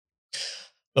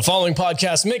The following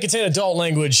podcast may contain adult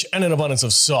language and an abundance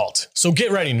of salt. So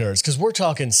get ready, nerds, because we're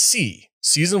talking C,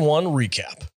 Season 1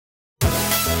 recap.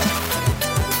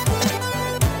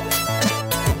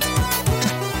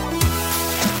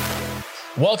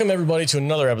 Welcome, everybody, to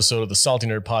another episode of the Salty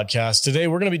Nerd Podcast. Today,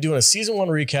 we're going to be doing a Season 1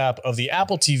 recap of the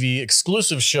AppleTV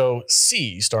exclusive show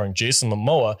C, starring Jason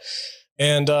Momoa.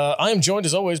 And I am joined,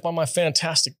 as always, by my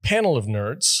fantastic panel of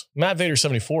nerds. Matt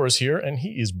Vader74 is here, and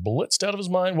he is blitzed out of his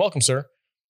mind. Welcome, sir.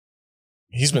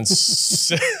 He's been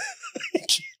sick.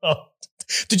 Oh.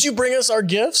 Did you bring us our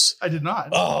gifts? I did not.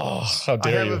 Oh, how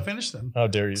dare you. I haven't finished them. How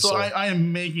dare you, so sir. I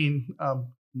am making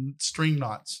string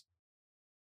knots.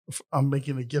 I'm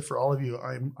making a gift for all of you.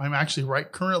 I'm actually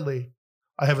currently,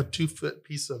 I have a 2-foot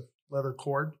piece of leather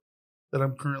cord that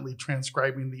I'm currently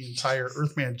transcribing the entire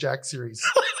Earthman Jack series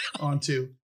onto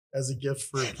as a gift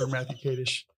for Matthew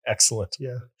Kadish. Excellent.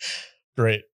 Yeah.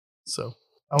 Great. So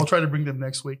I will try to bring them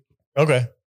next week. Okay.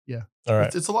 Yeah. All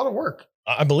right. It's a lot of work.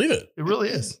 I believe it. It really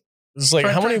is. It's like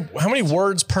how many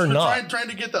words per knot? Trying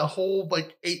to get the whole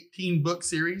 18 book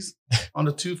series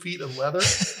onto 2 feet of leather.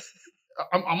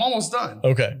 I'm almost done.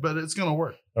 Okay. But it's going to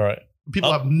work. All right.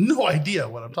 People have no idea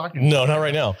what I'm talking about. No, not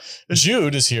right now.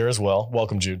 Jude is here as well.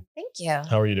 Welcome, Jude. Thank you.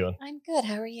 How are you doing? I'm good.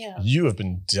 How are you? You have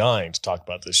been dying to talk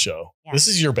about this show. Yeah. This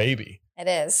is your baby. It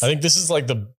is. I think this is like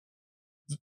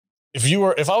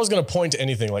if I was going to point to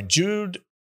anything, like Jude,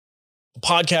 the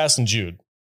podcast and Jude,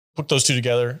 put those two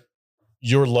together,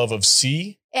 your love of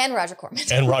C and Roger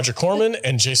Corman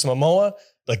and Jason Momoa,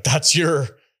 like that's your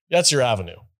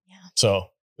avenue. Yeah. So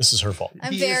this is her fault.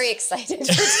 I'm very excited for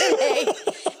today.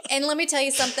 And let me tell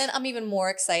you something. I'm even more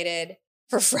excited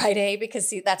for Friday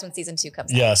because that's when season 2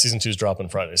 comes out. Yeah, season 2 is dropping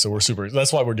Friday. So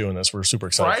that's why we're doing this. We're super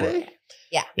excited Friday? for it.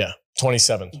 Yeah. Yeah.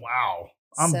 27th. Wow.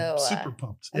 I'm super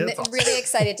pumped. I'm Awesome. really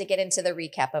excited to get into the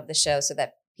recap of the show so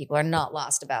that people are not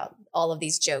lost about all of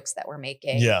these jokes that we're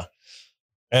making. Yeah.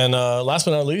 And last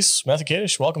but not least, Matthew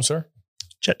Kadish. Welcome, sir.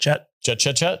 Chet.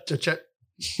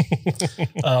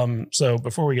 So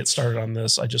before we get started on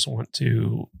this, I just want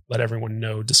to let everyone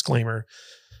know, disclaimer,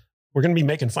 we're going to be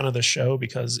making fun of this show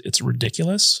because it's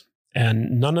ridiculous.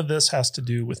 And none of this has to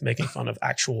do with making fun of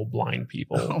actual blind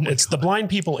people. It's the blind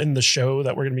people in the show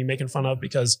that we're going to be making fun of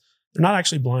because they're not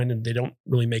actually blind and they don't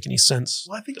really make any sense.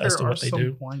 Well, I think as there to are what they some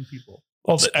do. blind people.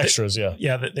 Well, Extras, yeah.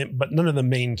 Yeah, but none of the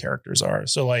main characters are.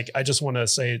 So I just want to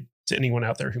say to anyone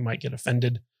out there who might get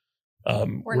offended,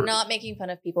 we're not making fun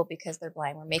of people because they're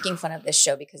blind. We're making fun of this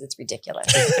show because it's ridiculous.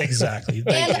 Exactly.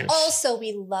 Thank you. Also,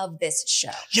 we love this show.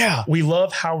 Yeah. We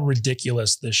love how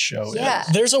ridiculous this show is.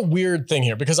 There's a weird thing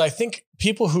here because I think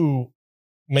people who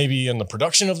maybe in the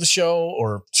production of the show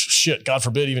or shit, God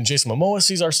forbid, even Jason Momoa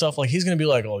sees our stuff, like he's going to be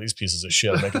like, oh, these pieces of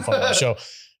shit are making fun of the show.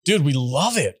 Dude, we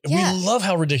love it. Yeah. We love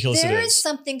how ridiculous it is. There is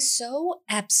something so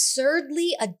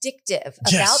absurdly addictive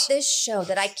about this show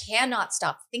that I cannot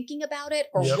stop thinking about it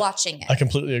or watching it. I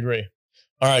completely agree.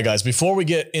 All right, guys, before we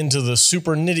get into the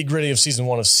super nitty gritty of season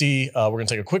 1 of C, we're going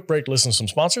to take a quick break to listen to some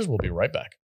sponsors. We'll be right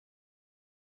back.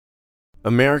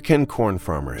 American corn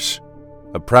farmers,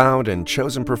 a proud and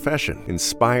chosen profession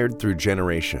inspired through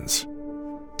generations.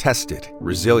 Tested,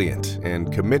 resilient,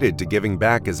 and committed to giving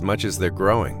back as much as they're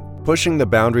growing. Pushing the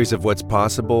boundaries of what's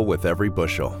possible with every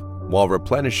bushel, while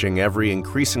replenishing every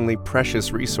increasingly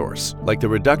precious resource, like the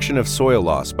reduction of soil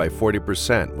loss by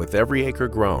 40% with every acre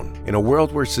grown. In a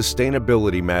world where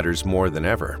sustainability matters more than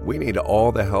ever, we need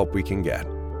all the help we can get.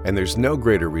 And there's no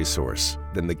greater resource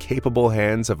than the capable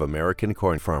hands of American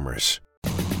corn farmers.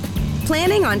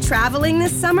 Planning on traveling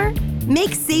this summer?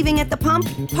 Make saving at the pump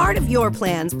part of your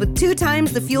plans with 2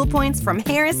 times the fuel points from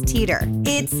Harris Teeter.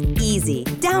 It's easy.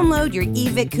 Download your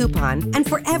eVic coupon, and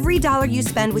for every $1 you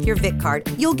spend with your Vic card,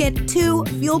 you'll get 2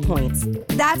 fuel points.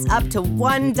 That's up to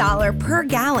 $1 per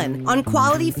gallon on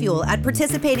quality fuel at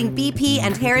participating BP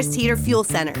and Harris Teeter fuel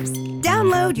centers.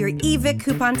 Download your eVic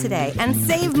coupon today and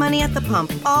save money at the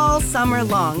pump all summer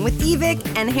long with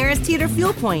eVic and Harris Teeter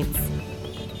fuel points.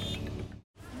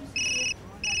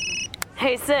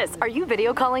 Hey sis, are you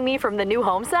video calling me from the new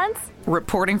HomeSense?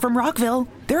 Reporting from Rockville.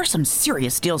 There are some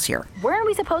serious deals here. Weren't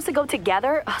we supposed to go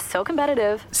together? Oh, so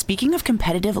competitive. Speaking of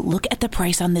competitive, look at the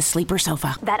price on this sleeper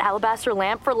sofa. That alabaster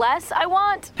lamp for less, I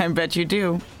want. I bet you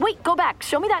do. Wait, go back.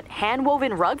 Show me that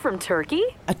hand-woven rug from Turkey.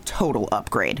 A total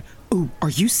upgrade. Ooh,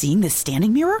 are you seeing this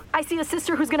standing mirror? I see a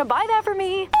sister who's gonna buy that for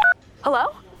me.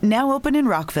 Hello? Now open in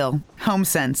Rockville.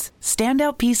 HomeSense.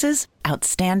 Standout pieces,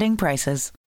 outstanding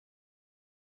prices.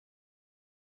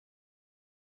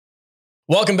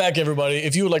 Welcome back, everybody.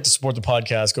 If you would like to support the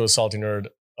podcast, go to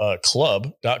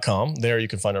saltynerdclub.com. There you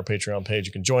can find our Patreon page.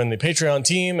 You can join the Patreon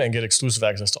team and get exclusive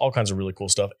access to all kinds of really cool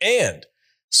stuff. And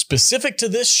specific to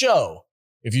this show,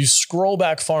 if you scroll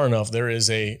back far enough, there is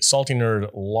a Salty Nerd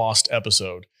Lost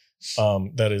episode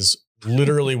that is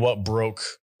literally what broke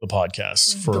the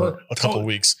podcast for a couple of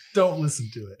weeks. Don't listen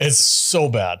to it. It's so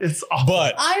bad. It's awful.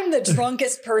 But I'm the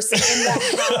drunkest person in the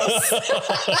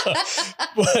house.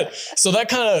 but so that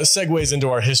kind of segues into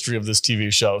our history of this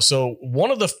TV show. So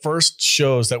one of the first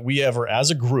shows that we ever,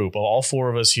 as a group, all four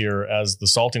of us here as the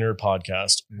Salty Nerd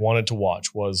podcast, wanted to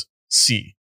watch was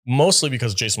C. Mostly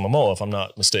because of Jason Momoa, if I'm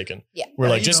not mistaken. Yeah. We're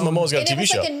like, Jason Momoa's got a and TV it was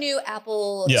show. like a new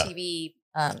Apple TV.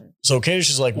 So Kadish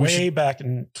is like, way back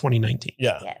in 2019.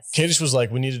 Yeah. Yes. Kadish was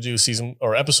like, we need to do season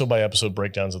or episode by episode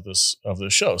breakdowns of this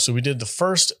show. So we did the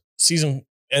first season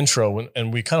intro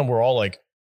and we kind of were all like,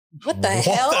 What the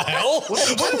hell?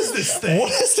 What is this thing?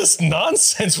 What is this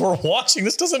nonsense we're watching?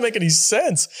 This doesn't make any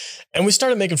sense. And we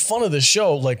started making fun of this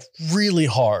show like really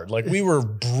hard. Like we were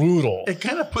brutal. It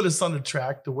kind of put us on the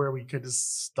track to where we could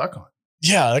just stuck on.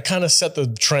 Yeah, it kind of set the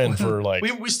trend for like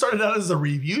we started out as a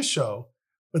review show,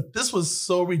 but this was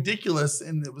so ridiculous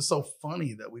and it was so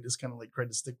funny that we just kind of like tried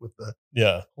to stick with the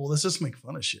well, let's just make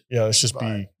fun of shit. Yeah, let's just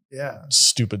be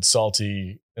stupid,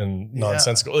 salty, and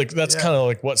nonsensical. Like that's kind of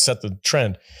like what set the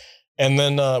trend. And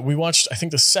then we watched, I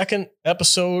think, the second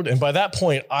episode. And by that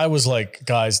point, I was like,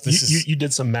 guys, you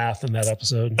did some math in that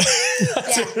episode.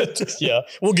 Yeah,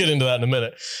 we'll get into that in a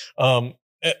minute. And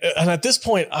at this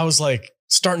point, I was like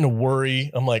starting to worry.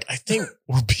 I'm like, I think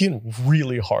we're being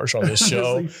really harsh on this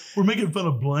show. Like, we're making fun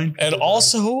of blind people. And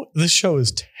also, this show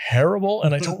is terrible,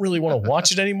 and I don't really want to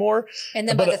watch it anymore. And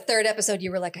then by the third episode, you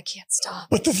were like, I can't stop.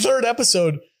 But the third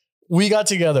episode, we got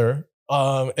together.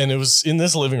 And it was in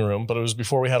this living room, but it was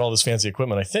before we had all this fancy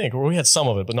equipment, I think, or we had some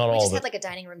of it, but not all of it. We just had like a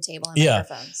dining room table and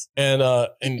microphones.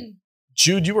 And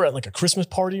Jude, you were at like a Christmas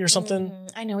party or something. Mm-hmm.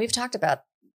 I know we've talked about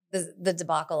the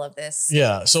debacle of this.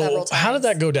 Yeah. So how did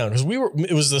that go down? Because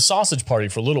it was the sausage party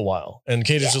for a little while, and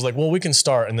Kadish was like, well, we can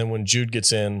start. And then when Jude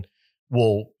gets in,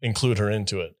 we'll include her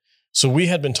into it. So we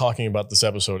had been talking about this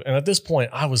episode. And at this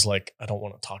point I was like, I don't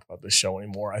want to talk about this show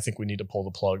anymore. I think we need to pull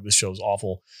the plug. This show's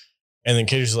awful. And then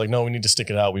Kadish is like, no, we need to stick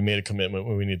it out. We made a commitment.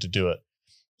 We need to do it.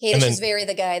 Kadish is very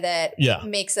the guy that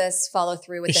makes us follow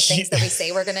through with the things that we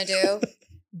say we're going to do.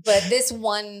 But this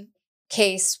one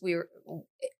case,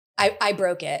 I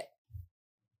broke it.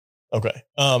 Okay.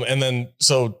 And then,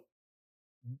 so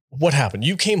what happened?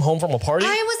 You came home from a party? I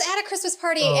was at a Christmas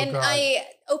party and I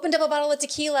opened up a bottle of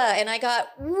tequila and I got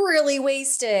really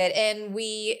wasted. And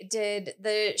we did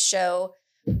the show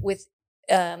with,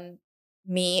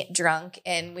 me drunk,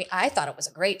 and I thought it was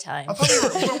a great time. I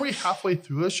thought were we halfway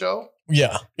through a show?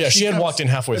 Yeah. She had walked in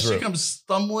halfway through. She comes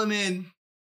stumbling in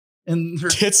and her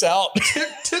tits out.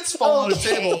 Tits fall on the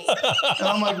table. And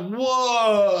I'm like,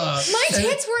 whoa. My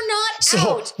tits were not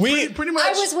out. Pretty much.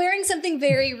 I was wearing something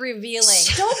very revealing.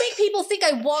 Don't make people think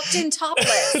I walked in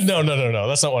topless. No.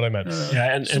 That's not what I meant.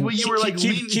 Yeah. And you were like,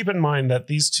 keep in mind that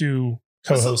these two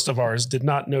co-host of ours did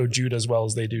not know Jude as well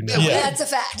as they do now. Yeah. That's a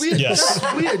fact. We had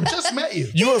just met you.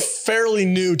 You were fairly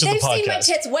new to the podcast. They've seen my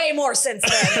tits way more since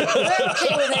then. We're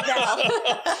okay with it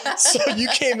now. So you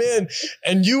came in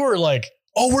and you were like,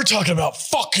 oh, we're talking about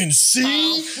fucking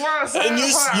C. And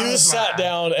you sat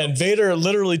down and Vader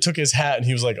literally took his hat and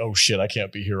he was like, oh shit, I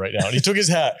can't be here right now. And he took his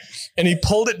hat and he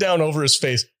pulled it down over his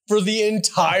face for the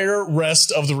entire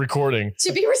rest of the recording.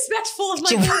 To be respectful of my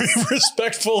boobs. boobs. To be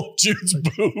respectful of Jude's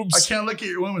boobs. I can't look at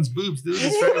your women's boobs, dude.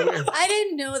 It's very weird. I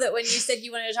didn't know that when you said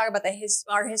you wanted to talk about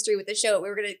our history with the show, we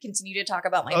were going to continue to talk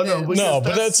about my boobs. No,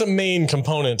 but that's a main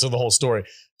component to the whole story.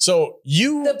 So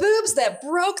the boobs that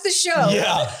broke the show.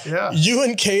 Yeah. You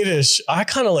and Kadish, I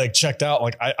kind of like checked out.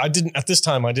 Like I didn't, at this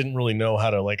time, I didn't really know how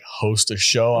to like host a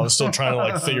show. I was still trying to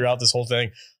like figure out this whole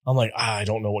thing. I'm like, I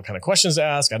don't know what kind of questions to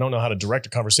ask. I don't know how to direct a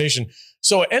conversation.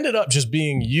 So it ended up just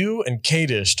being you and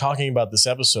Kadish talking about this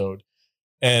episode.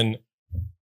 And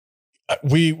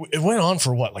it went on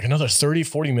for what, like another 30,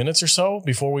 40 minutes or so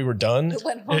before we were done. It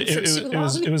went on for too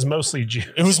long. It was mostly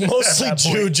Jude. It was mostly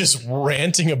Jude just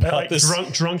ranting about like this.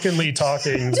 Drunkenly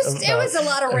talking. It was a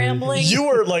lot of rambling. You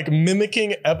were like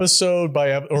mimicking episode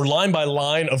by or line by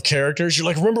line of characters. You're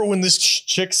like, remember when this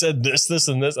chick said this, this,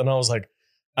 and this? And I was like,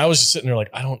 I was just sitting there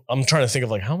like, I'm trying to think of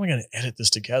like, how am I going to edit this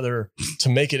together to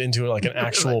make it into like an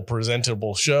actual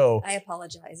presentable show? I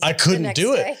apologize. I couldn't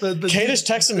do it. Kadish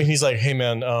texted me. He's like, hey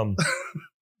man,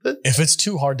 if it's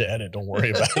too hard to edit, don't worry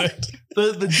about it.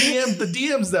 The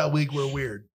DMs that week were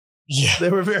weird. Yeah. They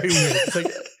were very weird.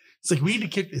 It's like we need to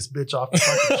kick this bitch off the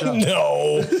fucking show.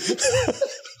 No.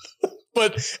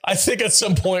 But I think at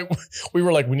some point we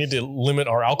were like, we need to limit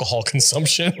our alcohol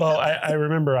consumption. Well, I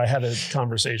remember I had a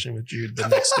conversation with Jude the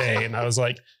next day and I was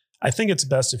like, I think it's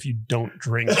best if you don't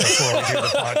drink before we do the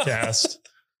podcast.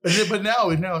 But now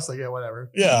it's like, yeah, whatever.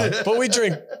 Yeah, but we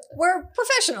drink. We're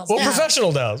professionals. We're now.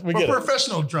 professional now. We're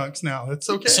professional drunks now. It's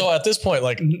okay. So at this point,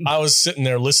 like I was sitting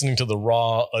there listening to the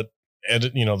raw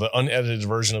edit, the unedited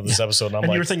version of this episode, and I'm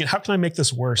like, you were thinking, how can I make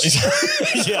this worse?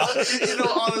 Yeah.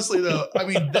 Honestly though, I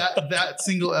mean that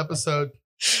single episode,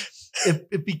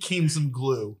 it became some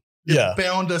glue. It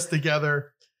bound us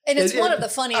together. And it's one of the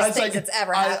funniest things that's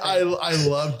ever happened. I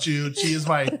love Jude. She is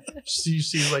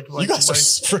she's like you guys are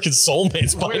freaking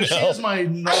soulmates by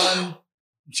now.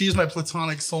 She is my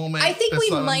platonic soulmate. I think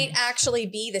we might actually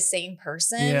be the same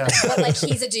person. Yeah. But like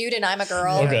he's a dude and I'm a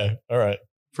girl. Okay. All right.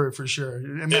 For sure.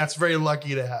 And Matt's very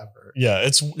lucky to have her. Yeah,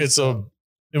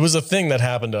 it was a thing that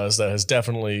happened to us that has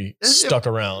definitely stuck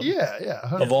around. Yeah, yeah.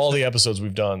 100%. Of all the episodes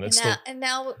we've done. And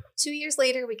now 2 years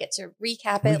later, we get to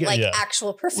recap it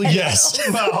actual professionals. Yes.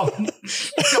 Well,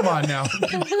 come on now.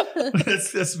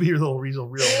 Let's be your little real.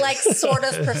 Like sort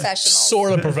of professionals.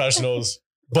 Sort of professionals,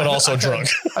 but also drunk.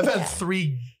 I've had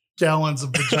 3 gallons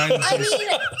of vagina. I mean,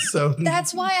 so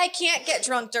that's why I can't get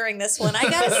drunk during this one. I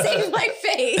gotta save my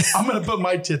face. I'm gonna put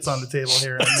my tits on the table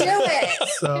here. Do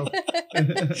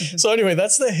it. So anyway,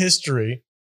 that's the history.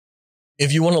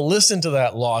 If you want to listen to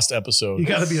that lost episode, you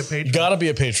gotta be a patron. You gotta be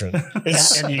a patron.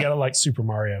 And you gotta like Super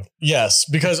Mario. Yes,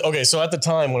 because so at the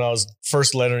time when I was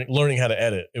first learning how to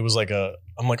edit, it was like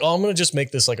I'm like, I'm gonna just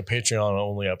make this like a Patreon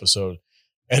only episode.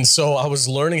 And so I was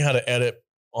learning how to edit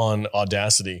on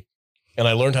Audacity. And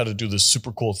I learned how to do this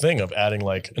super cool thing of adding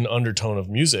like an undertone of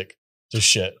music to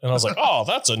shit. And I was like, oh,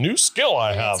 that's a new skill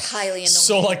I have. It's highly annoying.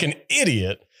 So like an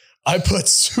idiot, I put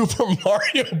Super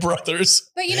Mario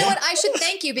Brothers. But you know what? I should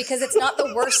thank you because it's not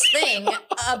the worst thing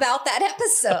about that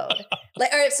episode.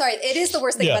 It is the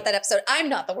worst thing about that episode. I'm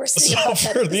not the worst thing about that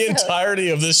episode. For the entirety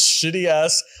of this shitty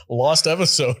ass lost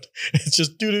episode, it's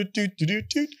just dude,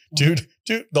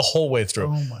 the whole way through.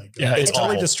 Oh my god! Yeah, it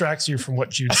totally distracts you from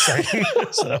what Jude's saying.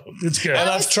 So it's good. And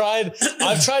I've tried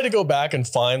to go back and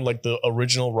find like the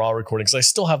original raw recording because I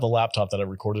still have the laptop that I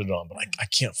recorded it on, but I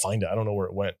can't find it. I don't know where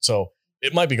it went. So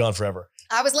it might be gone forever.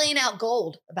 I was laying out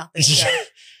gold about this show.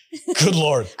 Good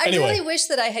Lord. I really wish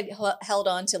that I had held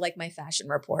on to like my fashion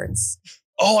reports.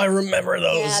 Oh, I remember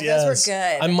those. Yeah, those were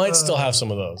good. I might still have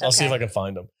some of those. I'll see if I can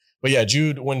find them. But yeah,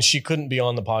 Jude, when she couldn't be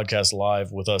on the podcast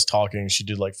live with us talking, she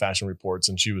did like fashion reports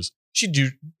and she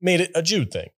made it a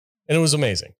Jude thing. And it was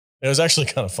amazing. It was actually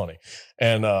kind of funny.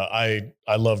 And I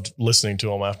loved listening to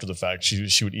them after the fact.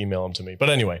 She would email them to me. But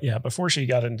anyway. Yeah, before she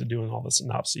got into doing all the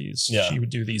synopses, she would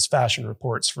do these fashion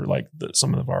reports for like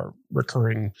some of our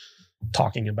recurring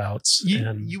talking abouts.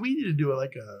 We need to do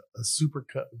like a super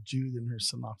cut of Jude and her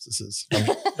synopsises.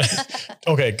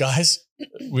 Okay, guys,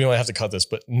 we might have to cut this,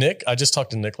 but Nick, I just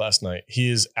talked to Nick last night.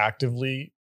 He is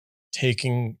actively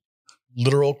taking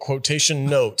literal quotation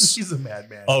notes. He's a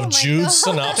madman. Of Jude's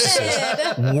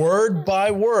synopsis, word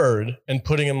by word, and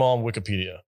putting them on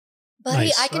Wikipedia. Buddy,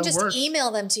 nice. I can just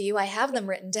email them to you. I have them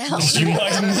written down. You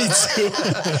might need to.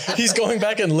 He's going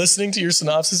back and listening to your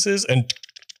synopsises and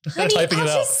typing it out.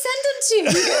 I'll just send them to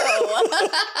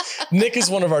you. Nick is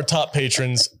one of our top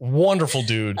patrons. Wonderful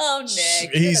dude. Oh,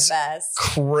 Nick. He's the best.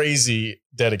 Crazy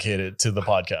dedicated to the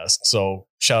podcast. So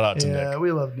shout out to Nick. Yeah,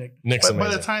 we love Nick. Nick's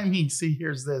amazing. By the time he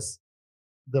hears this,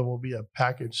 there will be a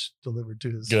package delivered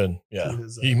to his. Good. Yeah.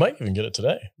 He might even get it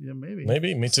today. Yeah, maybe.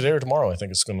 Maybe today or tomorrow. I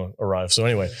think it's going to arrive. So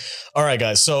anyway. All right,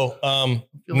 guys. So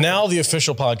now the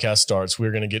official podcast starts.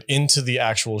 We're going to get into the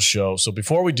actual show. So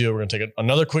before we do, we're going to take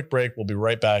another quick break. We'll be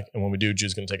right back. And when we do,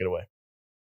 Jude's going to take it away.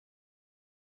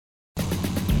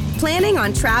 Planning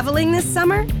on traveling this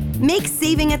summer? Make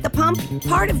saving at the pump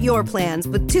part of your plans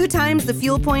with 2 times the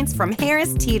fuel points from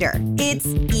Harris Teeter. It's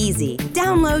easy.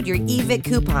 Download your eVic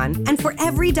coupon, and for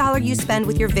every $1 you spend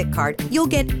with your Vic card, you'll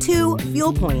get 2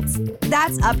 fuel points.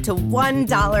 That's up to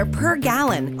 $1 per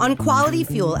gallon on quality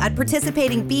fuel at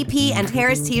participating BP and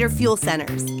Harris Teeter fuel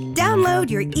centers.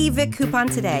 Download your eVic coupon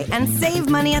today and save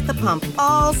money at the pump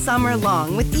all summer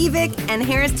long with eVic and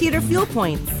Harris Teeter fuel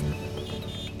points.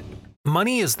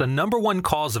 Money is the #1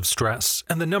 cause of stress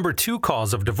and the #2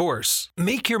 cause of divorce.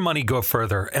 Make your money go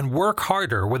further and work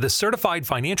harder with a certified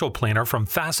financial planner from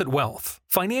Facet Wealth.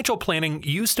 Financial planning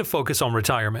used to focus on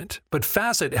retirement, but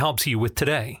Facet helps you with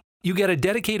today. You get a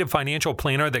dedicated financial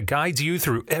planner that guides you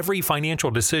through every financial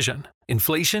decision.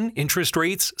 Inflation, interest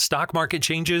rates, stock market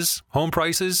changes, home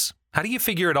prices. How do you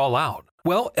figure it all out?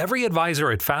 Well, every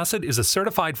advisor at Facet is a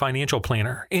certified financial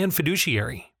planner and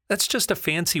fiduciary. That's just a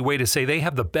fancy way to say they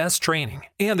have the best training,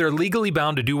 and they're legally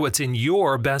bound to do what's in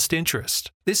your best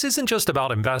interest. This isn't just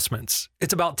about investments.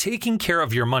 It's about taking care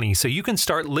of your money so you can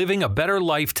start living a better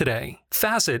life today.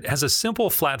 Facet has a simple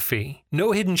flat fee,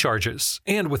 no hidden charges,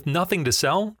 and with nothing to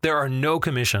sell, there are no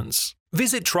commissions.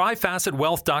 Visit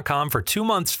tryfacetwealth.com for 2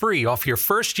 months free off your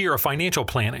first year of financial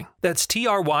planning. That's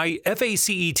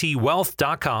TRYFACET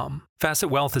wealth.com. Facet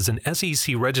Wealth is an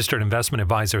SEC registered investment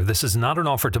advisor. This is not an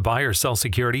offer to buy or sell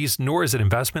securities, nor is it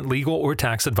investment, legal, or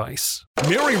tax advice.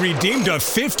 Mary redeemed a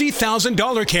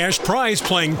 $50,000 cash prize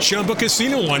playing Chumba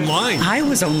Casino online. I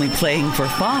was only playing for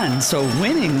fun, so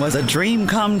winning was a dream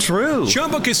come true.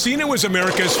 Chumba Casino is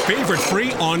America's favorite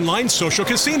free online social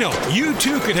casino. You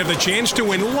too could have the chance to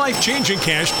win life-changing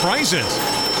cash prizes.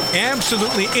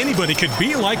 Absolutely anybody could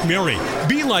be like Mary.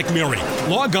 Be like Mary.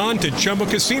 Log on to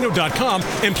ChumbaCasino.com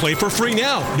and play for free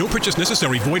now. No purchase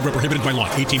necessary. Void where prohibited by law.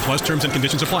 18 plus terms and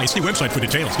conditions apply. See website for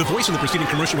details. The voice in the preceding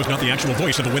commercial was not the actual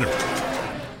voice of the winner.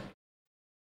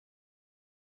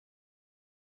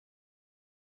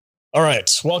 All right.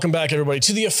 Welcome back, everybody,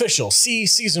 to the official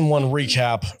Season 1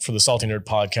 recap for the Salty Nerd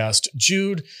Podcast.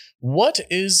 Jude, what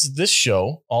is this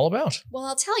show all about? Well,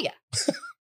 I'll tell you.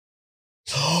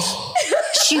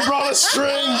 She brought a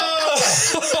string.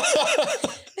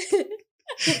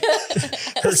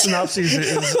 Her synopsis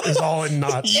is all in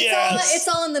knots. Yes. It's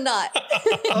all in the knot.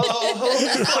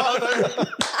 Oh, Father.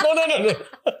 No.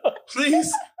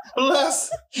 Please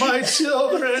bless my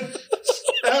children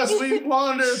as we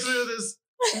wander through this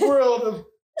world of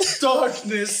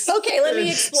darkness. Okay, let me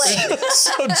explain.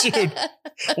 So, Jude,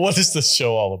 what is this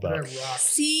show all about?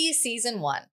 See Season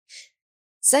 1.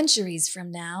 Centuries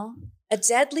from now, a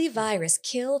deadly virus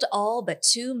killed all but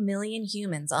 2 million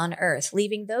humans on Earth,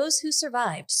 leaving those who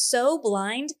survived so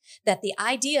blind that the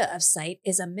idea of sight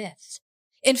is a myth.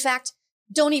 In fact,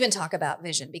 don't even talk about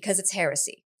vision because it's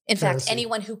heresy. In fact,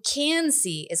 anyone who can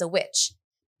see is a witch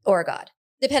or a god,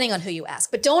 depending on who you ask.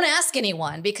 But don't ask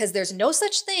anyone because there's no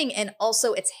such thing, and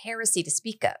also it's heresy to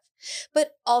speak of.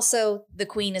 But also, the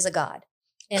queen is a god.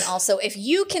 And also, if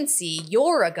you can see,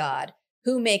 you're a god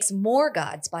who makes more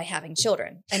gods by having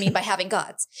children. I mean, by having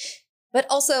gods. But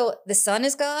also, the sun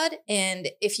is God. And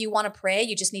if you want to pray,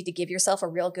 you just need to give yourself a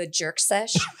real good jerk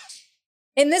sesh.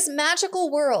 In this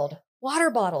magical world, water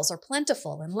bottles are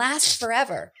plentiful and last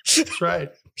forever. That's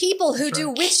right. People who do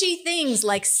witchy things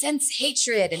like sense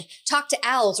hatred and talk to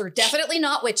owls are definitely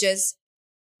not witches.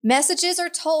 Messages are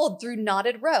told through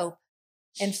knotted rope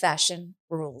and fashion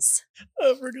rules.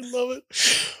 I freaking love it.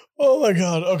 Oh my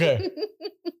God. Okay.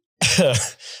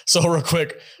 So real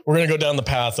quick, we're going to go down the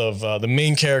path of the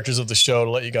main characters of the show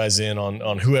to let you guys in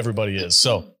on who everybody is.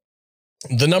 So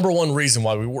the number one reason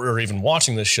why we were even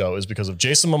watching this show is because of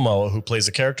Jason Momoa, who plays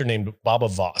a character named Baba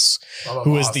Voss,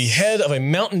 who is the head of a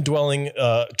mountain-dwelling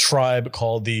tribe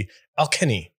called the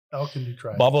Alkeni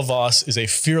tribe. Baba Voss is a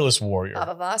fearless warrior.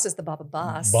 Baba Voss is the Baba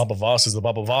Boss. Baba Voss is the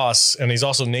Baba Voss, and he's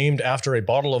also named after a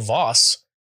bottle of Voss.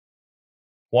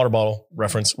 Water bottle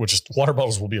reference, which is water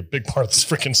bottles will be a big part of this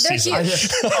freaking season.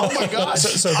 Oh my God.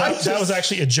 So that was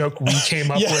actually a joke we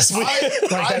came up with.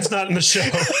 That's not in the show.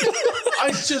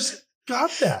 I just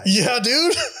got that. Yeah,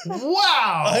 dude.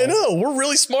 Wow. I know. We're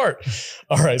really smart.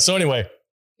 All right. So anyway.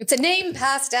 It's a name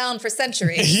passed down for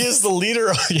centuries. He is the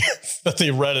leader that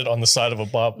they read it on the side of a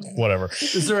Bob, whatever.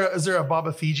 Is there a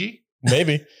Baba Fiji?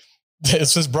 Maybe.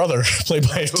 It's his brother, played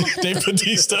by Dave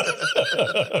Bautista.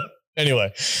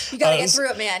 Anyway, you gotta get through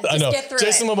it, man. Just I know. Get through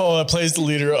Jason Momoa plays the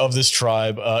leader of this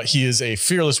tribe. He is a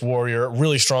fearless warrior,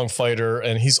 really strong fighter,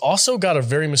 and he's also got a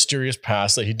very mysterious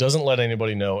past that he doesn't let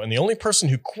anybody know. And the only person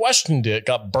who questioned it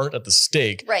got burnt at the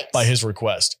stake by his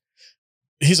request.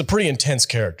 He's a pretty intense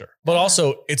character, but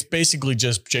also it's basically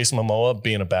just Jason Momoa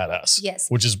being a badass. Yes,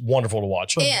 which is wonderful to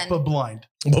watch. But blind.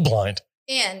 But blind.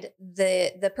 And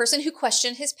the person who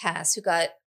questioned his past, who got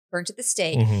burnt at the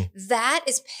stake, that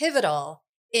is pivotal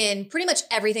in pretty much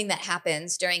everything that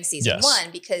happens during season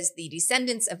 1, because the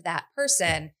descendants of that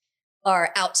person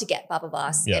are out to get Baba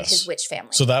Voss and his witch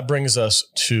family. So that brings us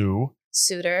to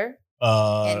Suitor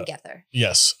and Gether.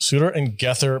 Yes, Suitor and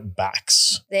Gether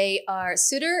Bax. They are,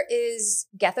 Suitor is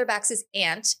Gether Bax's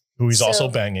aunt. Who he's also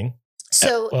banging.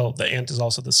 So, well, the aunt is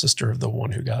also the sister of the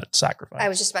one who got sacrificed. I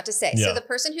was just about to say. So the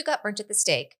person who got burnt at the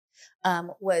stake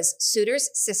was Suitor's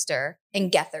sister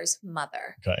and Gether's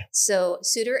mother. Okay. So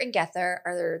Suitor and Gether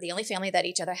are the only family that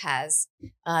each other has.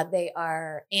 They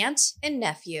are aunt and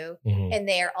nephew, and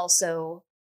they are also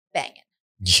banging.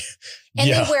 And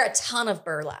they wear a ton of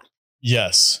burlap.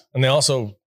 Yes. And they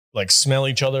also like smell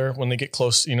each other when they get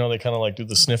close. You know, they kind of like do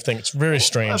the sniff thing. It's very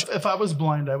strange. If I was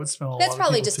blind, I would smell. That's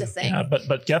probably just a thing. Yeah,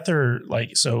 but Gether,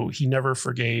 so he never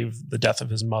forgave the death of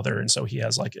his mother, and so he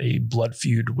has like a blood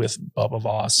feud with Baba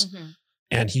Voss,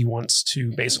 and he wants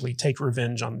to basically take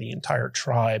revenge on the entire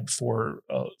tribe for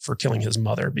killing his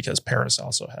mother, because Paris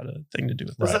also had a thing to do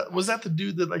with that. Was that the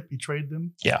dude that like betrayed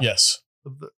them? Yeah. Yes.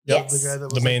 The Yep. guy that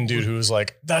was The main dude who was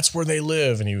like, "That's where they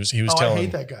live," and he was telling. I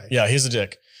hate that guy. Yeah, he's a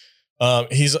dick.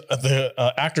 He's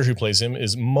the actor who plays him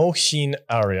is Mohsin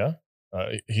Arya.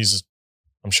 He's,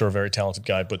 I'm sure, a very talented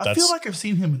guy, but I feel like I've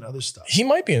seen him in other stuff. he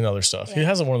might be in other stuff. Yeah. He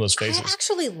has one of those faces. I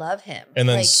actually love him. And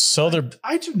then Like,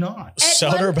 I do not.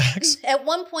 Soderberghs. At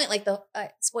one point, like the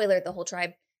spoiler, the whole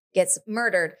tribe gets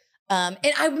murdered. And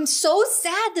I'm so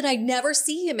sad that I never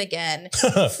see him again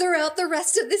throughout the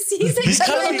rest of the season. He's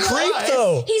kind of a creep,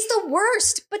 though. He's the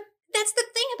worst. But that's the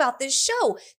thing about this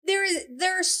show.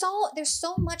 There's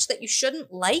so much that you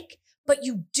shouldn't like, but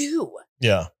you do.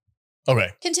 Yeah.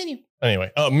 Okay. Continue.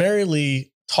 Anyway, Mary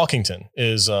Lee Talkington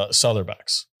is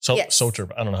Soderberghs. Yes. Soter.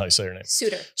 I don't know how you say her name.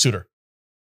 Suitor.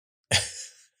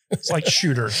 It's like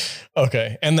Shooter.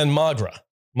 Okay. And then Magra.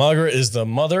 Magra is the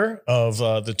mother of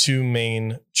the two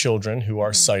main children who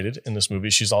are cited in this movie.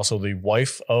 She's also the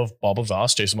wife of Baba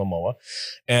Voss, Jason Momoa.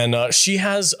 And she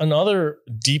has another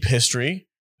deep history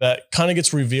that kind of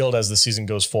gets revealed as the season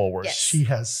goes forward. Yes. She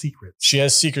has secrets. She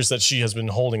has secrets that she has been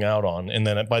holding out on. And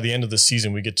then by the end of the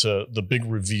season, we get to the big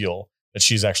reveal that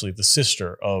she's actually the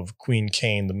sister of Queen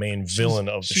Kane, the main villain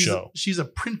of the show. She's a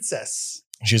princess.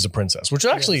 She's a princess, which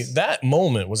actually, that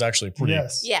moment was actually pretty,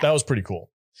 that was pretty cool.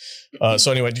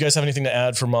 So anyway, do you guys have anything to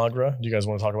add for Magra? Do you guys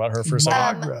want to talk about her for a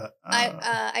second? Magra.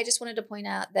 I just wanted to point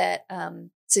out that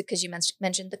because you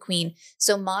mentioned the Queen,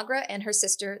 so Magra and her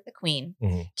sister, the Queen,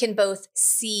 can both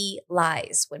see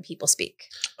lies when people speak.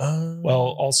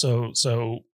 Well, also,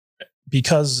 so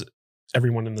because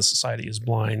everyone in the society is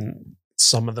blind,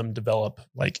 some of them develop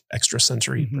like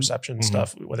extrasensory perception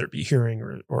stuff, whether it be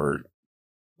hearing or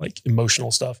like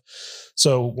emotional stuff.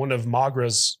 So one of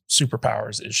Magra's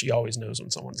superpowers is she always knows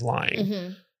when someone's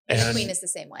lying. And the Queen is the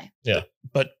same way. Yeah.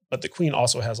 But the Queen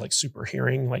also has like super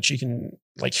hearing. Like she can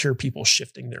like hear people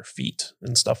shifting their feet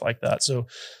and stuff like that. So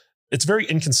it's very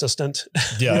inconsistent.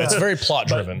 Yeah, it's very plot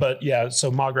driven. But yeah,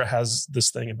 so Magra has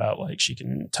this thing about like she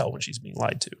can tell when she's being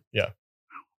lied to. Yeah.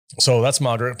 So that's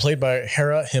Magra, played by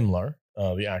Hera Himmler,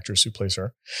 the actress who plays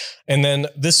her. And then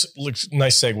this looks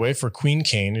nice segue for Queen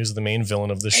Kane, who's the main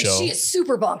villain of the show. She is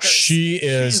super bonkers. She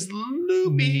is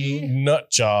loopy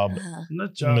nut job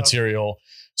material.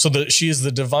 So she is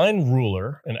the divine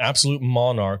ruler, an absolute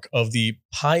monarch of the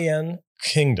Payan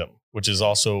Kingdom, which is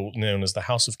also known as the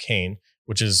House of Kane,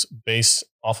 which is based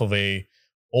off of a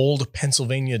old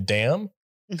Pennsylvania dam.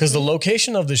 Because the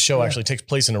location of this show actually takes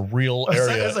place in a real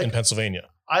area in Pennsylvania.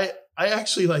 I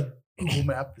actually like Google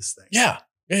Map this thing. Yeah.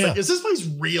 Like, is this place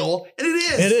real? And it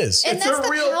is. It is. And it's that's a the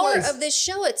real power place. of this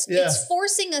show. It's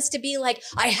forcing us to be like,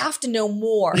 I have to know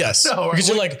more. Yes. Because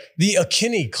you're like the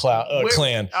Alkeny clan.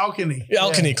 Alkeny.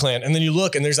 Alkeny clan. And then you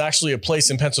look and there's actually a place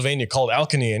in Pennsylvania called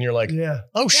Alkeny. And you're like,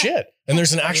 oh shit. And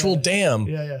there's an actual dam.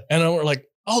 And we're like,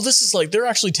 oh, this is like, they're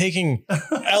actually taking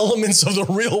elements of the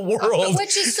real world.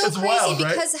 Which is so crazy wild,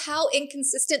 because how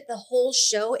inconsistent the whole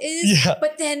show is. Yeah.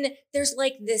 But then there's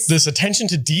like this attention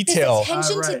to detail. This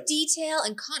attention to detail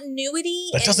and continuity.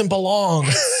 That doesn't belong.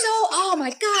 It's so, oh my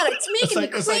God, it's making me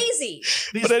crazy.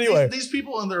 But anyway. These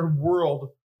people in their world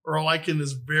are like in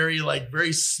this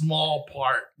very small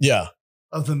part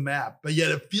of the map. But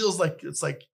yet it feels like it's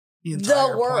like the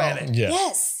entire world. planet. Yeah.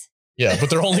 Yes. Yeah,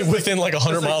 but they're only within like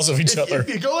 100 miles of each other. If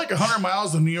you go like 100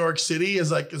 miles to New York City, is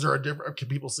there a different? Can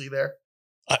people see there?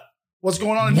 What's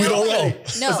going on? We don't know. No,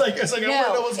 it's like I want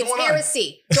to know what's going on. It's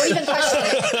heresy. Don't even question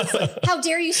it. How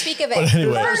dare you speak of it? But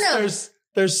anyway,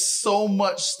 there's so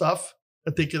much stuff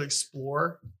that they could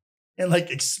explore and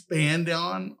like expand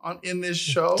on in this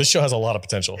show. This show has a lot of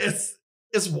potential.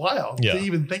 It's wild to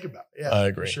even think about. Yeah, I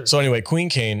agree. Sure. So anyway, Queen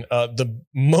Kane, the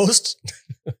most,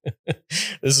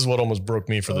 this is what almost broke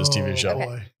me for this TV show.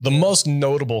 Boy. The most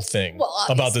notable thing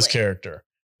about this character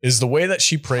is the way that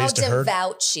she prays to her. How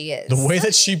devout she is. The way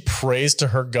that she prays to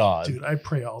her God. Dude, I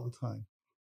pray all the time.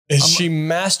 Is she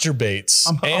masturbates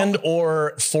and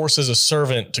or forces a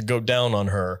servant to go down on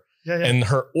her. And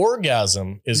her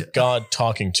orgasm is God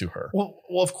talking to her. Well,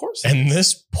 of course. And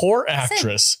this poor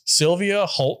actress, Sylvia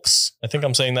Holks, I think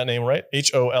I'm saying that name right,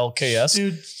 Holks.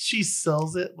 Dude, she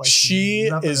sells it like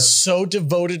she is so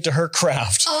devoted to her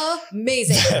craft.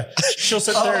 Amazing. She'll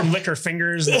sit there and lick her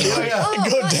fingers and go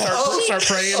down. Start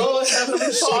praying. She blows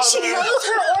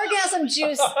her orgasm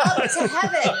juice up to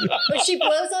heaven, but she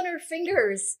blows on her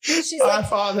fingers. She's like,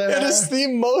 Father. It is the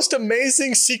most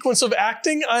amazing sequence of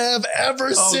acting I have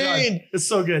ever seen. God. It's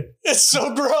so good. It's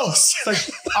so gross. It's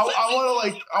like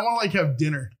I want to have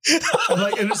dinner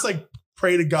and just like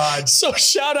pray to God. So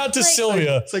shout out to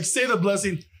Sylvia. It's like say the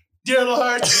blessing, dear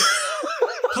Lord,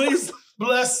 please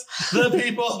bless the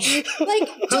people Like,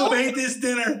 who made this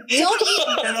dinner. Don't eat.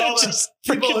 And all the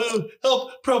people who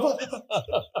help provide.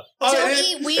 Don't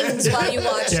eat wings while you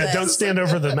watch this. Yeah, don't stand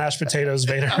over the mashed potatoes,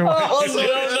 Vader.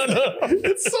 Oh, no.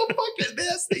 It's so fucking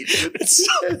nasty, dude.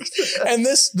 And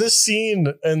this scene,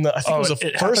 and I think it was the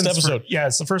first episode.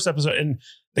 It's the first episode, and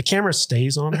the camera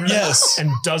stays on her. Yes. And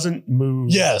doesn't move.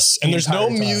 Yes. And there's no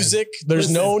entire time. music.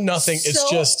 There's no nothing. So It's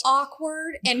just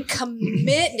awkward and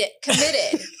committed.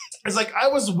 It's like I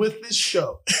was with this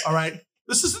show. All right.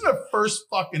 This isn't the first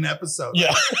fucking episode.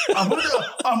 Yeah. I'm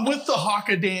with the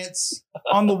haka dance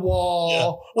on the wall.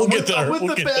 Yeah. We'll get there. I'm with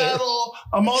We'll the get there. battle.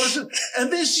 I'm all this,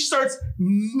 and then she starts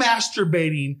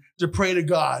masturbating to pray to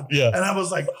God. Yeah. And I was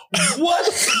like, what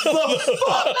the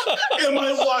fuck am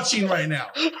I watching right now?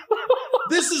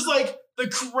 This is like the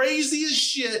craziest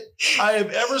shit I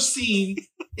have ever seen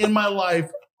in my life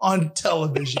on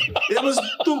television. It was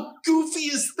the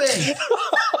goofiest thing.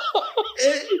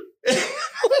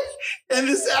 And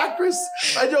this actress,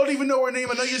 I don't even know her name.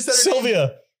 I know you said her Sylvia. name.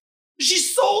 She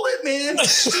sold it, man.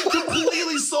 She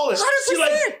completely sold it.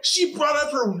 100%. She brought up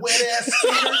her wet ass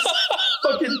fingers.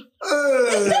 Fucking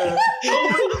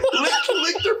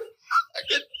licked her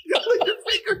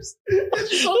fingers. And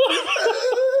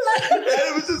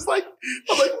it was just like,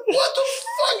 I'm like, what the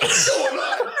fuck is going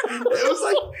on? It was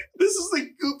like, this is the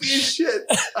goofiest shit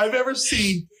I've ever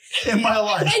seen in my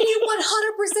life. And you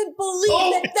 100%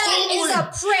 believe that totally. is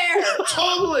a prayer.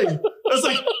 Totally. I was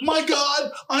like, my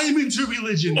God, I am into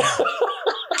religion now.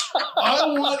 I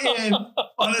want in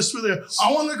on this religion.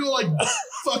 I want to go like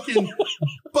fucking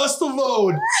bust a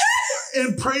load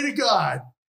and pray to God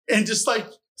and just like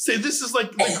say this is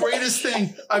like the greatest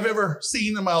thing I've ever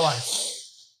seen in my life.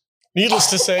 Needless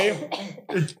to say,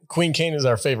 Queen Kane is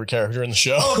our favorite character in the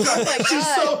show. Oh God,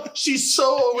 she's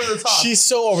so over the top. She's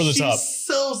so over the top. She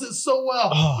sells it so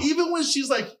well. Oh. Even when she's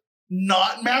like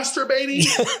not masturbating,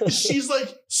 she's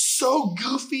like so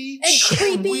goofy And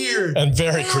creepy. weird. And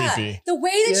very creepy. The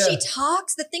way that she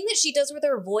talks, the thing that she does with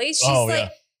her voice, she's like,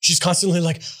 she's constantly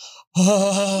like,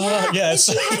 yes.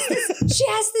 She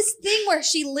has this thing where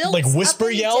she lilts like whisper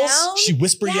up and yells. down. She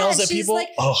whisper yells at she's people. Like,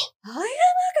 oh, I am a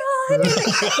god. You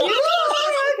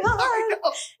are a god.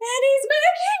 And he's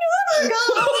making a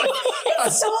god.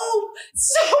 It's so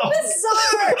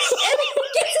bizarre. And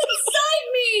it gets inside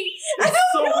me. I don't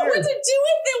so know weird. what to do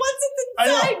with it once it's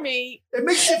inside me. It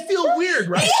makes you feel weird,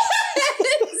 right?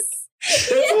 Yes.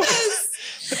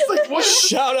 It's like, what?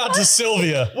 Shout out to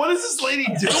Sylvia. What is this lady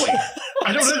doing?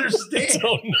 I don't understand. I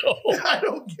don't know. I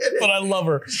don't get it. But I love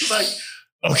her. She's like,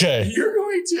 okay, you're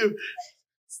going to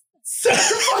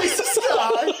sacrifice this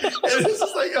guy. And it's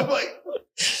just like, I'm like.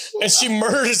 And she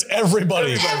murders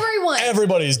everybody. Everyone.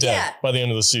 Everybody's dead by the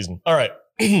end of the season. All right.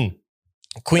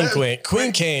 Queen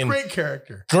Kane. Great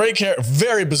character. Great character.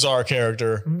 Very bizarre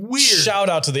character. Weird. Shout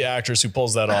out to the actress who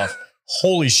pulls that off.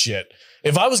 Holy shit.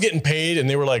 If I was getting paid and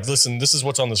they were like, listen, this is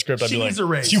what's on the script, I'd be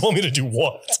like, you want me to do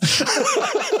what?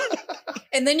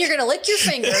 And then you're going to lick your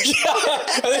fingers.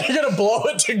 And then you're going to blow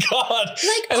it to God.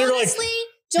 Like, and honestly,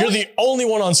 you're the only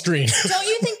one on screen. Don't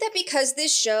you think that because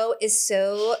this show is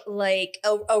so like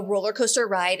a roller coaster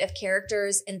ride of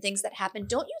characters and things that happen,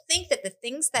 don't you think that the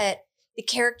things that the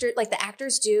character, like the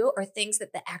actors do, are things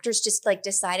that the actors just like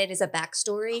decided as a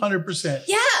backstory? 100%.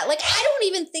 Yeah, like I don't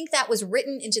even think that was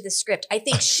written into the script. I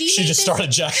think she just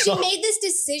started jacking She off. made this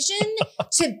decision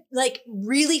to like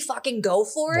really fucking go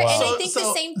for it. Wow. And I think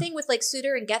the same thing with like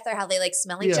Suter and Gether, how they like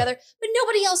smell each Yeah. other, but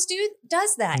nobody else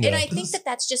does that. Yeah. And I think that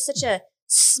that's just such a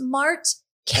smart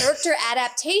character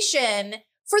adaptation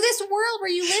for this world where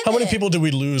you live How many in. people did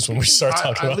we lose when we start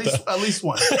talking about that? At least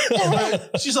one.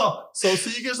 She's all, so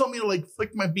you guys want me to like flick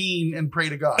my bean and pray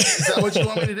to God? Is that what you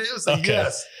want me to do? So Okay.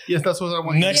 yes, that's what I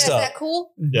want. Next Yeah, up. is that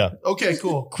cool? Yeah. Okay,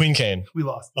 cool. Queen Kane. We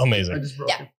lost. Amazing. I just broke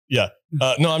Yeah.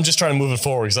 Yeah. No, I'm just trying to move it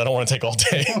forward because I don't want to take all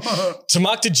day. it.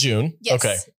 Tamakta June. Yes.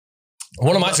 Okay.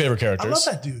 One of my favorite I characters. love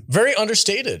that dude. Very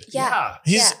understated. Yeah.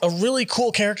 He's a really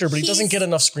cool character, but he doesn't He's- get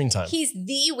enough screen time. He's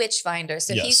the witch finder.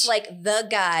 So Yes. he's like the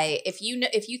guy. If you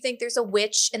think there's a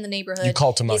witch in the neighborhood, You call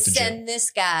you Tamakta June. send this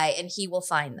guy and he will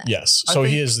find them. Yes. I So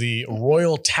he think- is the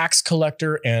royal tax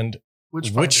collector and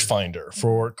Witch witch finder. finder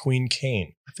for Queen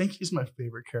Kane. I think he's my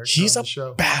favorite character He's on a the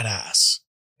show. badass.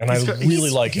 And He's I got- really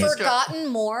he's- like he's him. got- Forgotten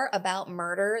more about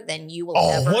murder than you will Oh,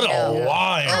 ever what know. a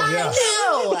line.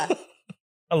 I know.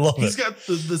 I love He's it. got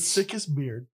the sickest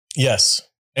beard. Yes.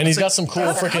 And he's got some cool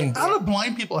How freaking. do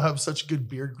blind people have such good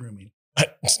beard grooming?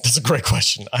 That's a great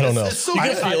question. I don't know. It's so You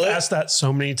good. can feel I've it. asked that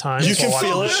so many times. You can while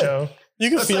feel watching it. the show. You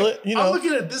can It's feel like, it. You I'm know.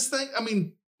 looking at this thing. I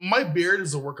mean, my beard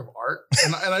is a work of art,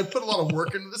 and I put a lot of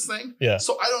work into this thing. Yeah.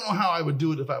 So I don't know how I would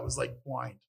do it if I was like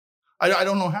blind. I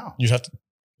don't know how. You'd have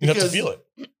to feel it.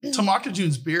 Tamaka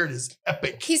June's beard is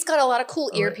epic. He's got a lot of cool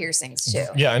ear piercings too.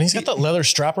 Yeah, and he's got that leather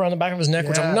strap around the back of his neck,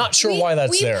 which I'm not sure why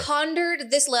that's there. We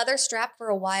pondered this leather strap for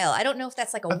a while. I don't know if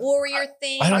that's like a warrior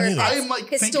thing I don't or if either. that's I'm like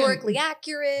historically thinking,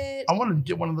 accurate. I wanted to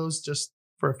get one of those just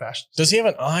for a fashion. Does he have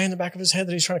an eye in the back of his head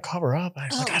that he's trying to cover up? I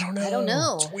don't know. I don't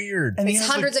know. It's weird. And it's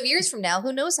hundreds of years from now.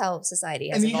 Who knows how society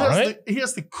has and evolved? he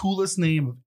has the coolest name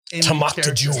of any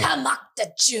Tamaka June.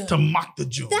 Tamaka June. Tamaka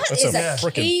June. That's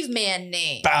a caveman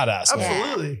name. Badass name.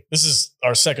 Absolutely. This is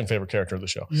our second favorite character of the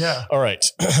show. Yeah. All right.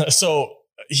 So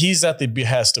he's at the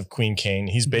behest of Queen Kane.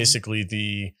 He's basically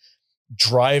the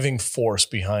driving force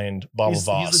behind Baba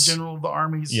Voss. He's the general of the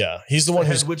armies. Yeah. He's the one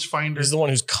who's witchfinder. He's the one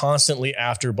who's constantly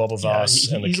after Baba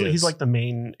Voss and the kids. He's like the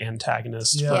main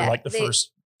antagonist for like the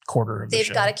first quarter of the show.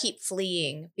 They've got to keep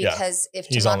fleeing because if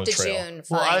Tamaka June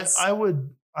finds...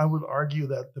 I would argue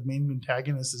that the main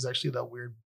antagonist is actually that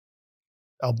weird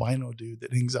albino dude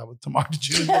that hangs out with Tamaka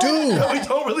June. Dude, we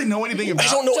don't really know anything about.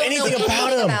 I don't know anything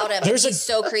about him. He's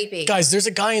so creepy. Guys, there's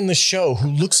a guy in the show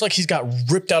who looks like he's got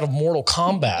ripped out of Mortal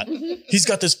Kombat. He's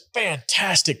got this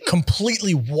fantastic,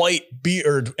 completely white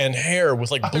beard and hair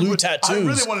with like blue tattoos. I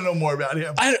really want to know more about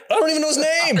him. I don't even know his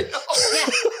name.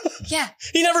 Yeah.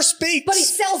 He never speaks. But he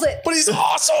sells it. But he's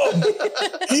awesome.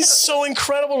 He's so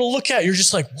incredible to look at. You're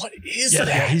just like, what is that?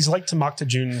 Yeah, he's like Tamaka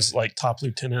June's like top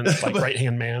lieutenant, like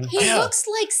right-hand man. He looks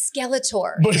like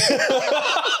Skeletor.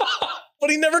 But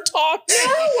he never talked.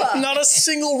 No. Not a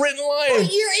single written line.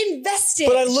 But you're invested.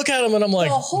 But I look at him and I'm like,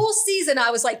 the whole season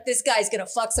I was like, this guy's going to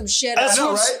fuck some shit up.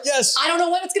 Right? Yes. I don't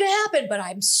know when it's going to happen, but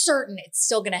I'm certain it's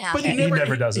still going to happen. But he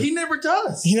never does it. He never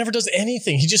does. He never does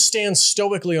anything. He just stands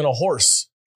stoically on a horse.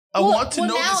 I want to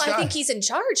know now this guy. I think he's in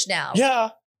charge now.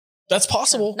 Yeah, that's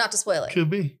possible. Not to spoil it. Could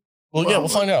be. Well, yeah, we'll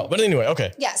find out. But anyway,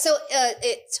 okay. Yeah, so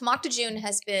Tamaka June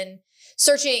has been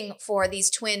searching for these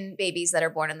twin babies that are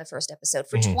born in the first episode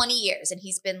for 20 years. And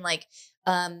he's been like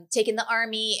taking the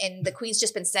army, and the queen's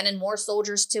just been sending more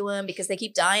soldiers to him because they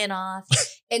keep dying off.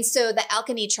 And so the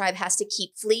Alchemy tribe has to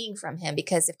keep fleeing from him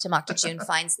because if Tamaka June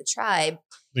finds the tribe,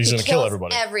 he's going to kill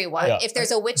everybody. Everyone. Yeah. If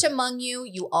there's a witch among you,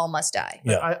 you all must die.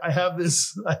 Yeah. I have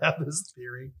this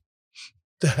theory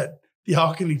that the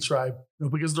Alchemy tribe,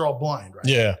 because they're all blind, right?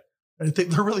 Yeah. And I think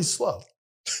they're really slow.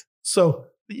 So,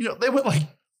 they went like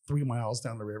 3 miles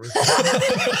down the river.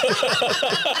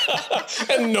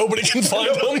 And nobody can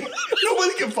find them.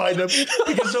 Nobody can find them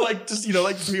because they're like just,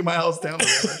 like 3 miles down the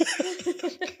river.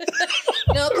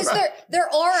 No, because their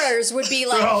auras would be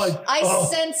like, I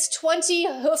sense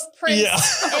 20 hoof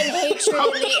prints and hatred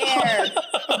in the air.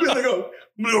 I'm gonna go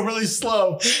really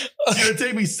slow. It's gonna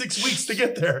take me 6 weeks to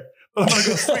get there. But I'm gonna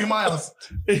go 3 miles.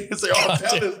 It's like,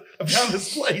 I found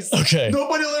this place. Okay.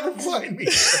 Nobody will ever find me.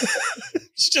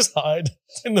 Just hide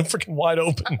in the freaking wide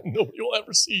open. Nobody will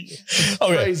ever see you.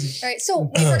 Okay. Crazy. All right. So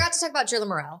we forgot to talk about Drilla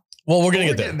Morale. Well, we're gonna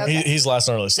get there. Okay. He's last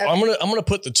on our list. So I'm gonna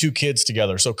put the two kids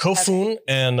together. So Kofun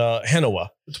and Henowa,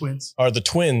 the twins, are the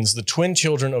twin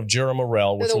children of Jera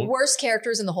Morel. They're the worst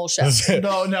characters in the whole show.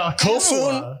 No.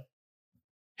 Kofun.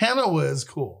 Henowa is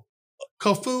cool.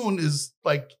 Kofun is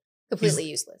like completely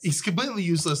useless. He's completely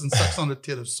useless and sucks on the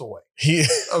tit of soy.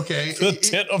 Okay. The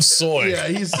tit of soy. Yeah,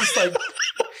 he's just like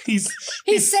he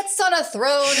sits on a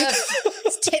throne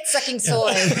of tit sucking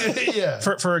soy. Yeah.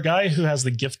 For a guy who has the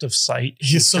gift of sight,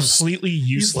 he's completely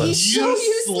useless. He's so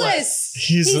useless.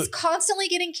 He's constantly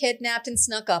getting kidnapped and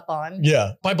snuck up on.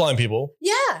 Yeah, by blind people.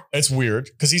 Yeah. It's weird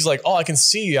because he's like, oh, I can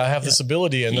see, I have this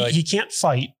ability, and he can't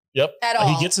fight. Yep. At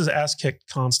all. He gets his ass kicked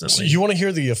constantly. So you want to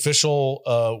hear the official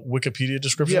Wikipedia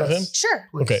description of him? Sure.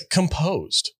 Please. Okay.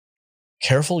 Composed,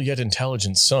 careful yet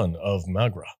intelligent son of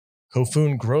Magra,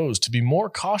 Kofun grows to be more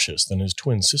cautious than his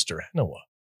twin sister Henowa.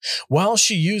 While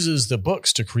she uses the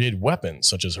books to create weapons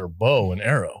such as her bow and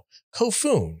arrow,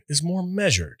 Kofun is more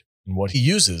measured in what he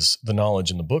uses the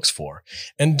knowledge in the books for,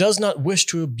 and does not wish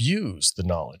to abuse the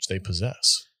knowledge they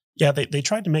possess. Yeah, they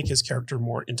tried to make his character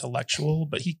more intellectual,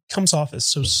 but he comes off as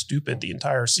so stupid the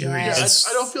entire series.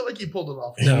 Yeah, I don't feel like he pulled it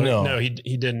off. No, he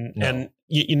didn't. No. And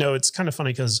it's kind of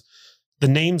funny because the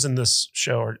names in this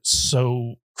show are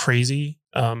so crazy.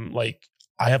 Like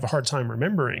I have a hard time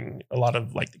remembering a lot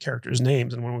of like the characters'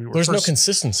 names. And when we were no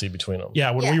consistency between them.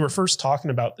 Yeah, when we were first talking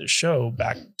about this show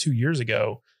back 2 years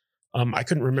ago, I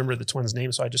couldn't remember the twins'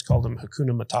 names, so I just called them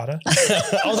Hakuna Matata.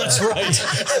 Oh, that's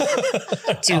right.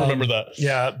 I do remember that.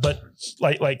 Yeah, but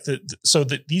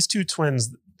these two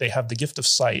twins, they have the gift of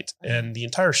sight, and the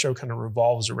entire show kind of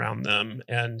revolves around them.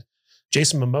 And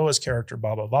Jason Momoa's character,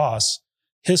 Baba Voss,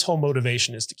 his whole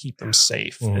motivation is to keep them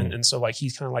safe. Mm-hmm. And so like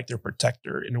he's kind of like their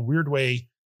protector. In a weird way,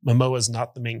 Momoa is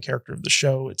not the main character of the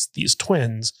show. It's these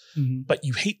twins, but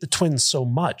you hate the twins so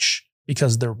much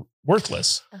because they're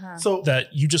worthless. So that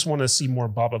you just want to see more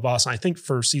Baba Voss. And I think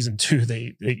for season 2,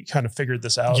 they kind of figured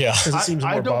this out. Yeah. Because it seems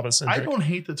more Baba-centric. I don't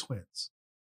hate the twins.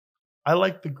 I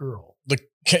like the girl.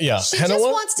 She just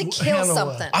wants to kill Hanoa.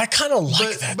 something. I kind of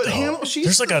like that, but though. Hanoa,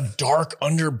 There's like a dark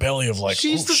underbelly of like,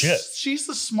 shit. She's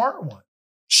the smart one.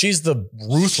 She's the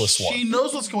ruthless one. She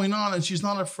knows what's going on, and she's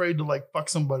not afraid to like fuck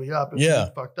somebody up if Yeah.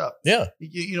 she's fucked up. Yeah.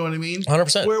 You know what I mean?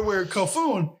 100%. Where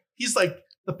Kofun, he's like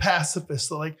the pacifist.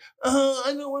 They're like, I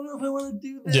don't know if I want to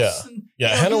do this. Yeah. And,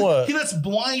 Yeah, Hanoa- he lets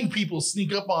blind people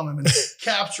sneak up on him and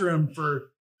capture him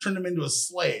turn him into a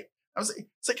slave. I was like,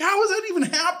 it's like, how does that even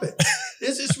happen?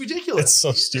 It's ridiculous. It's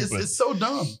so stupid. It's so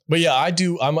dumb. But yeah, I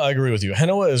agree with you.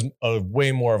 Hanoa is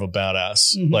way more of a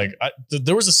badass. Mhm. Like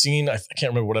there was a scene, I can't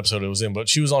remember what episode it was in, but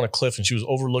she was on a cliff and she was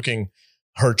overlooking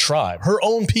her tribe, her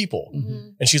own people.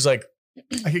 Mhm. And she's like,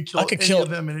 I could kill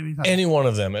them at any time. any one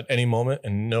of them at any moment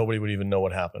and nobody would even know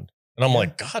what happened. And I'm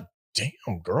like, God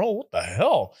damn, girl, what the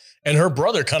hell? And her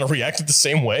brother kind of reacted the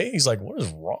same way. He's like, what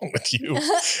is wrong with you?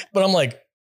 But I'm like,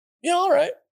 yeah, all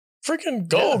right. Freaking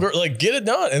go, girl. Like, get it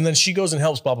done. And then she goes and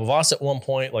helps Baba Voss at one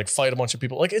point, like fight a bunch of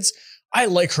people. Like, I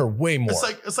like her way more. It's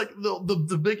like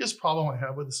the biggest problem I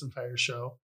have with this entire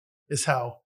show is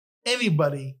how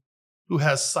anybody who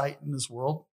has sight in this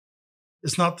world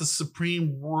is not the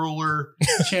supreme ruler,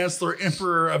 chancellor,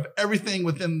 emperor of everything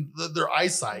within their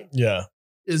eyesight. Yeah.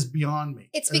 Is beyond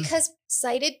me. It's because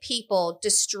sighted people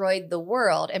destroyed the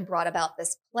world and brought about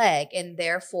this plague, and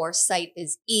therefore sight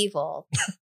is evil.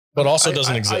 But also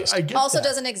doesn't exist. I get also that.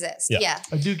 doesn't exist. Yeah.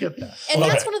 I do get that. And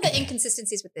that's one of the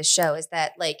inconsistencies with this show is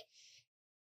that like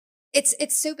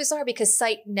it's so bizarre because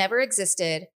sight never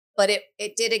existed, but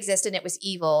it did exist and it was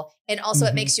evil. And also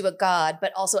it makes you a god,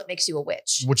 but also it makes you a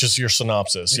witch. Which is your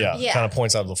synopsis. Yeah. Kind of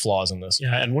points out the flaws in this.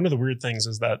 Yeah. And one of the weird things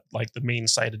is that like the main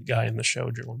sighted guy in the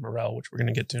show, Joel Morrell, which we're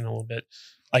going to get to in a little bit,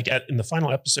 like in the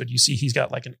final episode, you see he's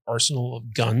got like an arsenal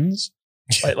of guns.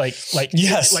 Like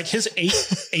yes, like his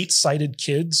eight sighted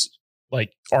kids,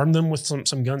 like arm them with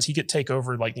some guns. He could take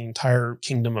over like the entire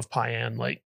kingdom of Payan,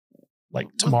 like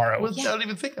tomorrow, without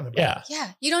even thinking about it.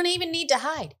 Yeah, you don't even need to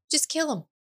hide. Just kill them.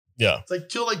 Yeah, it's like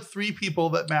kill like 3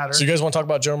 people that matter. So you guys want to talk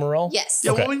about Jerry Morrell? Yes.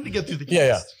 Yeah, well, we need to get through the cast.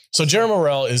 Yeah. So Jerry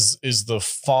Morrell is the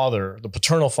father, the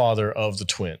paternal father of the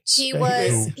twins. He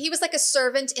was like a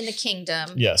servant in the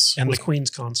kingdom. Yes, and the queen's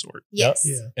consort. Yes.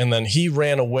 Yeah. And then he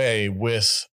ran away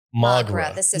with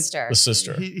Magra, the sister. The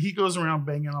sister. He goes around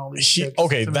banging all these chicks.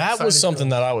 Okay, that was something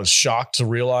that I was shocked to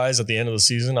realize at the end of the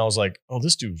season. I was like, oh,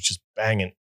 this dude's just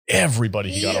banging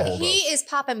everybody he got a hold of. He is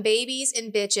popping babies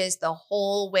and bitches the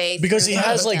whole way through. Because he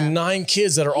has like 9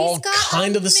 kids that are all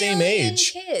kind of the same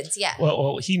age. Kids, yeah.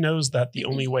 Well, he knows that the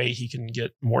only way he can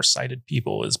get more sighted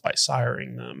people is by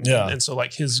siring them. Yeah. And so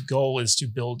like his goal is to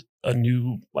build a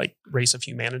new like race of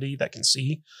humanity that can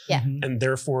see. Yeah. And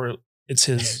therefore it's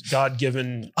his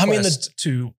God-given quest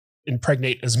to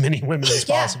impregnate as many women as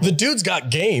possible. The dude's got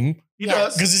game. He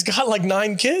does. Because he's got like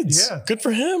 9 kids. Yeah. Good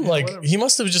for him. Yeah, like whatever. he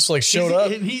must have just like showed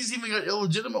up. And he's even got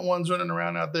illegitimate ones running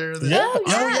around out there. Yeah,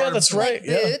 that's right. Like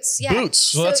Boots. Yeah. Boots.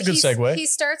 So that's a good segue. He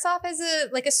starts off as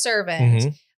a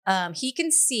servant. Mhm. He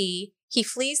can see. He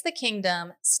flees the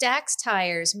kingdom, stacks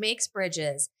tires, makes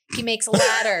bridges. He makes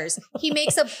ladders. He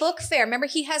makes a book fair. Remember,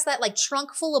 he has that like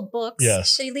trunk full of books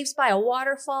Yes. that he leaves by a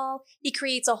waterfall. He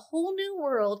creates a whole new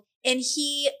world, and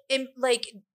he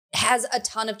has a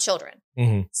ton of children.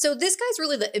 Mhm. So this guy's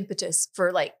really the impetus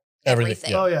for like Everything.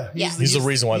 everything. Yeah. Oh yeah. Yeah. He's the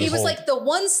reason why He this was whole like the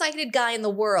one-sighted guy in the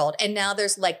world, and now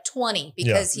there's like 20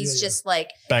 because he's just like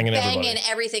banging everybody.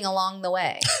 everything along the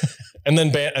way. and then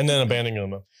abandoning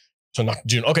them to Knock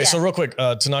June. Okay, so real quick,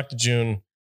 to Knock to June,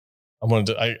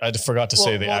 I forgot to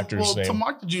say the actor's name. To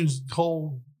Knock to June's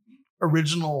whole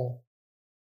original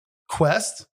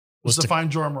quest was to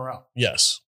find Jorah Morrell.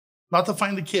 Yes. Not to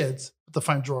find the kids, but to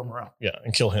find Jorah Morrell. Yeah,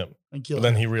 and kill him. But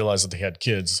then he realized that they had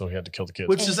kids, so he had to kill the kids.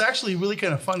 Which is actually really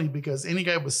kind of funny because any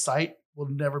guy with sight will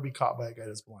never be caught by a guy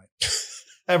that's blind.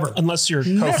 Ever. Unless you're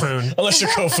Kofun. Unless you're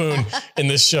Kofun in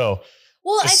this show.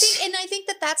 Well, I think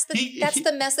that's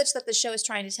the message that the show is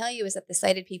trying to tell you is that the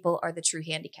sighted people are the true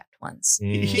handicapped ones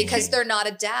because they're not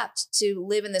adapt to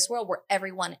live in this world where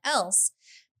everyone else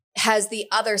has the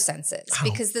other senses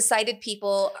because the sighted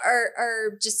people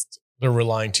are just they're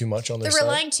relying too much on their sight. They're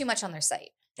relying too much on their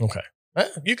sight. Okay.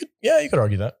 You could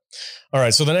argue that. All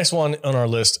right. So the next one on our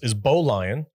list is Bo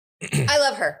Lion. I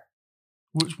love her.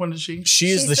 Which one is she?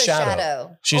 She's the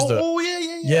shadow. She's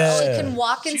yeah. She can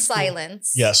walk in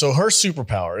silence. Yeah. So her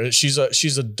superpower,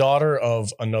 she's a daughter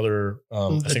of another,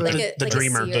 the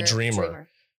dreamer. The dreamer.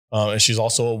 And she's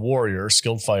also a warrior,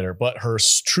 skilled fighter, but her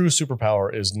true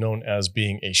superpower is known as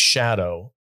being a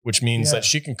shadow, which means that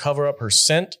she can cover up her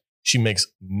scent She makes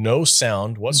no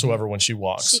sound whatsoever when she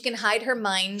walks. She can hide her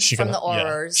mind from the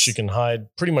aurors. She can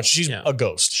hide pretty much. She's a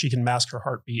ghost. She can mask her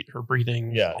heartbeat, her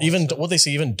breathing. Yeah. Even what they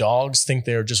say, even dogs think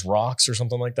they're just rocks or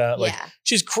something like that. Like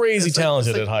she's crazy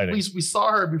talented at hiding. We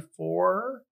saw her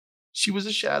before she was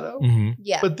a shadow. Mm-hmm.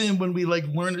 Yeah. But then when we like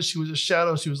learned that she was a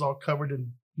shadow, she was all covered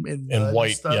in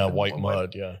white, white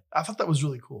mud. Yeah. I thought that was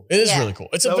really cool. It is really cool.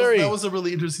 That was a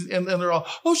really interesting, and they're all,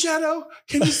 oh, Shadow,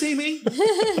 can you see me?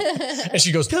 And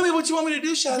she goes, tell me what you want me to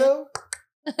do, Shadow.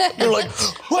 You're like,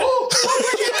 what?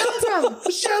 Where'd you come from?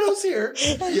 The Shadow's here.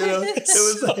 You know, it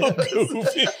was so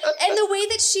goofy. And the way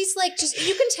that she's like,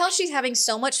 you can tell she's having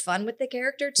so much fun with the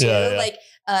character too. Yeah. Like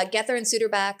Gether and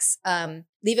Suiterbacks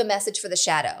leave a message for the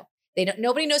Shadow.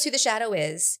 Nobody knows who the Shadow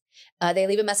is. They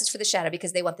leave a message for the Shadow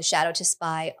because they want the Shadow to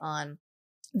spy on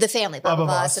the family, Baba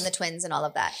Voss and the twins and all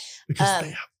of that. Because they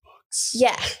have books.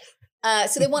 Yeah.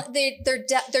 So they're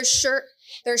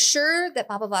sure that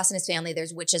Baba Voss and his family,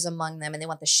 there's witches among them, and they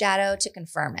want the Shadow to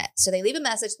confirm it. So they leave a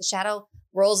message. The Shadow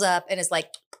rolls up and is like,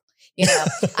 you know,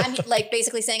 I'm like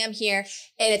basically saying I'm here.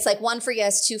 And it's like 1 for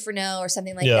yes, 2 for no, or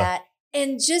something like that.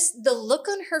 And just the look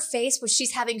on her face where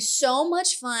she's having so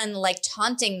much fun, like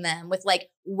taunting them with like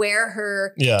where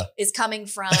her is coming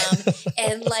from.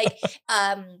 And like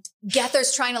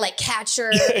Gether's trying to like catch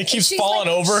her. Yeah, it keeps falling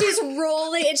over. She's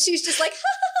rolling and she's just like,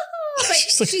 but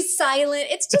she's silent.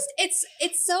 It's just, it's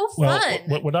so fun.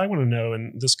 Well, what I want to know,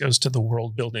 and this goes to the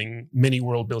many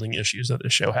world building issues that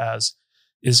this show has,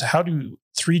 is how do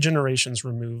 3 generations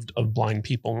removed of blind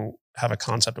people have a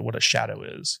concept of what a shadow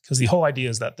is? Because the whole idea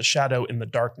is that the shadow in the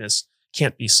darkness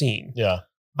can't be seen. Yeah.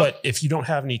 But if you don't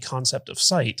have any concept of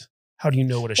sight, how do you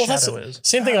know what a shadow is?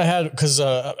 Same thing I had, because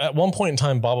at one point in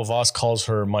time, Baba Voss calls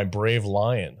her my brave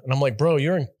lion. And I'm like, bro,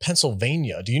 you're in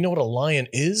Pennsylvania. Do you know what a lion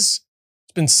is?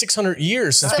 It's been 600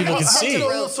 years since people could see.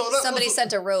 Somebody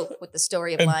sent a rope with the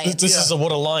story of and lions. This is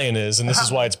what a lion is, and this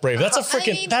is why it's brave. That's a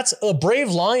freaking. That's a brave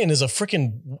lion is a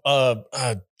freaking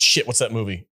shit. What's that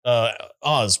movie?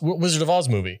 Wizard of Oz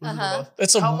movie.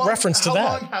 It's a reference to that.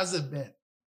 How long has it been?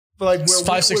 For like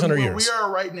 500-600 years. We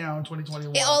are right now in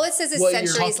 2021. All it says is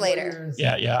centuries later.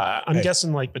 Yeah. I'm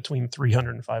guessing like between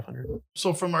 300 and 500.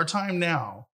 So from our time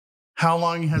now, how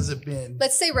long has it been?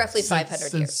 Let's say roughly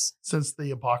 500 years. Since the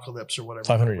apocalypse or whatever.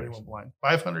 500 years. Went blind.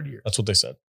 500 years. That's what they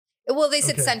said. Well, they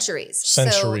said centuries.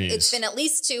 So it's been at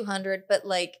least 200, but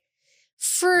like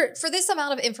for this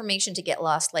amount of information to get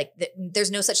lost, like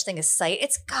there's no such thing as sight.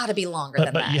 It's got to be longer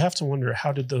than that. But you have to wonder,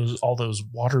 how did all those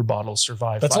water bottles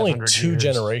survive? That's only 2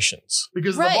 generations.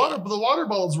 Because the water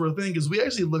bottles were a thing, because we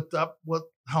actually looked up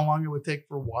how long it would take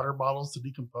for water bottles to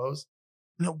decompose.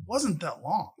 And it wasn't that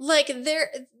long. Like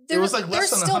it was like less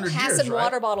than 100 years, right? They're still passing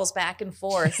water bottles back and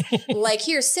forth. Like,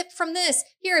 here, sip from this.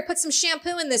 Here, I put some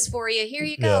shampoo in this for you. Here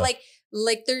you go. Yeah.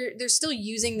 Like they're still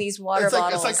using these water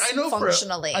bottles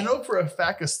functionally. I know for a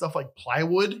fact that stuff like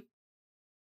plywood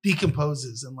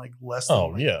decomposes in like less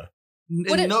than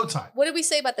in no time. What did we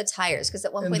say about the tires? Because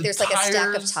at one point there's like a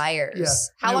stack of tires.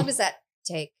 Yeah. How long does that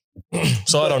take?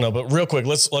 So I don't know, but real quick,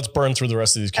 let's burn through the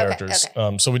rest of these characters.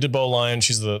 Okay. So we did Bo Lion.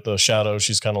 She's the shadow.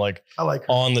 She's kind of like I like her.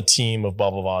 On the team of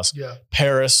Baba Voss. Yeah.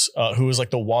 Paris, who is like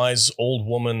the wise old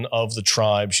woman of the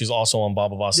tribe. She's also on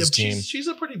Baba Voss's team. She's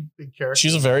a pretty big character.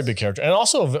 She's a very big character, and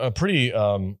also a pretty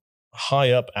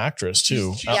high up actress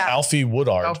too. Alfie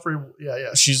Woodard.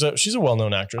 Yeah. She's a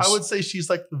well-known actress. I would say she's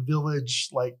like the village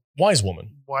wise woman,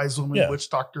 witch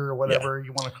doctor, or whatever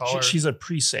you want to call her. She's a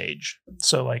presage,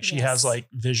 so like she has like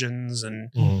visions and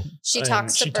she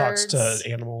talks to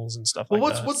animals and stuff like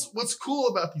that. What's cool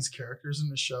about these characters in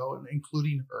the show, and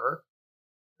including her,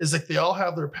 is like they all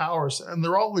have their powers and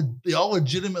they all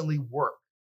legitimately work.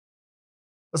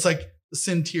 It's like the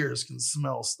Sentiers can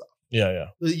smell stuff. Yeah.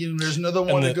 There's another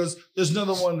one that goes. There's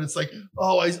another one that's like,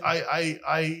 oh,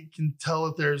 I can tell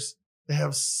that they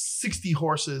have 60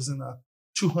 horses and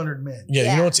 200 men.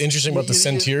 Yeah, you know what's interesting about the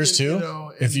Sentiers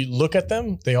too? If you look at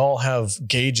them, they all have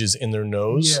gauges in their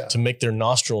nose to make their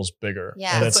nostrils bigger.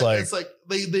 Yeah, and it's like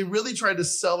they really tried to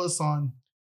sell us on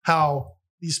how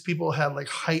these people had like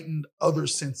heightened other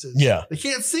senses. Yeah, they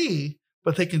can't see,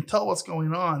 but they can tell what's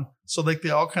going on. So like they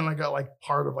all kind of got like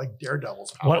part of like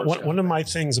Daredevil's powers. One of my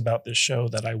things about this show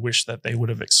that I wish that they would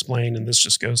have explained, and this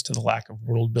just goes to the lack of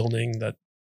world building that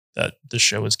this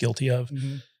show is guilty of,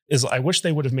 is I wish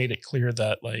they would have made it clear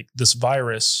that like this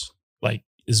virus like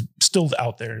is still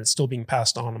out there and it's still being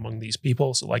passed on among these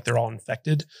people. So like they're all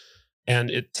infected and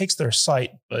it takes their sight,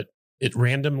 but it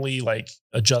randomly like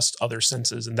adjusts other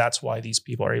senses. And that's why these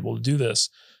people are able to do this.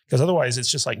 Because otherwise it's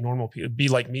just like normal people. It'd be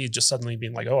like me just suddenly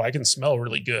being like, oh, I can smell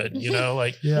really good. You know,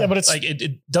 like, yeah, but it's like,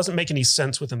 it doesn't make any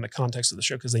sense within the context of the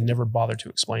show because they never bother to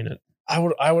explain it. I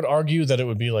would argue that it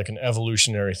would be like an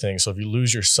evolutionary thing. So if you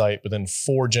lose your sight, but then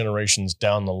 4 generations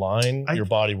down the line, your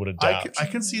body would adapt. I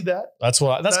can see that. That's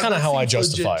kind of how I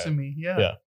justify it. To me.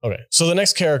 Yeah. Okay. So the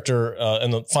next character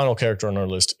and the final character on our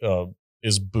list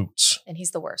is Boots. And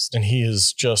he's the worst. And he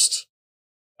is just,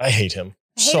 I hate him.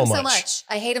 I hate him so much.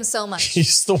 I hate him so much.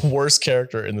 He's the worst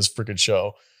character in this freaking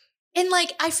show. And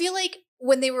like, I feel like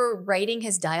when they were writing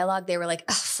his dialogue, they were like,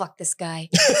 oh, fuck this guy.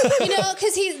 You know,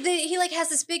 because he like has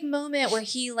this big moment where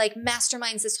he like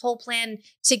masterminds this whole plan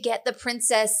to get the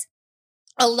princess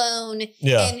alone.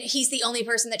 Yeah. And he's the only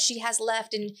person that she has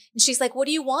left. And she's like, what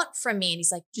do you want from me? And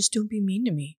he's like, just don't be mean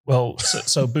to me. Well,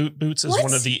 so Boots is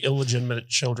one of the illegitimate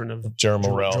children of Jerome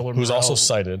Morel, who's also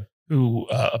sighted. Who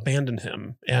abandoned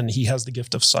him. And he has the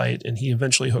gift of sight. And he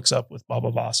eventually hooks up with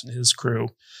Baba Voss and his crew.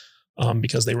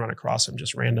 Because they run across him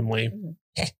just randomly.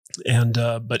 And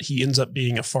but he ends up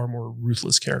being a far more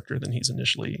ruthless character than he's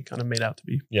initially kind of made out to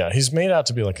be. Yeah, he's made out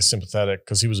to be like a sympathetic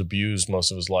because he was abused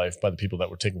most of his life by the people that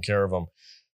were taking care of him.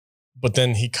 But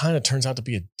then he kind of turns out to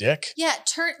be a dick. Yeah,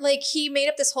 like he made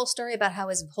up this whole story about how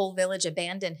his whole village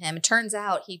abandoned him. It turns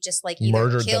out he just like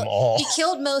murdered them all. He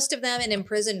killed most of them and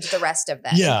imprisoned the rest of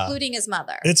them, including his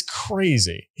mother. It's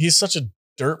crazy. He's such a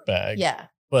dirtbag. Yeah.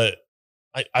 But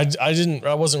I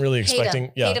wasn't really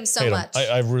expecting. Hate him so much.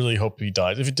 I really hope he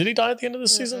dies. Did he die at the end of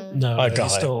this season? No,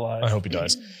 he's still alive. I hope he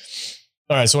dies.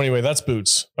 All right. So anyway, that's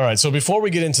Boots. All right. So before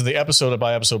we get into the episode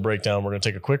by episode breakdown, we're going to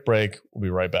take a quick break. We'll be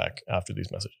right back after these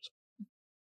messages.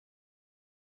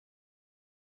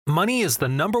 Money is the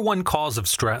 #1 cause of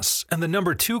stress and the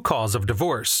 #2 cause of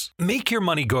divorce. Make your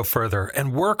money go further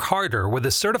and work harder with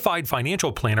a certified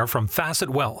financial planner from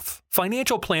Facet Wealth.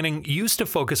 Financial planning used to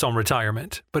focus on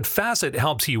retirement, but Facet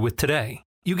helps you with today.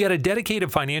 You get a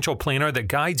dedicated financial planner that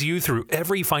guides you through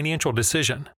every financial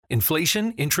decision.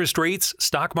 Inflation, interest rates,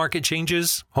 stock market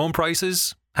changes, home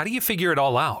prices. How do you figure it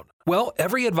all out? Well,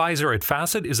 every advisor at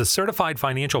Facet is a certified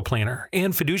financial planner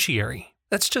and fiduciary.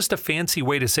 That's just a fancy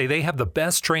way to say they have the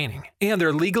best training, and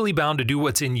they're legally bound to do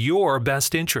what's in your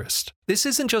best interest. This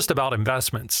isn't just about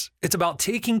investments. It's about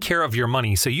taking care of your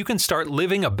money so you can start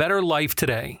living a better life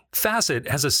today. Facet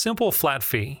has a simple flat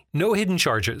fee, no hidden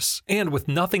charges, and with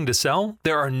nothing to sell,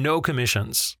 there are no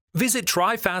commissions. Visit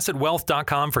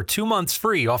tryfacetwealth.com for 2 months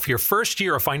free off your first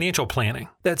year of financial planning.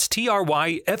 That's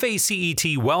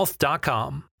TRYFACET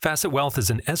wealth.com. Facet Wealth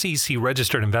is an SEC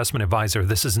registered investment advisor.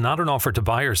 This is not an offer to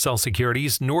buy or sell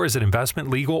securities, nor is it investment,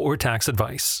 legal, or tax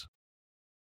advice.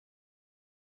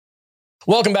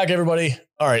 Welcome back, everybody.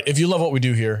 All right. If you love what we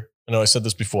do here, I know I said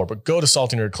this before, but go to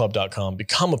saltynerdclub.com,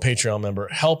 become a Patreon member,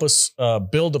 help us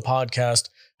build the podcast,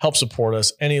 help support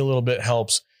us. Any little bit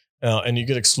helps. And you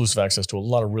get exclusive access to a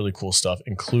lot of really cool stuff,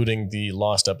 including the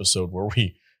lost episode where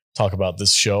we talk about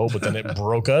this show, but then it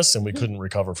broke us and we couldn't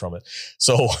recover from it.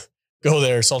 So go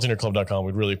there, saltynerdclub.com.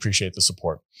 We'd really appreciate the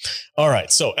support. All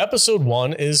right. So episode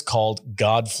 1 is called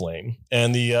Godflame.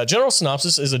 And the general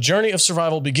synopsis is a journey of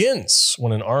survival begins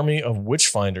when an army of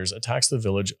witchfinders attacks the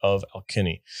village of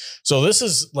Alkini. So this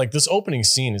is like this opening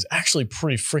scene is actually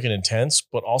pretty freaking intense,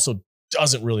 but also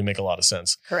doesn't really make a lot of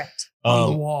sense. Correct.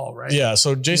 On the wall, right? Yeah.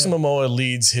 So Jason Momoa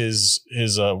leads his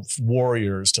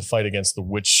warriors to fight against the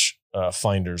witch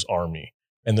finders army.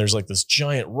 And there's like this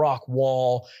giant rock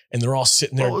wall and they're all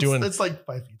sitting there doing. It's like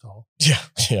 5 feet tall. Yeah.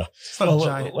 Yeah. It's not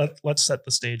giant. Let's set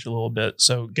the stage a little bit.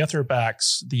 So Gether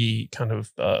Bax, the kind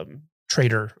of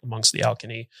traitor amongst the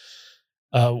Alkini,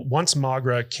 once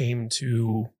Magra came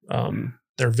to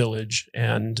their village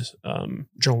and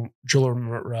Juller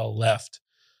Morel left,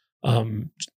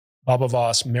 Baba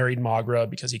Voss married Magra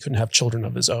because he couldn't have children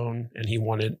of his own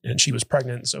and she was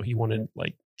pregnant. So he wanted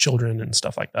like children and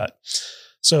stuff like that.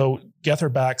 So Gether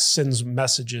Bax sends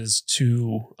messages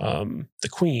to the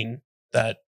queen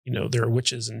that, there are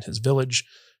witches in his village.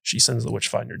 She sends the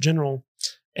Witchfinder General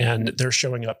and they're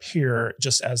showing up here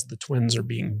just as the twins are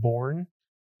being born.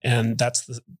 And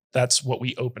that's what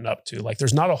we open up to. Like,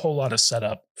 there's not a whole lot of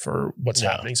setup for what's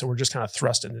happening. So we're just kind of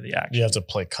thrust into the action. You have to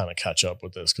play kind of catch up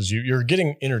with this because you're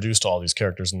getting introduced to all these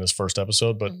characters in this first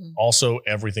episode, but also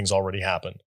everything's already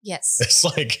happened. Yes. It's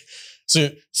like, so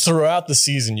throughout the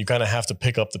season, you kind of have to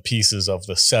pick up the pieces of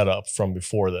the setup from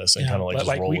before this and kind of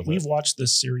just roll with it. We've watched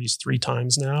this series 3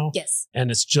 times now. Yes.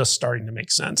 And it's just starting to make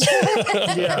sense.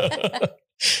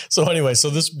 So anyway,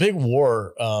 so this big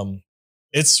war,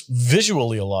 it's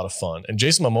visually a lot of fun. And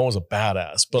Jason Momoa is a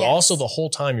badass, but also the whole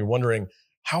time you're wondering,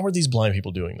 how are these blind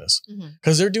people doing this?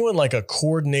 Because they're doing like a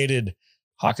coordinated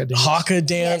haka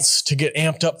dance to get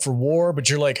amped up for war. But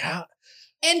you're like, how?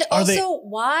 And also,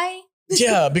 why?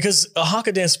 Yeah, because a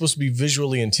haka dance is supposed to be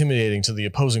visually intimidating to the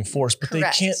opposing force, but they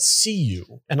can't see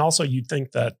you. And also, you'd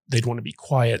think that they'd want to be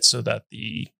quiet so that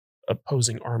the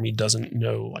opposing army doesn't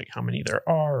know like how many there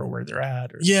are or where they're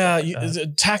at. Or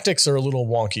the tactics are a little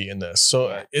wonky in this,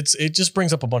 so it just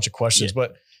brings up a bunch of questions.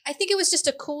 But I think it was just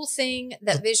a cool thing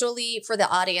that visually for the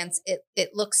audience, it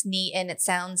looks neat and it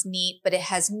sounds neat, but it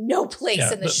has no place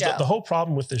in the show. The whole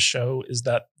problem with this show is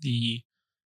that the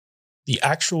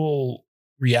actual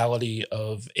reality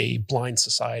of a blind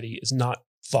society is not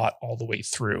thought all the way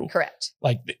through. Correct.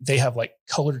 Like they have like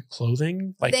colored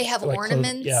clothing. Like they have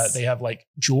ornaments. They have like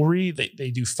jewelry.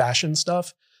 They do fashion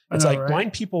stuff. It's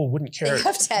blind people wouldn't care. They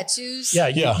have tattoos. Yeah,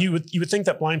 you would think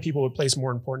that blind people would place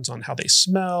more importance on how they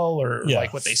smell or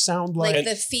like what they sound like. Like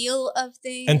the feel of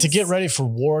things. And to get ready for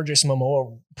war, Jason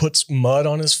Momoa puts mud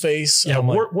on his face. Yeah,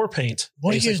 war paint.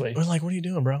 What are you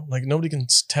doing, bro? Like nobody can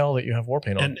tell that you have war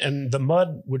paint on. And the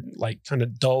mud would like kind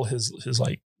of dull his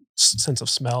like sense of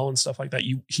smell and stuff like that.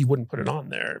 He wouldn't put it on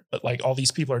there. But like all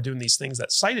these people are doing these things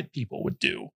that sighted people would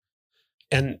do.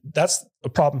 And that's a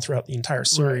problem throughout the entire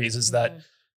series is that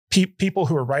people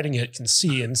who are writing it can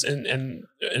see and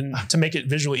to make it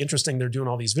visually interesting, they're doing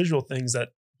all these visual things that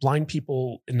blind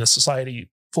people in a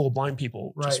society full of blind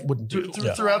people just wouldn't do.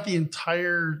 Throughout the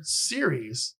entire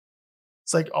series,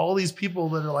 it's like all these people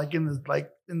that are like in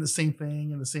the same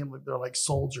thing, they're like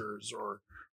soldiers or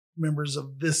members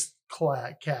of this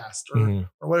cast or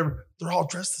whatever. They're all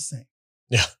dressed the same.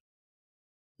 Yeah,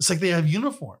 it's like they have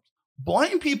uniforms.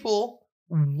 Blind people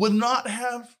would not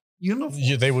have uniforms.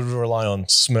 Yeah, they would rely on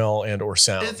smell and or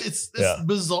sound. It's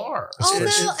bizarre. Although,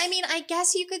 I mean, I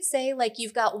guess you could say like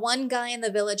you've got one guy in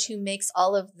the village who makes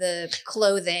all of the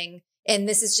clothing, and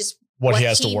this is just what he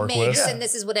has to work with, and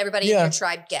this is what everybody in your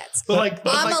tribe gets. But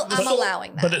I'm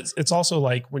allowing that. But it's also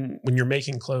like when you're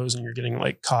making clothes and you're getting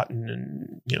like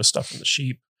cotton and stuff from the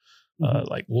sheep,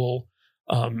 like wool.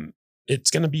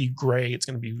 It's going to be gray. It's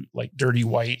going to be like dirty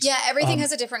white. Yeah, everything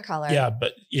has a different color. Yeah,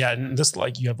 but and this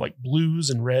like you have like blues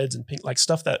and reds and pink, like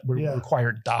stuff that would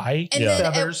require dye. And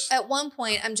then at one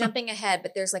point, I'm jumping ahead,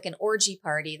 but there's like an orgy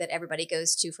party that everybody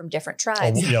goes to from different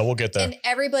tribes. Oh, yeah, we'll get there. And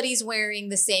everybody's wearing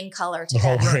the same color.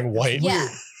 They're all wearing white. Yeah.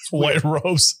 White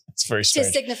robes. It's very strange.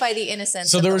 To signify the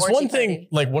innocence. So there was one thing, party.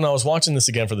 like when I was watching this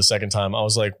again for the second time, I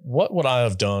was like, what would I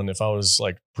have done if I was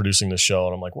like producing this show?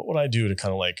 And I'm like, what would I do to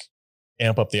kind of like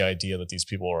amp up the idea that these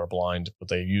people are blind, but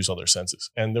they use other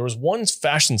senses? And there was one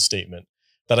fashion statement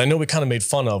that I know we kind of made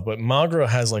fun of, but Magra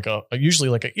has like usually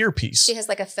like an earpiece. She has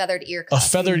like a feathered ear cuff. A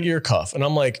feathered ear cuff. And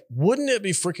I'm like, wouldn't it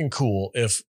be freaking cool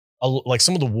if like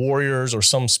some of the warriors or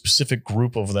some specific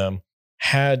group of them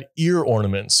had ear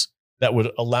ornaments that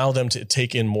would allow them to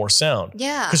take in more sound?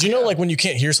 Yeah. Because like when you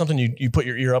can't hear something, you put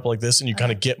your ear up like this and you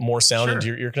kind of get more sound into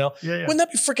your ear canal. Yeah. Wouldn't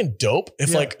that be freaking dope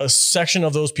if like a section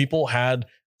of those people had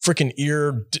freaking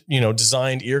ear,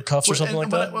 designed ear cuffs or something like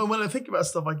that? When I think about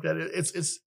stuff like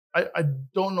that, I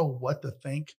don't know what to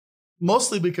think.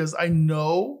 Mostly because I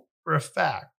know for a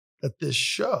fact that this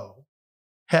show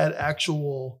had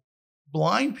actual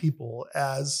blind people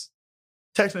as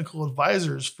technical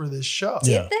advisors for this show.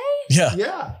 Yeah. Did they? Yeah.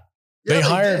 Yeah.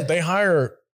 They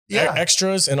hire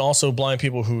extras and also blind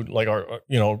people who like are,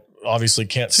 obviously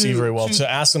can't see very well to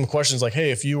ask them questions like,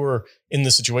 hey, if you were in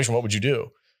this situation, what would you do?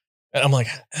 And I'm like,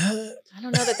 I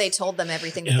don't know that they told them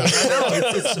everything that they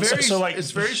know.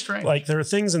 It's very strange. Like there are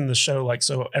things in the show, like,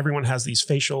 so everyone has these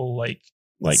facial, like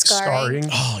scarring.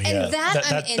 Oh yeah.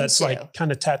 And that's like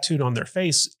kind of tattooed on their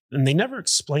face. And they never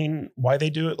explain why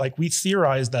they do it. Like we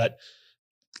theorize that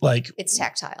like it's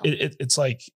tactile. It's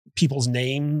like people's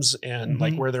names and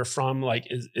like where they're from, like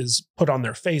is put on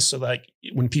their face. So like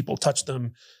when people touch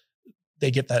them, they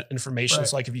get that information. Right.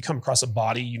 So like if you come across a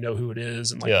body, you know who it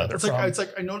is and like where they're from. It's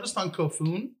like I noticed on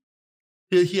Kofun,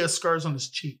 he has scars on his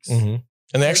cheeks. Mm-hmm.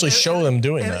 And they actually show them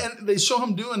doing that. And they show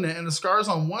him doing that. And the scars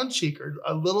on one cheek are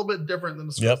a little bit different than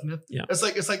the scars on the other. Yeah. It's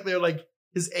like they're like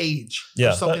his age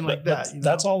or something like that.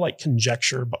 That's all like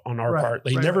conjecture on our part.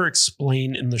 They never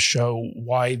explain in the show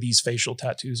why these facial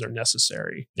tattoos are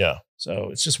necessary. Yeah. So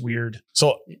it's just weird.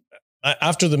 So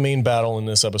after the main battle in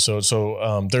this episode,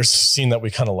 there's a scene that we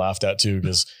kind of laughed at too,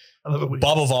 because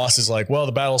Baba Voss is like, well,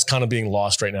 the battle's kind of being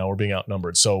lost right now. We're being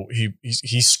outnumbered. So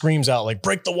he screams out like,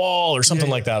 break the wall or something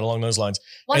like that along those lines.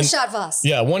 One shot Voss.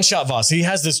 Yeah, one shot Voss. He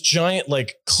has this giant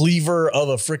like cleaver of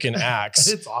a freaking axe.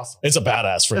 It's awesome. It's a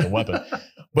badass freaking weapon.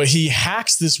 But he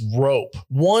hacks this rope,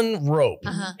 one rope,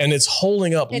 and it's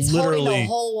holding up literally the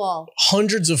whole wall.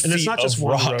 Hundreds of And feet it's not just of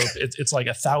one rock. rope. It's like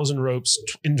 1,000 ropes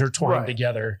intertwined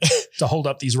together to hold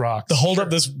up these rocks. To hold up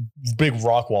this big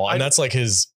rock wall. And that's like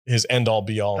his end all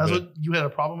be all. That's what you had a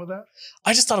problem with that?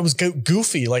 I just thought it was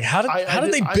goofy. Like how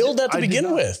did they build that to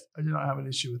begin with? I did not have an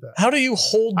issue with that. How do you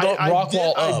hold the rock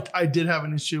wall up? I did have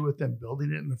an issue with them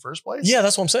building it in the first place. Yeah,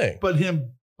 that's what I'm saying. But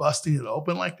him busting it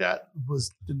open like that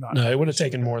did not. No, it would have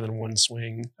taken more than one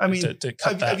swing. I mean, to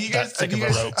cut that thick of a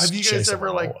rope. Have you guys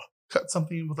ever like cut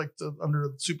something with like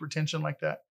under super tension like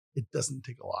that? It doesn't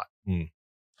take a lot.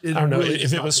 I don't know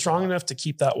if it was strong enough to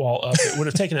keep that wall up. It would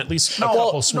have taken at least a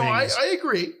couple swings. No, I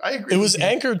agree. It was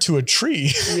anchored to a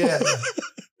tree. Yeah.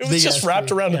 It was just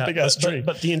wrapped around a big ass tree.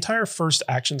 But the entire first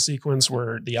action sequence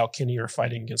where the Alkini are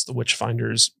fighting against the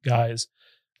Witchfinders guys,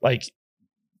 like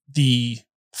the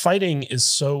fighting is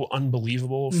so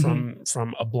unbelievable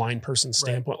from a blind person's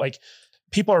standpoint. Like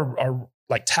people are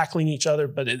like tackling each other,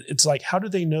 but it's like, how do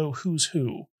they know who's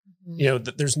who? You know,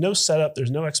 there's no setup,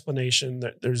 there's no explanation,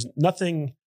 there's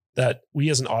nothing that we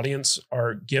as an audience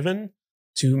are given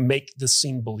to make this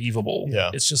scene believable.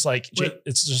 Yeah. It's just like,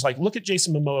 look at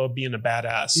Jason Momoa being a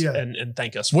badass and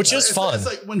thank us. Which is fun. It's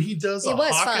like when he does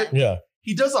fun. Yeah.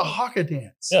 He does a haka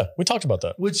dance. Yeah. We talked about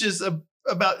that. Which is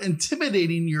about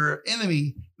intimidating your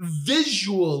enemy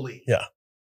visually. Yeah.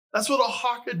 That's what a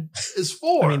haka is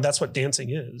for. I mean, that's what dancing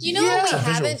is. You know what we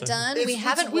haven't done? We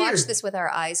haven't watched this with our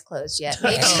eyes closed yet.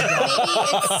 Maybe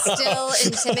it's still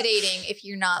intimidating if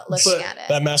you're not looking at it.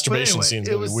 That masturbation scene is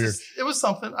really weird. It was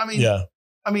something. I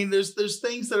mean, there's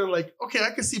things that are like, okay, I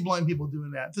can see blind people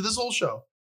doing that. To this whole show,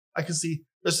 I can see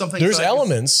there's something. There's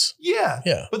elements. Yeah.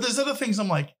 But there's other things I'm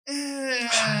like,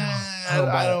 I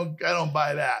don't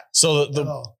buy that. So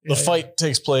the fight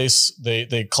takes place.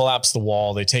 They collapse the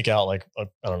wall. They take out like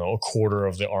a quarter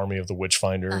of the army of the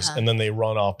Witchfinders, and then they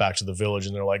run off back to the village.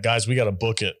 And they're like, guys, we got to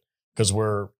book it because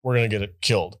we're gonna get it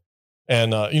killed.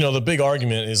 And the big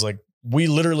argument is like, we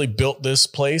literally built this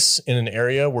place in an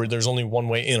area where there's only one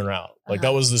way in or out. Like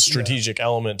that was the strategic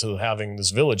element to having this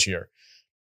village here.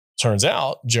 Turns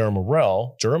out Jorah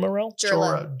Morell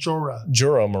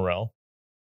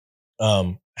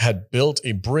had built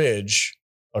a bridge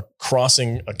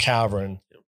crossing a cavern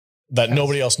that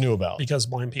nobody else knew about. Because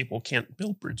blind people can't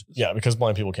build bridges. Yeah, because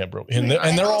blind people can't build. And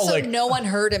they're all like, no one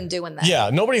heard him doing that. Yeah,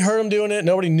 nobody heard him doing it.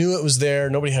 Nobody knew it was there.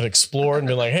 Nobody had explored and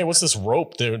been like, hey, what's this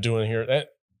rope they're doing here?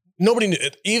 Nobody knew.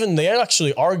 Even they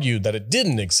actually argued that it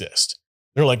didn't exist.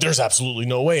 They're like, there's absolutely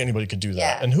no way anybody could do that.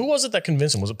 Yeah. And who was it that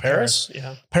convinced him? Was it Paris?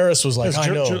 Yeah. Paris was like, I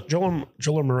know.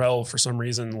 Joel Morell, for some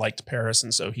reason, liked Paris.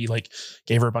 And so he like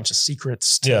gave her a bunch of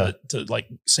secrets to like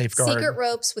safeguard. Secret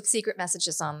ropes with secret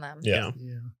messages on them. Yeah.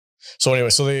 So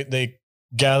anyway, so they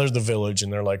gathered the village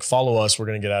and they're like, follow us. We're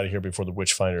going to get out of here before the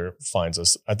Witchfinder finds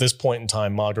us. At this point in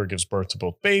time, Magra gives birth to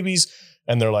both babies.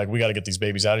 And they're like, we got to get these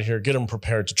babies out of here. Get them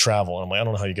prepared to travel. And I'm like, I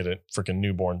don't know how you get a freaking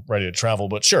newborn ready to travel,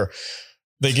 but sure.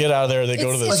 They get out of there. They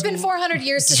go to this. It's been 400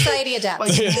 years. Society adapts.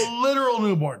 Like literal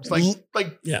newborns. Like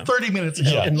 30 minutes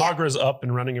ago. Yeah. And Magra's up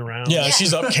and running around. Yeah,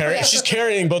 she's up carrying. She's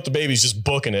carrying both the babies, just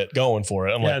booking it, going for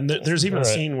it. I'm like, and there's even a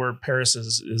scene where Paris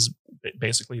is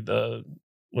basically the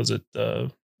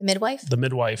midwife. The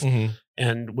midwife. Mm-hmm.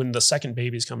 And when the second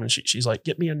baby's coming, she's like,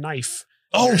 "Get me a knife."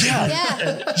 Oh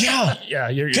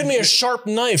yeah. Give me a sharp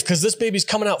knife because this baby's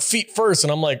coming out feet first,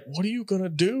 and I'm like, what are you gonna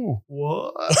do?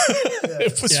 What?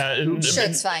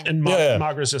 It's fine. And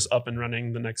Magra's just up and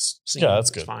running the next scene. Yeah,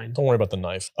 that's good. Fine. Don't worry about the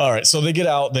knife. All right, so they get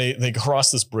out. They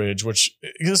cross this bridge, which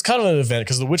is kind of an event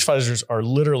because the Witchfinders are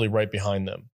literally right behind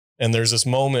them. And there's this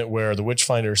moment where the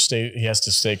Witchfinder he has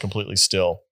to stay completely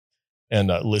still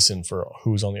and listen for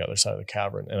who's on the other side of the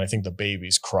cavern. And I think the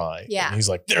babies cry. Yeah, and he's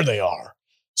like, there they are.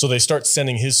 So they start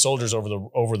sending his soldiers over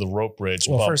the rope bridge.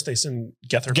 Well, first they send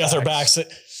Getherbax.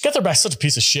 Getherback's such a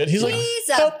piece of shit. He's like,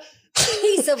 help.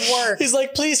 Piece of work. He's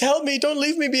like, please help me. Don't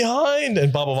leave me behind.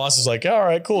 And Baba Voss is like, all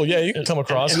right, cool. Yeah, you can come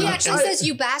across. He actually says,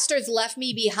 you bastards left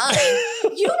me behind.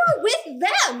 You were with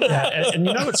them. Yeah, and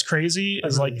you know what's crazy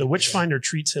is like the Witchfinder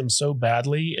treats him so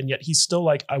badly, and yet he's still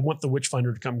like, I want the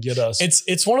Witchfinder to come get us.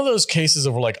 It's one of those cases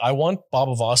of like, I want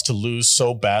Baba Voss to lose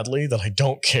so badly that I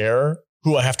don't care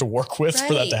who I have to work with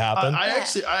for that to happen. I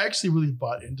actually really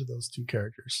bought into those two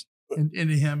characters,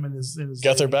 into him and his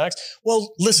Getherback.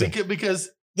 Well, listen, because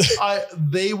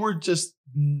they were just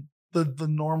the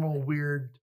normal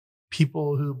weird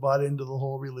people who bought into the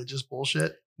whole religious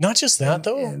bullshit. Not just that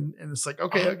though, and it's like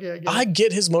okay, I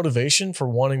get his motivation for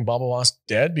wanting Baba Voss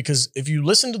dead because if you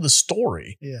listen to the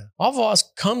story, Baba Voss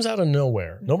comes out of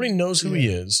nowhere. Nobody knows who he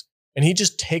is. and he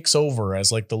just takes over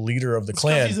as like the leader of the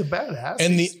clan. He's a badass.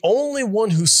 And the only one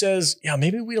who says, yeah,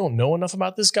 maybe we don't know enough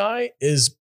about this guy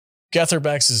is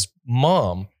Gutherbax's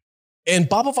mom. And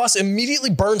Baba Voss immediately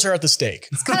burns her at the stake.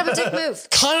 It's kind of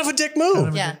a dick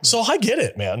move. Yeah. So I get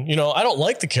it, man. You know, I don't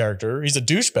like the character. He's a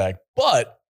douchebag,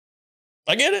 but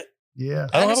I get it. Yeah.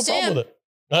 I don't have a problem with it.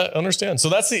 I understand.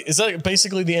 So is that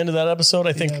basically the end of that episode?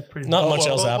 I think not much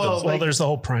else happens. Well, there's the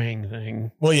whole praying thing.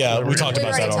 Well, yeah, we talked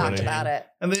about that already. Talked about it.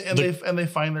 And they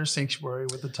find their sanctuary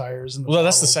with the tires and the well,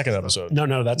 that's the second episode.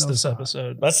 No, that's this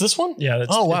episode. That's this one? Yeah.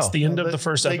 It's the end of the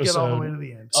first episode. They get all the way to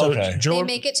the end. So they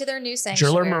make it to their new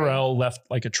sanctuary. Jerler Morel left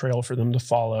like a trail for them to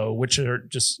follow, which are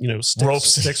just,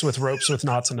 sticks with ropes with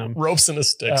knots in them. Ropes and a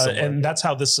stick. And that's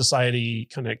how this society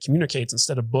kind of communicates.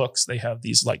 Instead of books, they have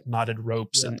these like knotted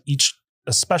ropes, and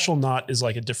a special knot is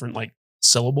like a different like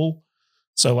syllable.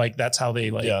 So like that's how they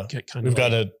like kind of. We've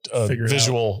got a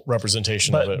visual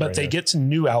representation of it. But they get to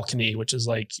New Alchemy, which is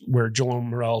like where Joel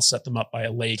Morel set them up by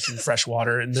a lake and fresh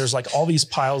water, and there's like all these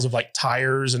piles of like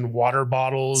tires and water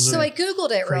bottles. So I googled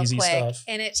it real quick, stuff.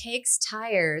 and it takes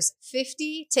tires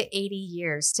 50 to 80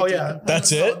 years to decompose.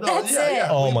 That's it. That's it.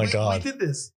 Oh my god, we did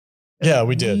this. Yeah,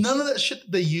 we did. None of that shit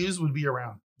that they use would be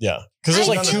around. Yeah, because there's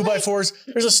like 2x4s.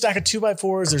 There's a stack of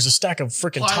 2x4s. There's a stack of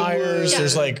freaking tires.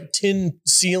 There's like tin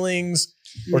ceilings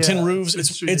or tin roofs.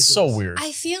 It's so weird.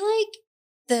 I feel like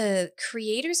the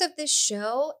creators of this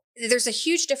show, there's a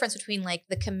huge difference between like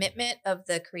the commitment of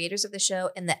the creators of the show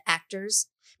and the actors,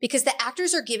 because the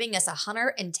actors are giving us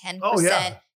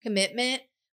 110% commitment,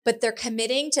 but they're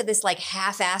committing to this like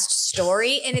half-assed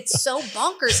story, and it's so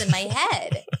bonkers in my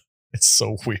head. It's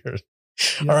so weird.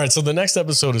 Yeah. All right, so the next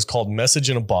episode is called Message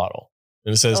in a Bottle.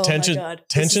 And it says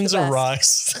tensions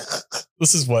arise.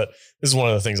 This is one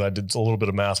of the things I did a little bit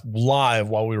of math live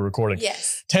while we were recording.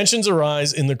 Yes. Tensions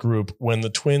arise in the group when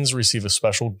the twins receive a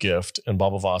special gift and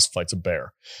Baba Voss fights a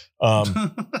bear.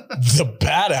 The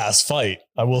badass fight,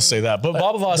 I will say that. But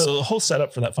Baba Voss, the whole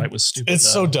setup for that fight was stupid.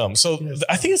 It's so dumb. So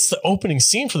I think it's the opening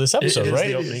scene for this episode,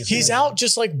 right? He's out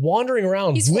just like wandering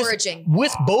around. He's foraging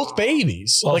with both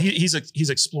babies. Well, he's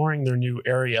exploring their new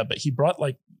area, but he brought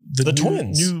like the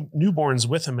twins, newborns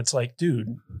with him. It's like,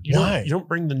 dude, you don't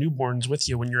bring the newborns with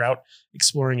you when you're out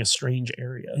exploring a strange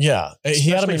area. Yeah, he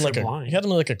had him in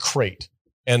like a crate,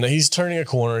 and he's turning a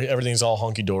corner. Everything's all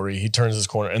hunky dory. He turns his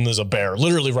corner, and there's a bear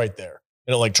literally right there,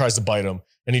 and it like tries to bite him.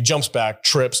 And he jumps back,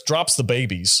 trips, drops the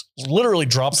babies, literally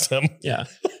drops them. Yeah.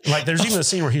 Like there's even a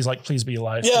scene where he's like, please be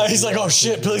alive. Yeah. He's like, oh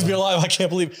shit, please be alive. I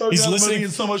can't believe he's listening. In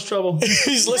so much trouble.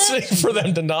 He's listening for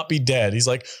them to not be dead. He's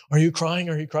like, are you crying?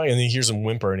 Are you crying? And then he hears them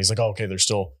whimper and he's like, oh, okay, they're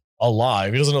still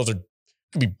alive. He doesn't know if they're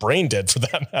could be brain dead for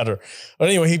that matter. But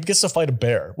anyway, he gets to fight a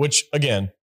bear, which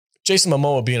again, Jason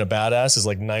Momoa being a badass is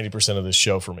like 90% of this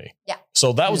show for me. Yeah.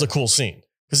 So that was a cool scene.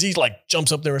 Because he like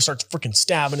jumps up there and starts freaking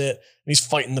stabbing it. And he's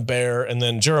fighting the bear. And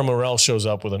then Jerler Morel shows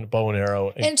up with a bow and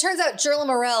arrow. And it turns out Jerler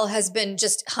Morel has been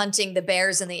just hunting the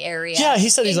bears in the area. Yeah, he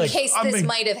said he's like, in case this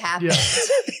might have happened.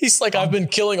 Yeah. He's like, I've been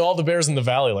killing all the bears in the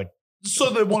valley. Like, so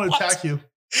they want to attack you.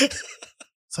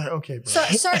 It's like, okay, bro.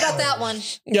 Sorry about that one.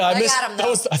 Yeah, I missed. got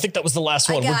him, I think that was the last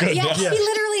one. We're good. Yeah, he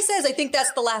literally says, I think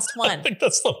that's the last one. I think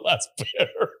that's the last bear.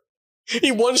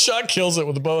 He one shot kills it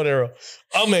with a bow and arrow.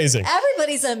 Amazing.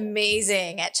 Everybody's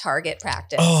amazing at target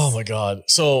practice. Oh my God.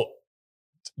 So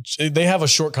they have a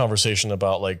short conversation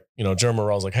about like, Jeremy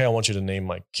Morel's like, hey, I want you to name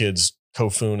my kids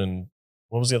Kofun and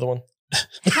what was the other one?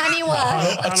 Haniwa. I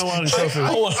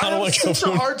have such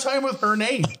a hard time with her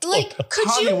name. Like,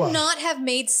 could you not have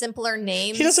made simpler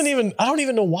names? I don't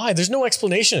even know why. There's no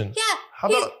explanation. Yeah.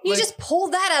 He just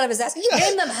pulled that out of his ass.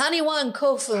 Name them Haniwa and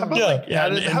Kofu.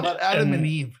 How about Adam and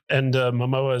Eve? And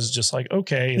Momoa is just like,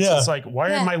 okay. It's like, why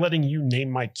am I letting you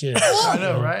name my kids? I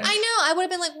know, right? I know. I would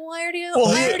have been like, why are you? I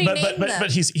already named them.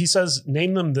 But he says,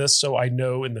 name them this so I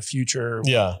know in the future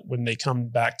when they come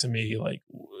back to me, like.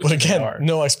 But again,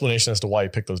 no explanation as to why he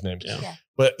picked those names. Yeah.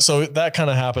 But so that kind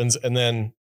of happens, and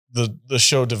then the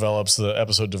show develops, the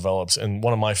episode develops, and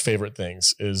one of my favorite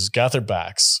things is Gather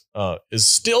Bax is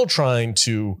still trying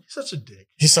to. He's such a dick.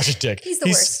 He's such a dick. He's the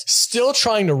worst. Still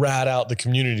trying to rat out the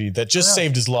community that just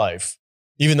saved his life,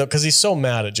 even though because he's so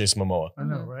mad at Jason Momoa. I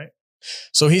know, right?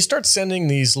 So he starts sending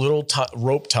these little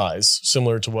rope ties,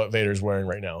 similar to what Vader's wearing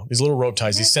right now. These little rope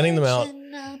ties. He's sending them out.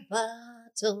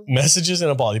 Messages in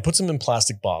a bottle. He puts them in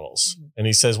plastic bottles, and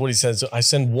he says, I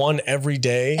send one every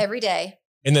day. Every day.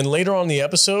 And then later on in the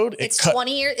episode, it's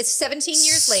 20 years. It's 17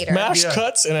 years later. Smash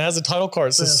cuts, and it has a title card.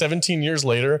 It says 17 years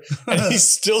later, and he's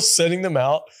still sending them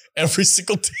out every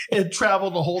single day. It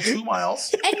traveled a whole 2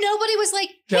 miles. And nobody was like,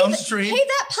 downstream. Hey,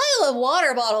 that pile of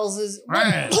water bottles is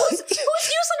who's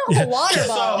using all the water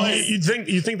bottles?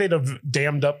 You think they'd have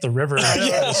dammed up the river at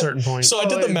a certain point. So I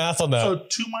did the math on that. So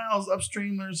 2 miles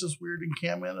upstream, there's this weird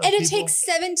encampment. And it takes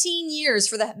 17 years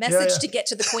for that message to get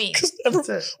to the queen.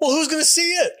 Well, who's going to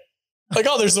see it? Like,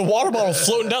 oh, there's a water bottle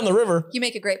floating down the river. You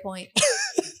make a great point.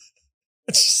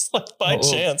 It's just like by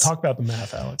chance. Talk about the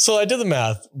math, Alex. So I did the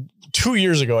math. 2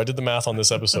 years ago, I did the math on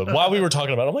this episode while we were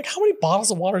talking about it. I'm like, how many bottles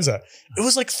of water is that? It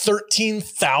was like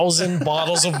 13,000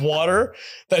 bottles of water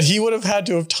that he would have had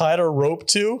to have tied a rope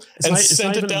to and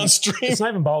sent it downstream. It's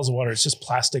not even bottles of water. It's just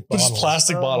plastic bottles. Just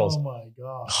plastic bottles. Oh my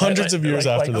God. Hundreds of years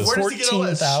after this. Where does he get all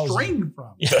that string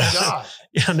from? Yeah. God.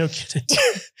 Yeah, no kidding.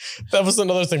 That was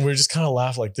another thing. We just kind of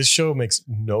laughed like, this show makes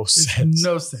no sense.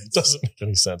 No sense. It doesn't make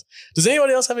any sense. Does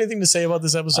anybody else have anything to say about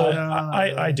this episode?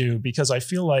 I do, because I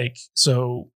feel like,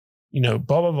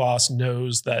 Bubba Voss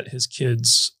knows that his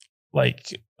kids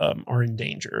are in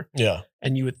danger. Yeah.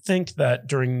 And you would think that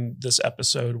during this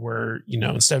episode where,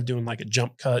 instead of doing like a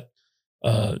jump cut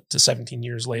to 17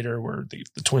 years later where the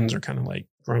twins are kind of like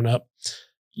grown up,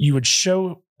 you would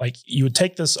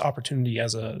take this opportunity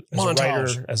as a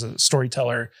writer, as a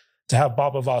storyteller, to have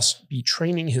Bubba Voss be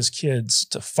training his kids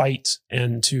to fight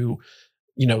and to,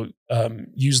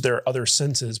 use their other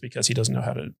senses, because he doesn't know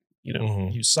how to,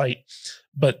 use sight.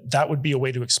 But that would be a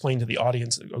way to explain to the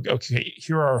audience, okay,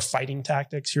 here are our fighting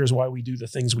tactics. Here's why we do the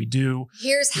things we do.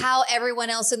 Here's how everyone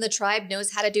else in the tribe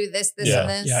knows how to do this, and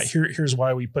this. Yeah, here's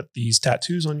why we put these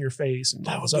tattoos on your face and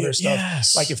all this other stuff.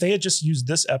 Yes. Like if they had just used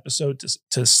this episode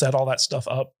to set all that stuff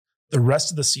up, the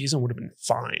rest of the season would have been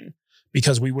fine,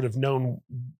 because we would have known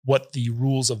what the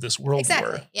rules of this world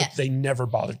were. Yeah. But they never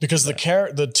bothered. Because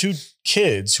the two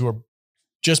kids who are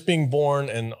just being born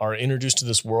and are introduced to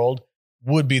this world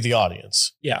would be the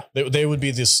audience. Yeah. They would be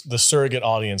the surrogate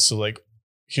audience. So like,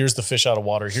 here's the fish out of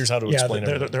water. Here's how to explain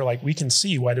it. They're like, we can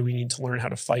see. Why do we need to learn how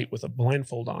to fight with a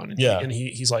blindfold on? And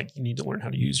he's like, you need to learn how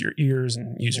to use your ears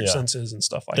and use your senses and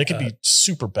stuff like that. They could be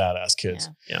super badass kids.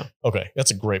 Yeah. Okay. That's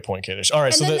a great point, Kadish. All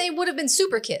right. And then they would have been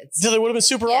super kids. Yeah, they would have been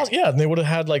super awesome. Yeah. And they would have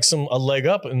had like a leg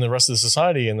up in the rest of the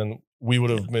society. And then we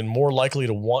would have been more likely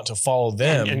to want to follow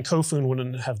them. And Kofun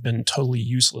wouldn't have been totally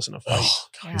useless in a fight. Oh,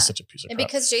 God, he's such a piece of crap. And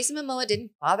because Jason Momoa didn't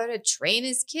bother to train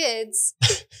his kids,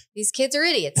 these kids are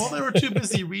idiots. Well, they were too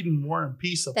busy reading War and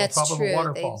Peace up on top of a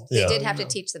waterfall. They did have to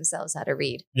teach themselves how to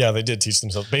read. Yeah, they did teach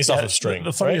themselves based off of string.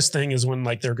 The funniest thing is when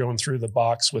they're going through the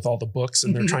box with all the books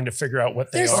and they're trying to figure out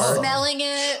what they are. They're smelling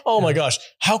it. Oh my gosh.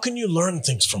 How can you learn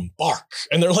things from bark?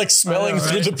 And they're like smelling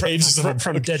through the pages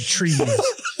from dead trees.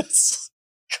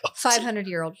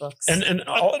 500-year-old books. And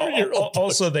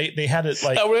also they had it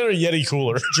like we're in a Yeti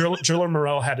cooler. Driller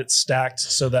Morel had it stacked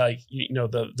so that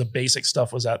the basic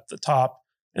stuff was at the top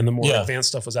and the more advanced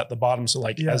stuff was at the bottom. So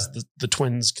as the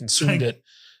twins consumed it,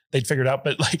 they'd figure it out.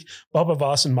 But like Bubba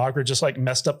Voss and Magra just like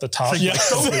messed up the top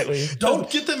completely.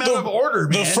 Don't get them out of order,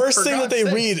 man. The first thing that they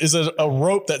read is a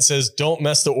rope that says, don't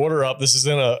mess the order up. This is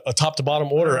in a top to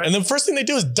bottom order. Right. And the first thing they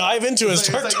do is dive into it and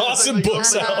start tossing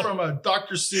books out. From a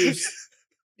Dr. Seuss.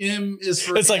 M is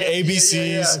for it's like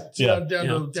ABC.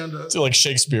 Down to like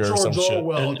Shakespeare or some shit.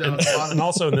 And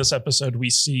also in this episode,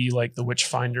 we see like the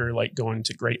Witchfinder like going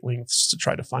to great lengths to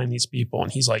try to find these people,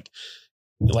 and he's like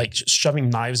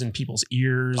shoving knives in people's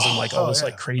ears and like all this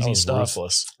like crazy stuff.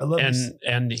 Ruthless. I love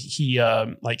and he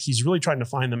he's really trying to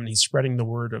find them, and he's spreading the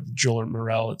word of Driller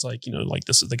Morel. It's like like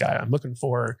this is the guy I'm looking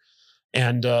for,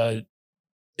 and in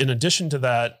addition to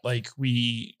that, like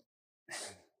we.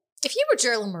 If you were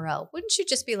Driller Morel, wouldn't you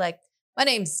just be like, my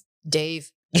name's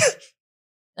Dave?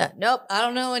 Nope, I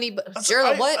don't know any.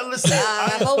 Driller, what? Listen,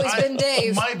 I've always been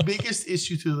Dave. My biggest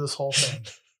issue to this whole thing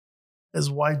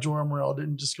is why Driller Morel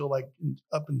didn't just go like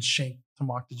up and shank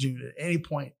Tamakta June at any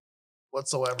point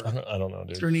whatsoever. I don't know,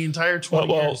 dude. During the entire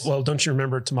 20 years. Well, don't you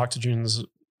remember Tamakta June's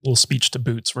little speech to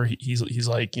Boots where he's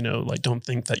like, like, don't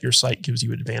think that your sight gives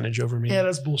you advantage over me. Yeah,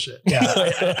 that's bullshit. Yeah,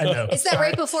 I know. Is that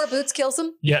right before Boots kills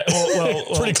him? Yeah, well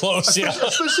pretty close.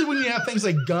 Especially when you have things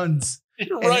like guns.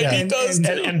 Right, he does.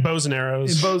 And bows and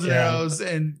arrows. And bows and arrows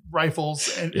and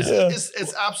rifles. And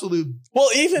it's absolute. Well,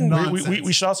 even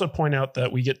we should also point out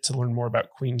that we get to learn more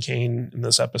about Queen Kane in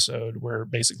this episode, where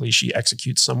basically she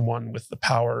executes someone with the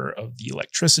power of the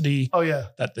electricity. Oh, yeah.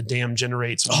 That the dam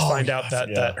generates. We find out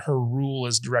that her rule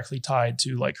is directly tied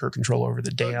to like her control over the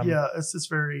dam. Yeah, it's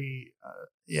very,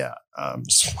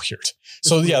 it's weird.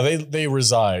 So they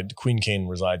reside. Queen Kane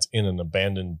resides in an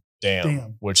abandoned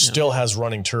dam, which still has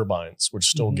running turbines, which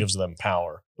still gives them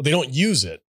power, but they don't use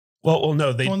it. Well,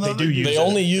 no, they do use it. They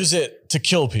only use it to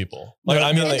kill people. Like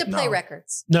to play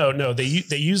records. No, they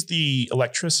use the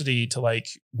electricity to like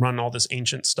run all this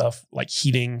ancient stuff, like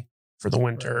heating for the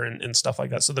winter and stuff like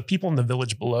that. So the people in the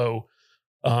village below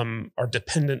are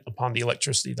dependent upon the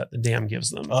electricity that the dam gives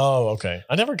them. Oh, okay.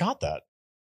 I never got that.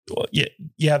 Well,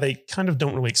 yeah, they kind of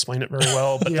don't really explain it very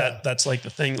well, but that's like the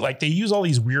thing. Like they use all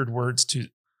these weird words to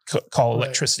call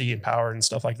electricity and power and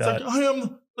stuff like that. Like, I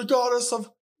am the goddess of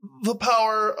the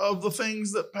power of the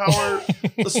things that power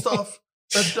the stuff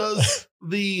that does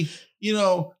the,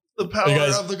 the power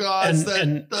of the gods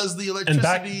that does the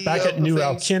electricity. And back at New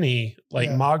Alkeny,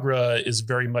 like Magra is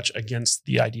very much against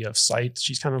the idea of sight.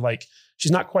 She's kind of like,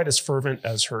 she's not quite as fervent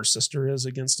as her sister is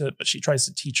against it, but she tries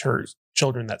to teach her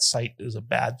children that sight is a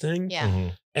bad thing. Yeah. Mm-hmm.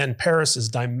 And Paris is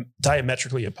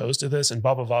diametrically opposed to this. And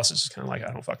Baba Voss is just kind of like,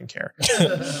 I don't fucking care.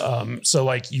 So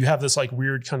like you have this like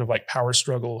weird kind of like power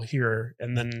struggle here.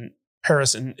 And then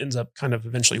Paris ends up kind of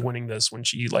eventually winning this when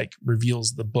she like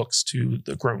reveals the books to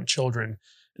the grown children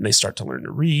and they start to learn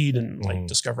to read and like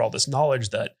discover all this knowledge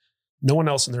that no one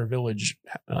else in their village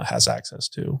has access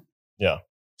to. Yeah.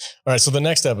 All right. So the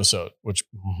next episode, which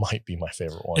might be my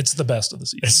favorite one. It's the best of the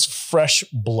season. It's Fresh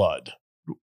Blood.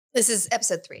 This is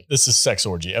episode 3. This is Sex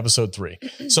Orgy, episode 3.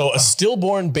 So a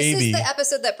stillborn baby. This is the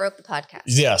episode that broke the podcast.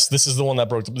 Yes, this is the one that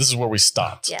broke. This is where we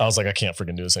stopped. Yeah. I was like, I can't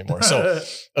freaking do this anymore. So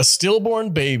a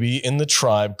stillborn baby in the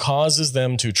tribe causes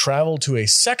them to travel to a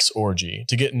sex orgy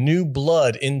to get new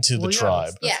blood into the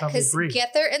tribe. Yeah, because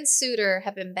Gether and Suitor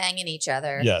have been banging each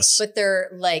other. Yes. But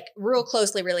they're like real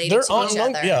closely related to each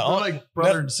other. Yeah, they're like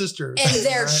brother and sister. And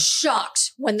they're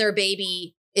shocked when their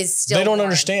baby is still. They don't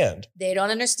understand. They don't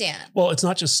understand. Well, it's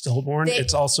not just stillborn.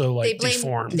 It's also like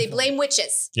deformed. They blame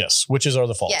witches. Yes. Witches are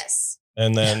the fault. Yes.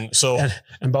 And then, so.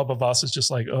 and Baba Voss is just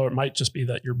like, oh, it might just be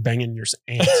that you're banging your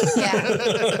aunt.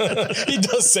 Yeah. He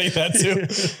does say that too.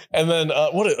 And then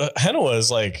Henoa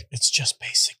is like, it's just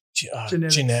basic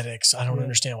genetics. I don't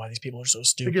understand why these people are so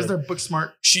stupid. Because they're book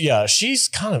smart. She's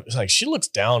kind of like, she looks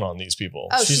down on these people.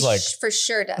 Oh, she's like, for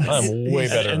sure does. I'm way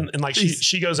better. And like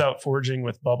she goes out foraging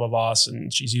with Baba Voss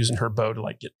and she's using her bow to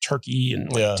like get turkey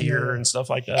and like deer and stuff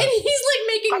like that. And he's like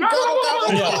making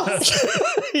gobble.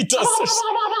 He does.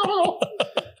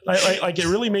 Like it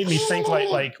really made me think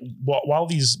like while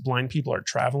these blind people are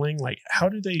traveling, like how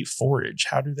do they forage?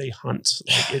 How do they hunt?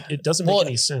 Like it doesn't make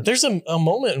any sense. There's a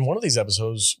moment in one of these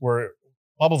episodes where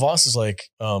Baba Voss is like,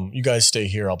 you guys stay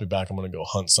here. I'll be back. I'm going to go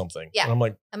hunt something. Yeah. And I'm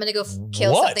like, I'm going to go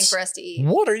kill something for us to eat.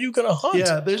 What are you going to hunt?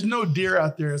 Yeah. There's no deer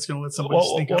out there that's going to let somebody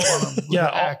sneak up on them. With an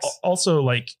axe. Also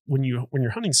like when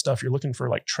you're hunting stuff, you're looking for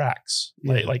like tracks,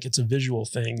 like it's a visual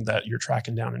thing that you're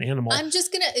tracking down an animal. I'm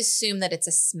just going to assume that it's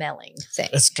a smelling thing.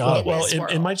 It's got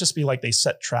it might just be like they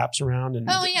set traps around and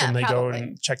then they go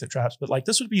and check the traps. But like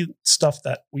this would be stuff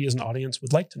that we as an audience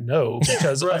would like to know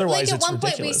because otherwise it's ridiculous. At one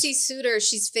point we see Suitor,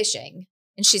 she's fishing.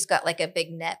 And she's got like a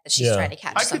big net that she's trying to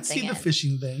catch something in. I could see the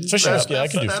fishing thing. Fishing, I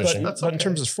can do fishing. But in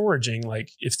terms of foraging,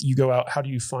 like if you go out, how do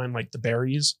you find like the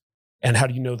berries? And how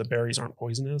do you know the berries aren't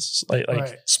poisonous?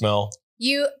 Like smell.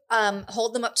 You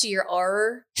hold them up to your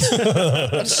aura,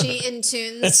 and she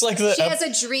intunes. It's like she has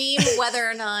a dream whether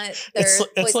or not they're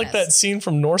it's like that scene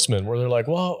from Norseman where they're like,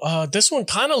 well, this one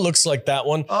kind of looks like that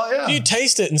one. Oh yeah. You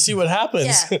taste it and see what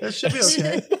happens. Yeah. That should be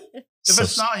okay. If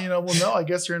it's not, well, no, I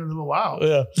guess you're into the wow.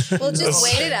 Yeah. We'll just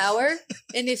wait an hour.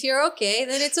 And if you're okay,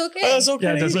 then it's okay. That's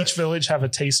okay. Yeah, does each village have a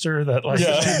taster that like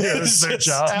does their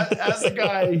job? As a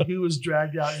guy who was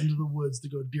dragged out into the woods to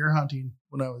go deer hunting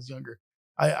when I was younger,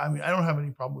 I mean, I don't have any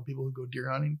problem with people who go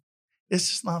deer hunting. It's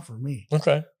just not for me.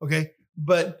 Okay.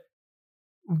 But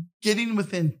getting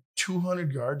within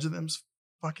 200 yards of them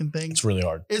fucking things. It's really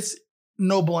hard. It's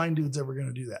no blind dude's ever going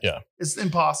to do that. Yeah. It's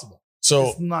impossible. So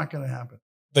it's not going to happen.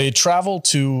 They travel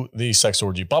to the sex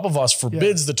orgy. Baba Voss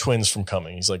forbids the twins from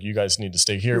coming. He's like, you guys need to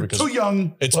stay here because too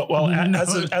young. It's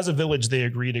as a village, they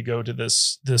agree to go to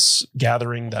this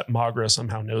gathering that Magra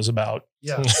somehow knows about.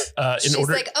 Yeah. She's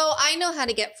like, oh, I know how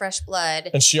to get fresh blood.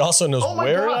 And she also knows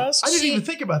where it is. I didn't even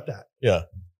think about that. Yeah.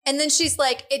 And then she's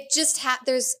like, it just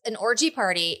there's an orgy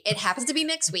party. It happens to be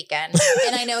next weekend.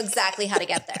 And I know exactly how to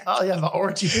get there. Oh yeah, the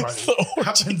orgy party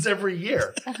happens every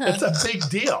year. It's a big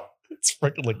deal. It's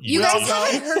freaking like you guys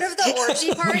haven't heard of the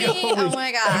orgy party? Oh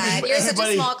my God. You're such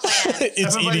a small clan.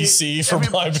 It's EDC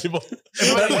for blind people.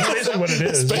 That's basically what it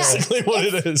is. It's basically what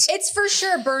it is. It's for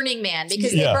sure Burning Man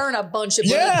because they burn a bunch of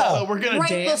blood. Yeah. We're going to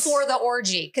dance before the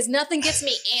orgy because nothing gets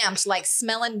me amped like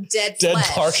smelling dead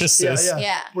carcasses.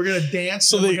 Yeah. We're going to dance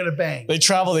so we're going to bang. They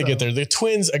travel, they get there. The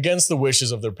twins, against the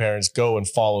wishes of their parents, go and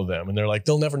follow them. And they're like,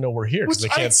 they'll never know we're here because they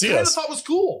can't see us. I kind of thought was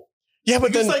cool. Yeah,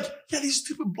 but then these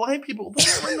stupid blind people, they'll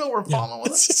never know we're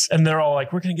following us. And they're all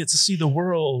like, we're going to get to see the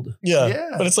world. Yeah.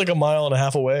 But it's like a mile and a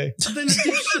half away. But then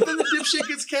the dipshit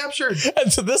gets captured.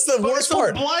 And so this is the worst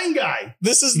part. Blind guy.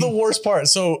 This is the worst part.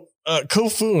 So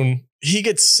Kofun, he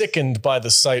gets sickened by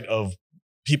the sight of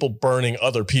people burning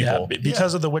other people. Yeah,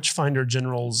 because of the Witchfinder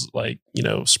Generals, like,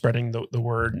 spreading the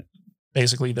word.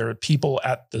 Basically, there are people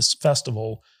at this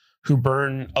festival who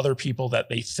burn other people that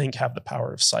they think have the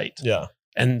power of sight. Yeah.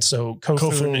 And so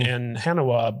Kofun and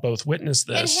Hanawa both witnessed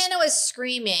this. And Hanawa is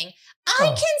screaming, I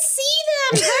can see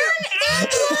them!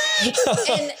 Burn their blood!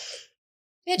 And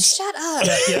bitch, shut up.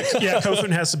 Yeah.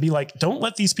 Kofun has to be like, don't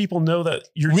let these people know that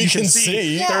you can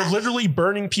see. Yeah. They're literally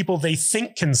burning people they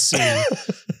think can see.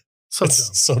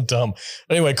 So dumb.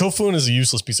 Anyway, Kofun is a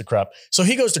useless piece of crap. So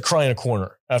he goes to cry in a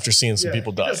corner after seeing some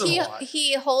people die.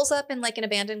 He holes up in like an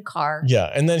abandoned car.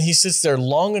 Yeah. And then he sits there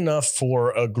long enough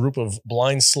for a group of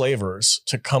blind slavers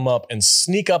to come up and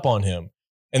sneak up on him.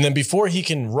 And then before he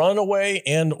can run away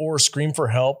and or scream for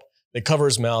help, they cover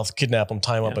his mouth, kidnap him,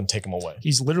 tie him up, and take him away.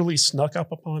 He's literally snuck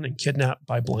up upon and kidnapped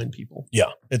by blind people.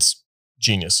 Yeah, it's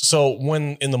genius. So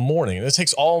when in the morning, it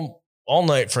takes all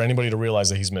night for anybody to realize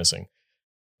that he's missing.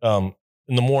 In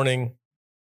the morning,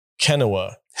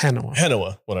 Hanawa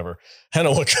goes.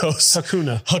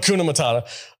 Hakuna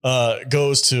Matata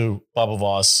goes to Baba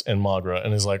Voss and Magra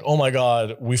and is like, oh my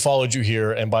God, we followed you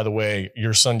here. And by the way,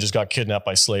 your son just got kidnapped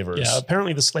by slavers. Yeah,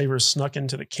 apparently the slavers snuck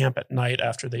into the camp at night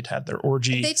after they'd had their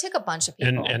orgy. They took a bunch of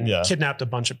people. And kidnapped a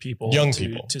bunch of people. Young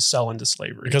people. To sell into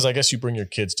slavery. Because I guess you bring your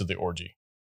kids to the orgy.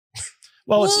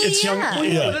 Well, it's young.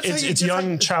 It's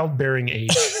young childbearing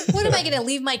age. What am I going to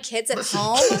leave my kids at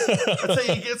home? That's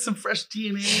how you get some fresh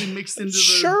DNA mixed into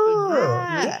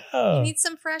You need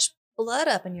some fresh blood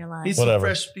up in your life. Need some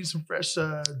fresh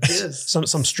jizz.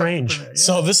 some strange.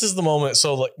 So this is the moment.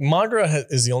 So like Magra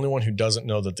is the only one who doesn't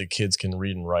know that the kids can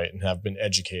read and write and have been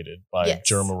educated by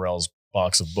Jerome Morel's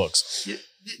box of books.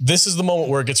 This is the moment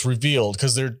where it gets revealed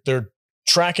because they're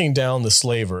tracking down the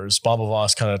slavers. Baba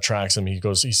Voss kind of tracks him. He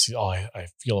goes, I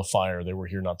feel a fire. They were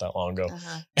here not that long ago.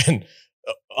 And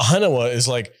Hanawa is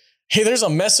like, hey, there's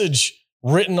a message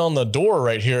written on the door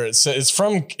right here. It says it's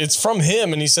from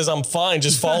him. And he says, I'm fine.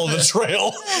 Just follow the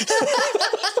trail.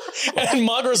 And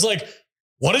Magra's like,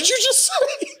 what did you just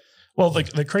say? Well,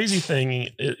 the crazy thing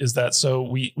is that, so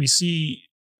we see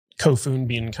Kofun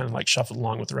being kind of like shuffled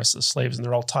along with the rest of the slaves, and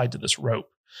they're all tied to this rope.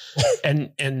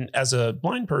 and as a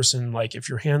blind person, like if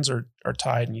your hands are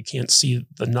tied and you can't see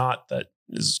the knot that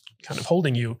is kind of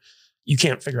holding you, you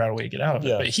can't figure out a way to get out of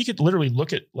it. But he could literally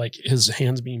look at like his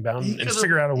hands being bound and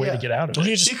figure out a way to get out of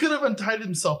it. He could have untied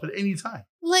himself at any time.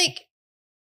 Like,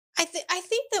 I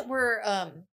think that we're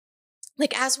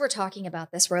like, as we're talking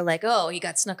about this, we're like, oh, he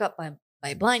got snuck up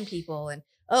by blind people, and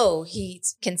oh, he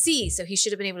can see, so he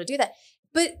should have been able to do that.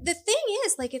 But the thing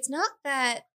is, like, it's not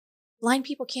that blind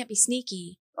people can't be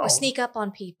sneaky or sneak up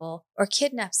on people or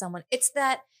kidnap someone. It's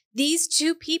that these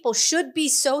two people should be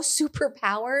so super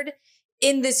powered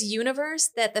in this universe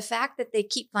that the fact that they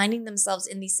keep finding themselves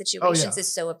in these situations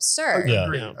is so absurd. I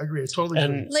agree. Totally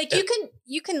agree. Like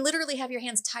you can literally have your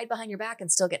hands tied behind your back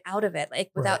and still get out of it,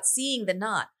 like without seeing the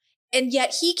knot. And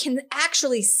yet he can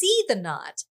actually see the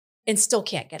knot and still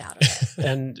can't get out of it.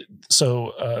 And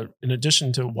so in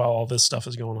addition to while all this stuff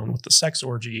is going on with the sex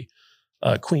orgy,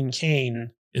 Queen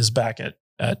Kane is back at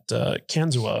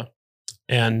Kanzua,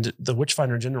 and the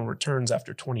Witchfinder General returns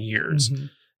after 20 years. Mm-hmm.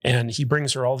 And he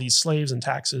brings her all these slaves and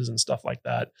taxes and stuff like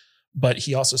that. But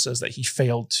he also says that he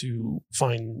failed to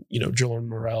find, Jerome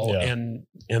Morel and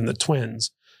the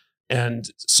twins. And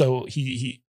so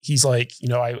he's like,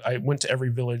 I went to every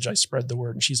village, I spread the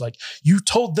word. And she's like, you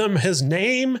told them his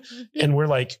name? Mm-hmm. And we're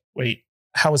like, wait,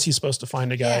 how is he supposed to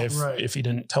find a guy if he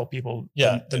didn't tell people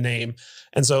the name?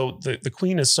 And so the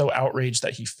queen is so outraged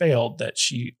that he failed that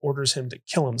she orders him to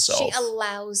kill himself. She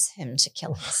allows him to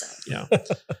kill himself. Yeah.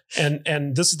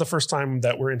 And this is the first time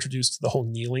that we're introduced to the whole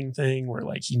kneeling thing where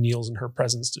like he kneels in her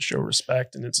presence to show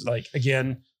respect. And it's like,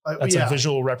 again, that's a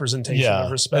visual representation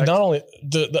of respect. And not only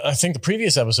I think the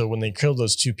previous episode when they killed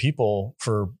those two people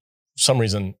for some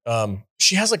reason,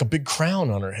 she has like a big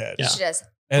crown on her head. Yeah. She does.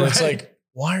 And it's like,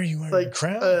 why are you wearing a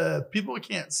crown? People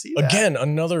can't see that. Again,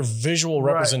 another visual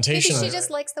representation. Maybe she just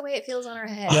likes the way it feels on her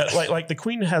head. Yeah, like the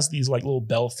queen has these like little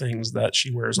bell things that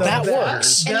she wears. That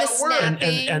works. And that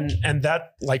works. And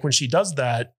that, like when she does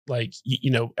that, like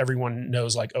everyone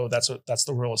knows like, oh, that's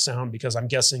the royal sound, because I'm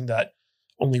guessing that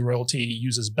only royalty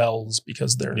uses bells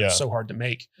because they're so hard to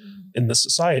make in this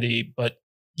society. But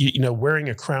wearing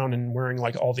a crown and wearing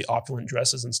like all the opulent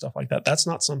dresses and stuff like that, that's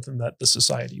not something that the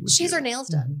society would She has do. her nails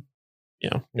done.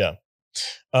 Yeah.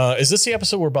 Is this the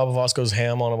episode where Baba Voss goes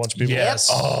ham on a bunch of people? Yes.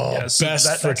 Oh, yes.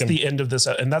 Best that's the end of this.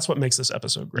 And that's what makes this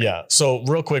episode great. Yeah. So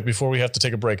real quick, before we have to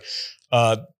take a break,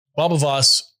 Baba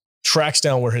Voss tracks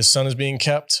down where his son is being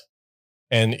kept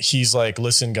And he's like,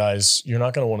 listen, guys, you're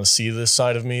not going to want to see this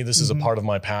side of me. This is a part of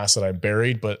my past that I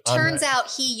buried. But turns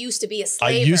out he used to be a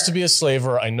slaver. I used to be a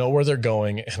slaver. I know where they're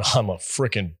going. And I'm a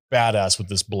freaking badass with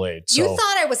this blade. You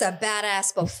thought I was a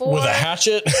badass before. With a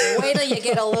hatchet? Wait till you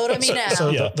get a load of me now.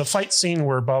 So the fight scene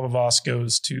where Baba Voss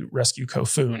goes to rescue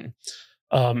Kofun,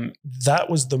 that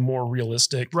was the more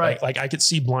realistic. Right. Like I could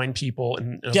see blind people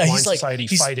in a blind society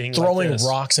fighting, throwing like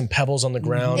rocks and pebbles on the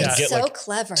ground. It's to get, so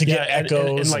clever. To get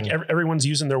echoes. And everyone's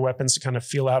using their weapons to kind of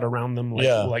feel out around them,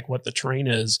 like what the terrain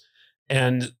is.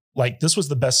 And like this was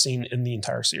the best scene in the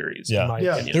entire series, in my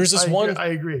opinion. There's this I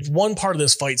agree. One part of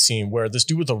this fight scene where this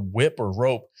dude with a whip or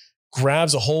rope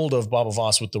grabs a hold of Baba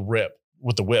Voss with the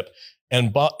whip.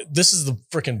 And this is the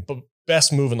freaking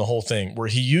best move in the whole thing, where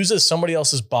he uses somebody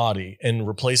else's body and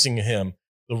replacing him.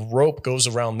 The rope goes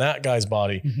around that guy's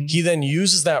body. Mm-hmm. He then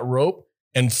uses that rope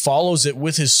and follows it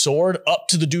with his sword up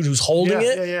to the dude who's holding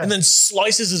it, and then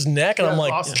slices his neck. And I'm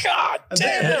like, awesome. God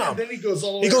damn! And then he goes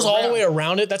all the way. He goes around. all the way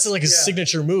around it. That's like his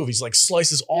signature move. He's like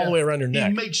slices all the way around your neck.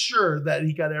 He makes sure that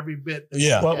he got every bit.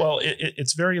 Yeah. Well,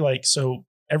 it's very like so.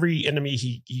 Every enemy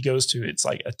he goes to, it's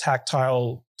like a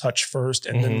tactile touch first.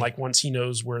 And then like once he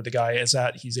knows where the guy is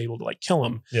at, he's able to like kill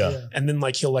him. Yeah. And then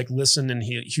like he'll like listen and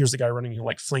he hears the guy running, he'll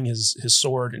like fling his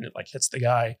sword and it like hits the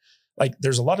guy. Like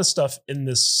there's a lot of stuff in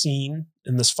this scene,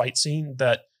 in this fight scene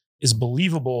that is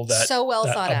believable that, so well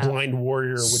that thought a out. blind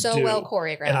warrior would so do. well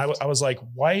choreographed. And I was like,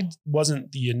 why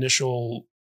wasn't the initial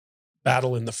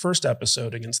battle in the first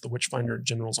episode against the Witchfinder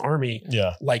General's army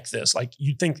like this? Like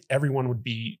you'd think everyone would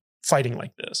be fighting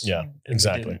like this. Yeah,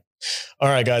 exactly. All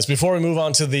right, guys, before we move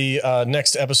on to the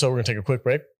next episode, we're going to take a quick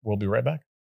break. We'll be right back.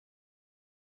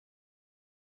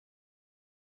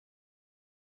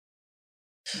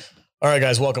 All right,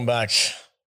 guys, welcome back.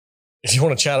 If you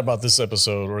want to chat about this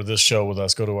episode or this show with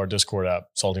us, go to our Discord app,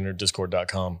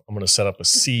 saltynerddiscord.com. I'm going to set up a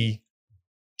C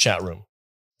chat room.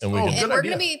 And we're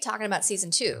going to be talking about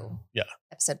season 2. Yeah.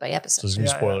 Episode by episode. So there's going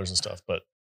to be spoilers and stuff, but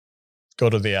go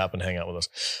to the app and hang out with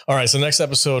us. All right. So the next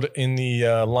episode in the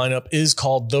lineup is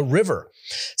called The River.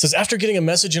 It says, after getting a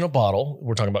message in a bottle,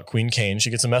 we're talking about Queen Kane. She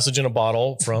gets a message in a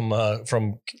bottle from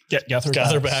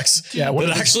Gatherbacks. Yeah. One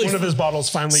of his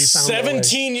bottles finally found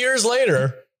 17 years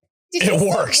later. Did it he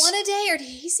works. Say 1 a day or did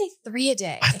he say 3 a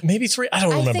day? Maybe 3. I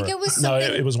don't remember. I think it was something.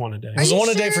 No, it was 1 a day. It was 1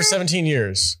 a day for 17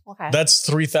 years. Okay. That's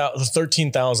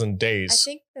 13,000 days.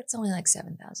 I think that's only like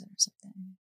 7,000 or something.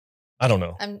 I don't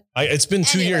know. It's been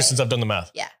 2 years since I've done the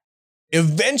math. Yeah.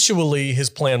 Eventually,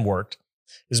 his plan worked.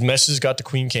 His message got to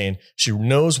Queen Kane. She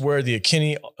knows where the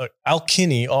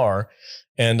Alkini are,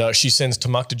 and she sends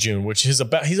Tamak to June, which is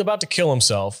he's about to kill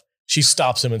himself. She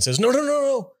stops him and says,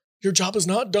 No. Your job is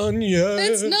not done yet.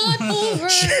 It's not over.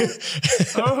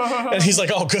 And he's like,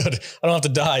 oh, good. I don't have to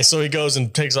die. So he goes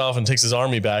and takes off and takes his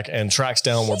army back and tracks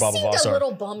down where Baba Voss are. He's a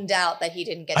little bummed out that he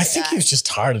didn't get I think he was just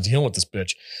tired of dealing with this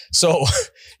bitch. So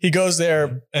he goes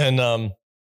there and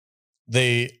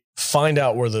they find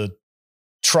out where the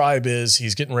tribe is.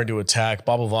 He's getting ready to attack.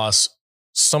 Baba Voss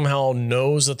somehow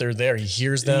knows that they're there. He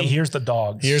hears them. He hears the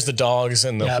dogs. He hears the dogs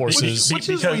and the horses. Which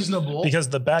is reasonable. Because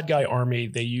the bad guy army,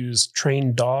 they use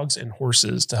trained dogs and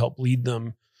horses to help lead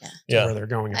them to where they're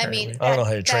going. Apparently. I mean, I don't know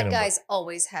how you train them. Bad guys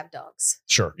always have dogs.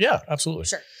 Sure. Yeah, absolutely.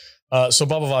 Sure. So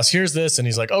Baba Voss hears this and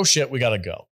he's like, oh shit, we got to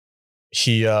go.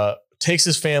 He takes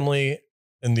his family,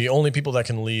 and the only people that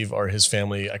can leave are his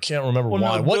family. I can't remember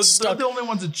why. They're the only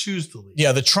ones that choose to leave.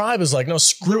 Yeah, the tribe is like, no,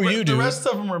 screw you, dude. The rest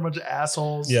of them are a bunch of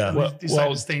assholes. Yeah. They decide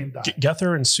to stay and die.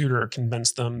 Gether and Suitor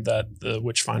convince them that the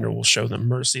Witchfinder will show them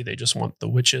mercy. They just want the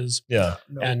witches. Yeah.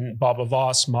 And Baba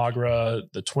Voss, Magra,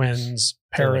 the twins,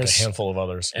 Paris, like a handful of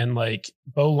others, and like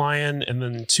Bo Lion, and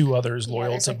then 2 others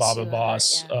loyal to Baba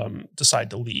Voss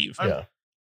decide to leave. Yeah.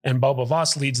 And Baba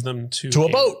Voss leads them to a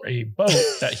boat. A boat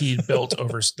that he built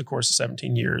over the course of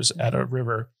 17 years at a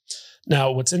river.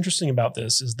 Now, what's interesting about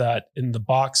this is that in the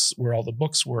box where all the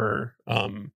books were,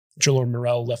 Julio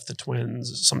Morel left the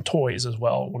twins some toys as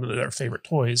well. One of their favorite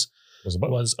toys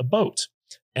was a boat.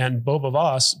 And Baba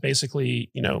Voss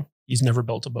basically, he's never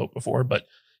built a boat before, but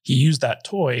he used that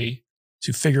toy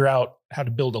to figure out how to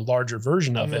build a larger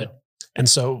version of it. And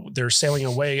so they're sailing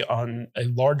away on a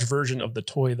large version of the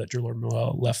toy that Julio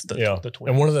Morel left the twins.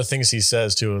 And one of the things he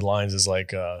says to lines is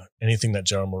like, anything that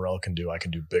Julio Morel can do, I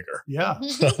can do bigger. Yeah.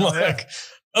 I'm like,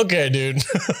 okay, dude.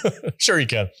 Sure you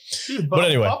can. Dude, but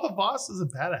anyway. Baba Voss is a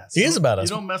badass. He is a badass. You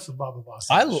don't mess with Baba Voss.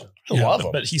 I love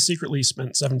him. But he secretly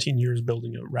spent 17 years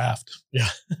building a raft. Yeah.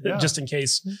 Just in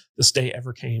case this day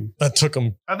ever came. That took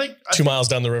him 2 miles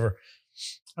down the river.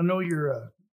 I know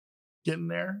you're getting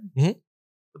there. Mm-hmm.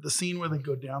 But the scene where they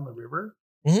go down the river,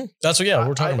 Mm-hmm. That's what,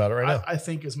 we're talking about it right now. I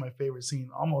think is my favorite scene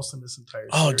almost in this entire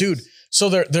series. Oh, dude. So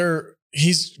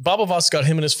Baba Voss got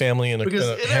him and his family and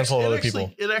a handful of other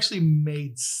people. It actually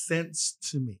made sense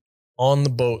to me. On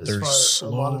the boat, they're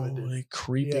slowly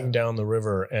creeping down the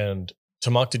river, and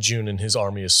Tamakta and his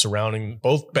army is surrounding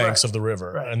both banks of the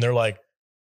river. Right. And they're like,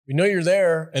 we know you're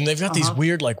there. And they've got these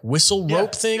weird like whistle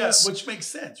rope things. Yeah, which makes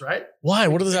sense, right? Why?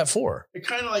 What is that for? It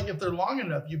kind of like if they're long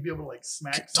enough, you'd be able to like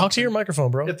smack something. Talk to your microphone,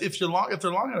 bro. If they're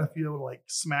long enough, you'd be able to like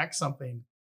smack something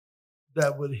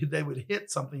they would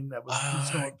hit something that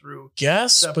was going through.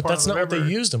 Yes, but that's not what they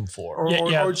used them for.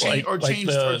 Or change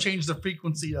the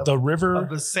frequency of the river, of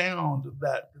the sound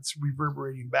that it's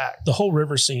reverberating back. The whole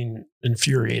river scene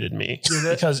infuriated me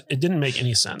because it didn't make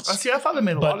any sense. See, I thought it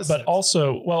made a lot of sense. But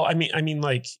also, well, I mean,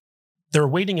 like they're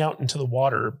wading out into the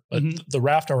water, but the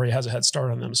raft already has a head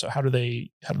start on them. So how do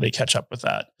they catch up with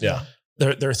that? Yeah,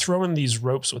 they're throwing these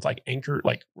ropes with like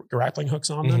grappling hooks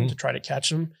on them to try to catch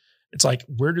them. It's like,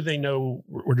 where do they know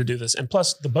where to do this? And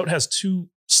plus, the boat has 2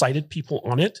 sighted people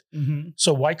on it.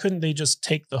 So why couldn't they just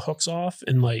take the hooks off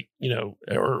and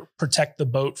or protect the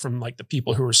boat from like the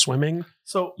people who are swimming?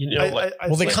 So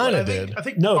they kind of did. I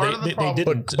think they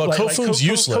didn't. But Kofun's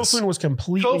useless. Kofun was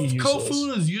completely useless.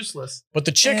 Kofun is useless. But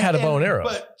the chick had a bow and arrow.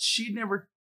 But she'd never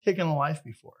taken a life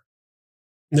before.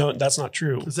 No, that's not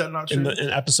true. Is that not true? In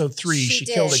episode 3, she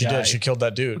killed a guy. She killed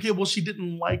that dude. Okay, well, she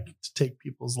didn't like to take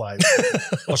people's lives.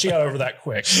 Well, she got over that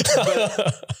quick.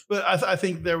 But I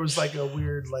think there was like a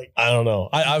weird like. I don't know.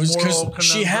 I was because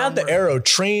she had the arrow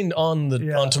trained on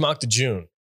Tamakta,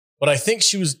 but I think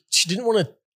she didn't want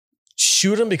to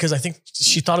shoot him because I think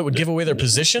she thought it would give away their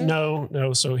position.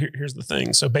 No. So here's the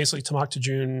thing. So basically,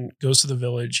 Tamakta goes to the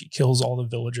village. He kills all the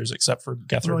villagers except for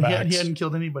Getherbax. He hadn't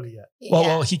killed anybody yet.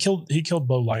 Well, he killed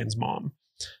Bowlion's mom,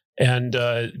 and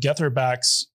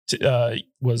Getherbax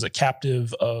was a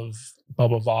captive of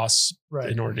Baba Voss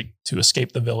in order to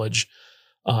escape the village.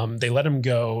 They let him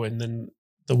go, and then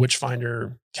the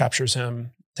Witchfinder captures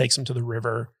him, takes him to the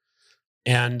river,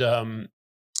 and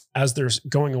as they're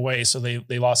going away, so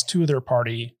they lost 2 of their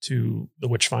party to the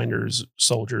Witchfinder's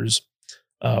soldiers.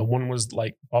 One was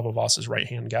like Baba Voss's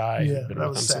right-hand guy who'd been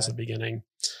with them since the beginning.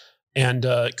 And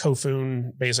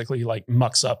Kofun basically like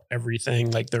mucks up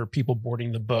everything. Like there are people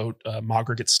boarding the boat.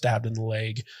 Magra gets stabbed in the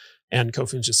leg. And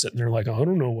Kofun's just sitting there like, I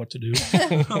don't know what to do.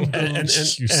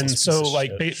 and so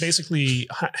like basically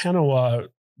Hanawa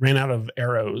ran out of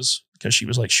arrows because she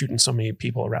was like shooting so many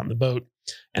people around the boat.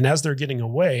 And as they're getting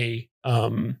away,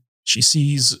 she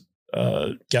sees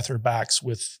Getherbax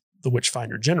with the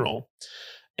Witchfinder General.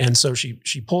 And so she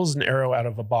pulls an arrow out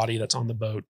of a body that's on the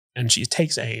boat and she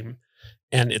takes aim.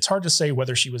 And it's hard to say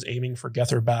whether she was aiming for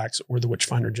Getherbax or the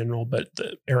Witchfinder General, but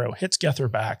the arrow hits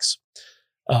Getherbax.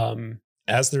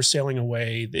 As they're sailing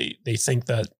away, they think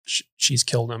that she's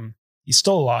killed him. He's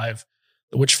still alive.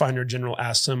 The Witchfinder General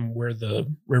asks him where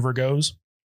the river goes.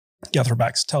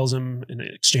 Getherbax tells him in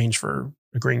exchange for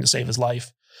agreeing to save his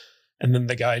life. And then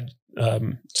the guy,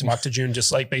 Tamakta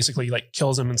just like basically like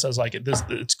kills him and says like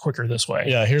it's quicker this way.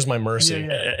 Yeah, here's my mercy.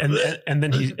 And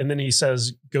then he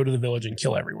says, go to the village and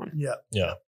kill everyone.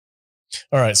 Yeah.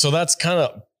 All right. So that's kind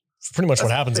of pretty much what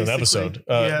happens in the episode.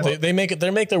 They make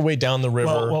their way down the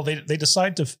river. Well, they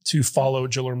decide to follow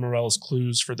Jiller Morel's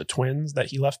clues for the twins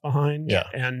that he left behind. Yeah.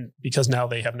 And because now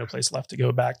they have no place left to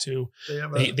go back to,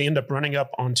 they end up running up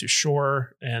onto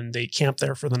shore and they camp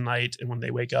there for the night. And when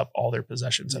they wake up, all their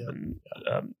possessions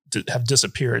have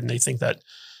disappeared. And they think that,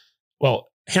 well,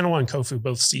 Hanawa and Kofu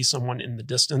both see someone in the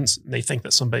distance and they think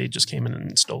that somebody just came in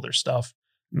and stole their stuff.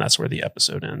 And that's where the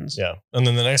episode ends. Yeah. And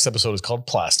then the next episode is called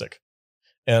Plastic.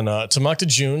 And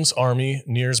Tamakta army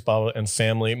nears Baba and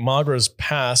family. Magra's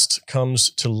past comes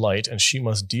to light, and she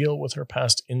must deal with her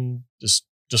past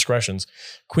indiscretions.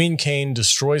 Queen Kane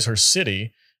destroys her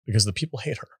city because the people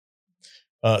hate her.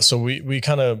 So we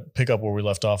kind of pick up where we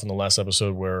left off in the last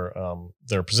episode where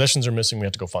their possessions are missing. We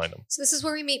have to go find them. So this is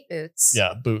where we meet Boots.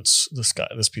 Yeah, Boots,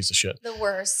 this piece of shit. The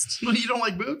worst. You don't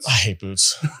like Boots? I hate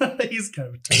Boots.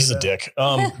 He's a dick.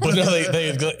 But no,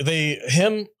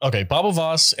 Baba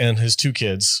Voss and his 2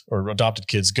 kids or adopted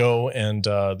kids go and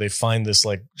they find this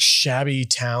like shabby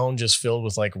town just filled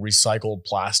with like recycled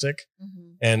plastic. Mm-hmm.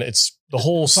 And it's the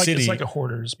whole city. It's like a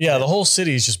hoarder's. Yeah, the whole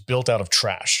city is just built out of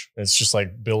trash. It's just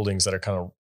like buildings that are kind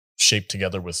of shaped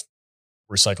together with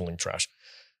recycling trash.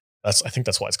 I think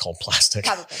that's why it's called Plastic.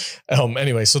 Probably.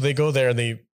 Anyway, so they go there and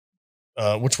they,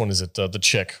 which one is it? The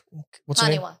chick. What's her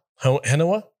name?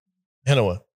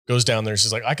 Hanawa goes down there.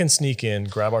 She's like, I can sneak in,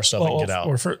 grab our stuff and get out.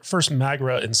 Or first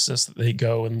Magra insists that they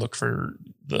go and look for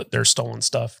their stolen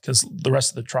stuff because the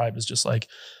rest of the tribe is just like,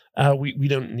 we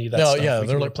don't need that stuff. Yeah,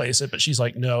 they're like, replace it. But she's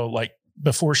like, no, like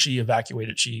before she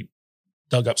evacuated, she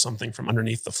dug up something from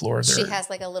underneath the floor. She has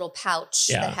like a little pouch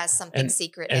that has something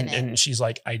secret in it. And she's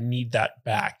like, I need that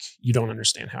back. You don't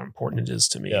understand how important it is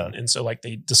to me. And so like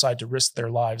they decide to risk their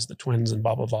lives, the twins and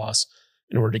Baba Voss,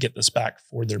 in order to get this back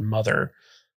for their mother.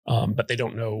 But they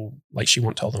don't know, like she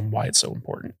won't tell them why it's so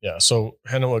important. Yeah. So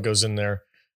Hanoa goes in there,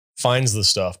 finds the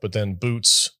stuff, but then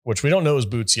Boots, which we don't know is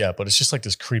Boots yet, but it's just like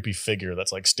this creepy figure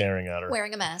that's like staring at her.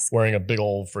 Wearing a mask. Wearing a big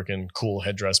old freaking cool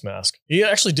headdress mask. He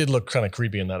actually did look kind of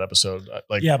creepy in that episode.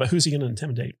 Like, yeah, but who's he going to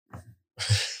intimidate?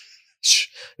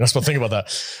 You're not supposed to think about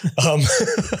that.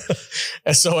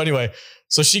 And so anyway,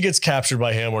 so she gets captured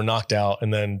by him or knocked out.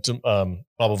 And then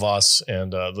Baba Voss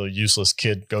and the useless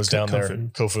kid goes down there.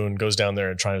 Kofun goes down there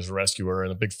and tries to rescue her.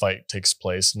 And a big fight takes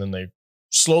place. And then they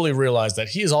slowly realize that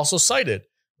he is also sighted,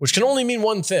 which can only mean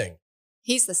one thing.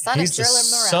 He's the son of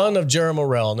Jera Morel. Son of Jera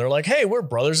Morel. And they're like, hey, we're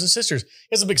brothers and sisters. He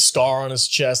has a big scar on his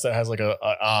chest that has like a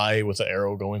eye with an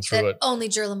arrow going through it. Only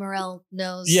Jera Morel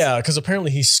knows. Yeah, because apparently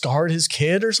he scarred his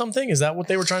kid or something. Is that what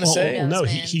they were trying to say? Well, no,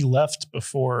 he left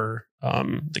before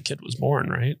the kid was born,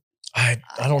 right? I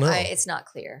don't know. It's not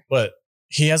clear. But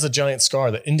he has a giant scar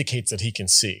that indicates that he can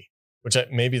see, which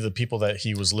maybe the people that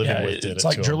he was living with did. It's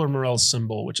like Jera Morel's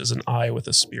symbol, which is an eye with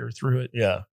a spear through it.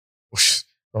 Yeah.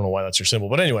 I don't know why that's your symbol,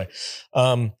 but anyway.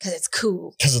 Because it's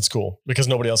cool. Because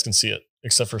nobody else can see it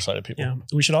except for sighted people. Yeah.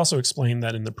 We should also explain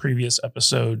that in the previous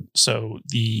episode, so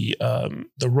the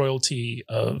royalty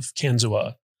of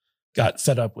Kanzua got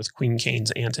fed up with Queen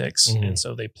Kane's antics, and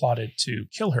so they plotted to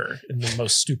kill her in the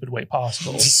most stupid way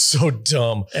possible. It's so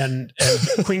dumb. And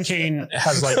Queen Kane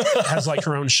has like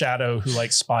her own shadow who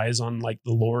like spies on like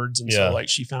the lords, and so like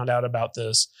she found out about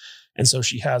this, and so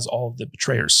she has all of the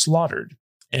betrayers slaughtered.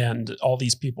 And all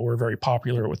these people were very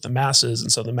popular with the masses.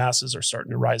 And so the masses are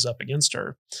starting to rise up against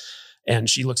her. And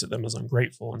she looks at them as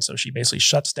ungrateful. And so she basically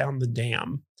shuts down the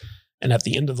dam. And at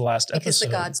the end of the last episode. Because the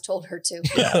gods told her to.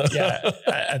 Yeah.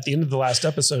 At the end of the last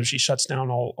episode, she shuts down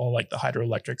all like the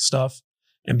hydroelectric stuff.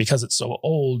 And because it's so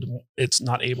old, it's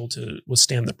not able to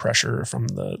withstand the pressure from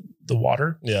the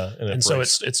water. Yeah. And so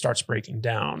it starts breaking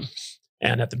down.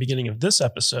 And at the beginning of this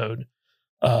episode,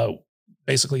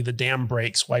 basically the dam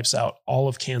breaks, wipes out all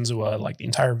of Kanzua, like the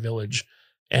entire village,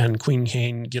 and Queen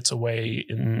Kane gets away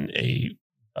in a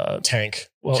tank,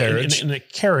 carriage. In a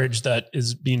carriage that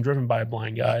is being driven by a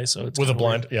blind guy. So it's with a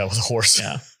horse.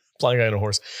 Yeah. Blind guy and a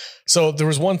horse. So there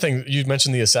was one thing you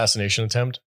mentioned, the assassination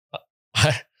attempt.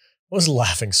 I was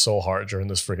laughing so hard during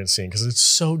this freaking scene because it's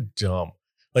so dumb.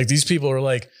 Like these people are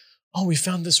like, oh, we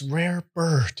found this rare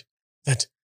bird that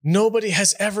nobody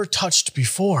has ever touched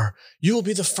before. You will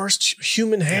be the first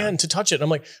human hand to touch it. And I'm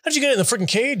like, how'd you get it in the freaking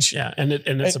cage? Yeah. And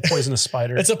it's a poisonous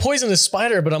spider. It's a poisonous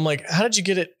spider, but I'm like, how did you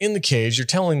get it in the cage? You're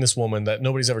telling this woman that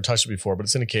nobody's ever touched it before, but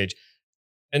it's in a cage.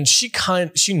 And she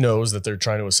knows that they're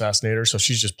trying to assassinate her. So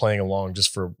she's just playing along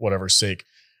just for whatever's sake.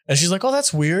 And she's like, oh,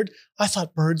 that's weird. I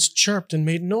thought birds chirped and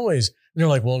made noise. And they're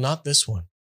like, well, not this one.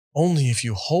 Only if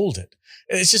you hold it.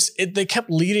 And it's just, they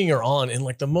kept leading her on in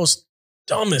like the most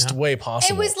dumbest way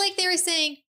possible. It was like they were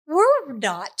saying, we're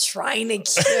not trying to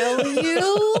kill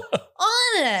you.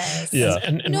 Honest. Yeah.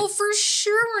 And no, for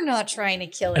sure we're not trying to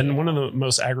kill you. And one of the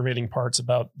most aggravating parts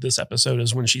about this episode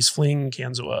is when she's fleeing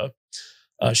Kanzua,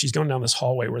 she's going down this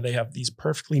hallway where they have these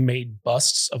perfectly made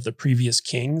busts of the previous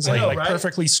kings,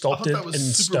 perfectly sculpted in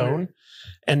stone. Weird.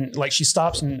 And like she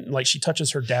stops and like she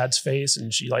touches her dad's face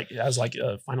and she like has like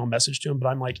a final message to him. But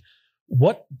I'm like,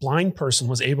 what blind person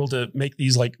was able to make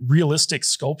these like realistic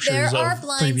sculptures? There are of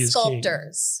blind previous sculptors.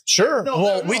 Kings? Sure.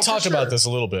 We talked about this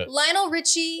a little bit. Lionel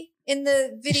Richie in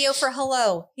the video for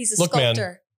Hello, he's a sculptor.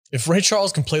 Man, if Ray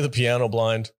Charles can play the piano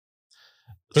blind,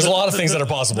 there's a lot of things that are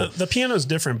possible. The piano is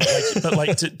different, but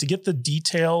like to get the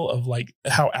detail of like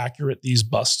how accurate these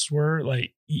busts were,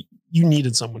 like you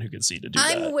needed someone who could see to do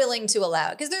that. I'm willing to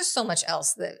allow it because there's so much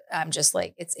else that I'm just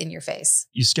like, it's in your face.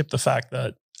 You skip the fact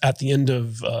that at the end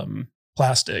of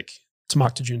Plastic,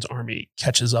 Tamaktujun's army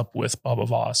catches up with Baba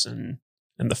Voss and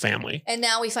the family. And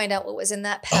now we find out what was in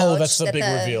that pouch. Oh, that's the big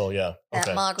reveal. Yeah.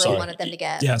 That Magra wanted them to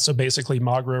get. Yeah. So basically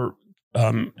Magra,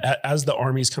 as the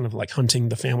army's kind of like hunting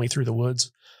the family through the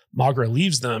woods, Magra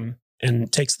leaves them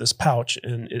and takes this pouch,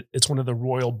 and it's one of the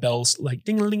royal bells, like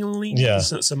ding-a-ling-a-ling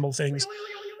symbol things.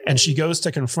 And she goes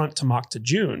to confront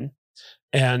Tamaktujun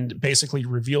and basically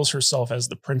reveals herself as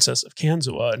the princess of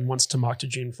Kanzua. And once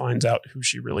Tamaktujun finds out who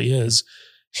she really is,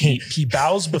 he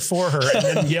bows before her and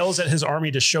then yells at his army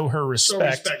to show her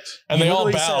respect. And they all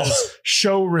bow. Says,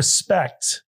 show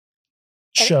respect.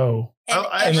 Show.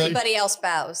 And everybody else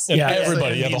bows. Yeah,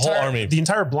 everybody. The whole army. The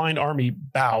entire blind army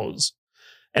bows.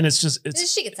 And it's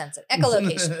she could sense it.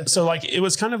 Echolocation. So like it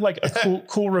was kind of like a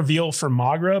cool reveal for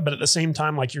Magra, but at the same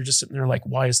time, like you're just sitting there like,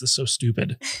 why is this so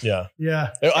stupid? Yeah. Yeah.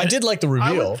 I did like the reveal.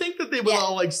 I would think that they would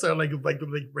all like start like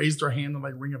raise their hand and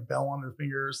like ring a bell on their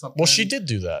finger or something. Well, she did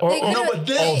do that.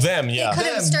 Them, yeah. They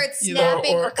could have started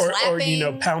snapping or clapping.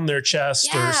 Or pound their chest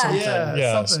or something.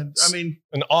 Yeah, something. I mean,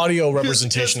 an audio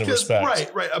representation of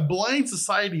respect. Right. A blind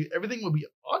society, everything would be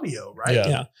audio, right?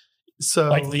 Yeah. So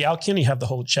like the Alkini have the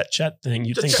whole chet thing.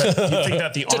 You'd think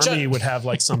that the army would have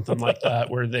like something like that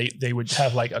where they would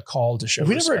have like a call to show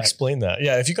respect. Never explained that.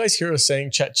 Yeah. If you guys hear us saying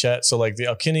chet, so like the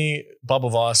Alkini Baba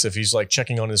Voss, if he's like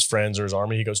checking on his friends or his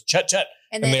army, he goes chet.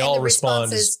 And they all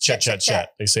respond as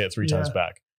chet. They say it 3 times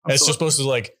back. And it's just supposed to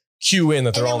like cue in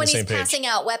that they're all on the same page. And when he's passing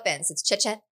out weapons, it's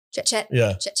chet.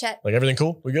 Yeah. Chet. Like everything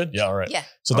cool? We good? Yeah. All right. Yeah.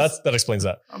 So that explains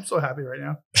that. I'm so happy right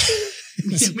now.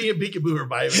 Me and Peekaboo are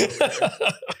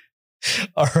vibing.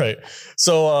 All right.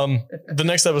 So the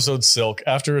next episode, Silk.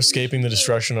 After escaping the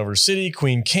destruction of her city,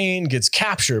 Queen Kane gets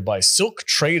captured by Silk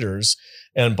traders,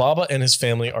 and Baba and his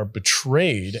family are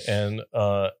betrayed and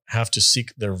have to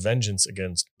seek their vengeance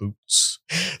against Boots.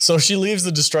 So she leaves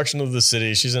the destruction of the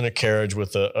city. She's in a carriage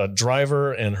with a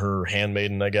driver and her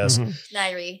handmaiden, I guess.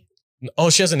 Nairi. Oh,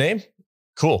 she has a name?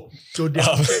 Cool. Go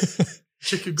down.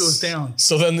 Chick who goes down.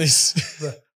 So then these...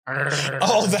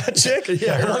 Oh, that chick?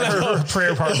 Yeah, her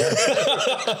prayer partner.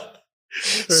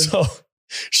 So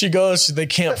she goes, they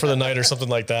camp for the night or something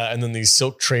like that. And then these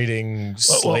silk trading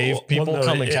slave people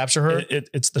come and capture her.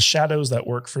 It's the shadows that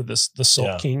work for the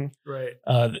Silk King. Right.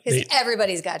 Because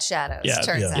everybody's got shadows,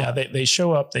 turns out. Yeah, they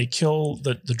show up, they kill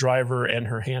the driver and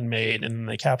her handmaid, and then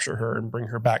they capture her and bring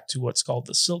her back to what's called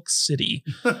the Silk City.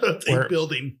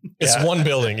 Building. It's one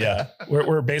building, yeah.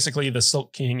 where basically the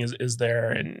Silk King is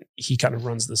there, and he kind of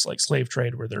runs this like slave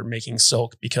trade where they're making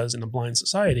silk, because in a blind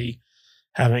society,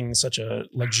 having such a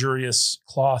luxurious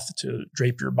cloth to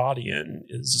drape your body in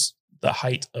is the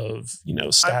height of,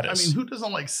 status. I mean, who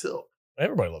doesn't like silk?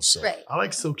 Everybody loves silk. Right. I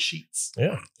like silk sheets.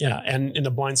 Yeah. Yeah. And in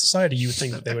a blind society, you would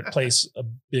think that they would place a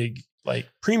big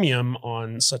premium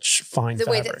on such fine the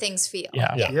fabric. way that things feel.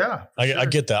 Yeah. I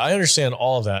get that. I understand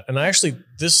all of that. And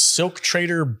this silk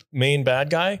trader main bad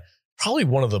guy, probably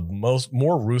one of the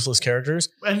more ruthless characters.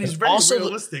 And he's very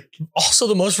realistic. Also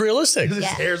the most realistic. His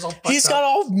hair's all fucked He's got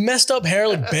all messed up hair,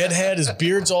 like bedhead. His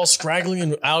beard's all scraggly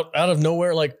and out of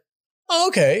nowhere. Like, oh,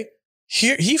 okay.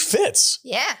 He fits.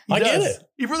 Yeah. I get it.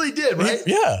 He really did, right?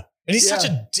 Yeah. And he's such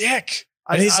a dick.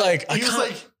 And he was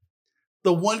like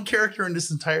the one character in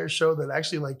this entire show that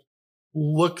actually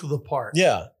looked the part.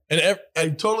 Yeah. And I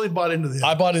totally bought into this.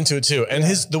 I bought into it too. And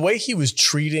the way he was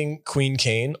treating Queen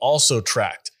Kane also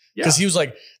tracked. Because he was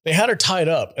like, they had her tied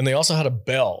up and they also had a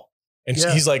bell. And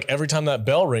he's like, every time that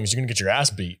bell rings, you're going to get your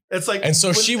ass beat. It's like, and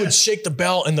so she would shake the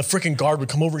bell and the freaking guard would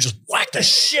come over and just whack the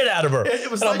shit out of her. It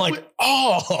was and I'm like,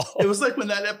 It was like when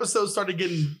that episode started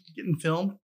getting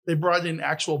filmed, they brought in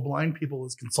actual blind people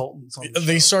as consultants.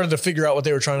 They started to figure out what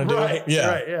they were trying to do. Right,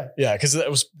 Yeah. Because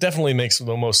that definitely makes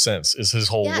the most sense is his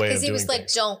whole way of doing things. Because he was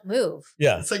like, don't move.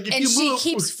 Yeah. It's like, if and you move,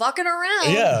 she keeps fucking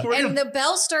around. Yeah. And the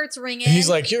bell starts ringing. And he's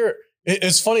like,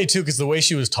 it's funny too, because the way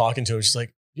she was talking to him, she's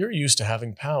like, you're used to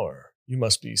having power. You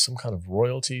must be some kind of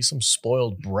royalty, some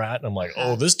spoiled brat. And I'm like,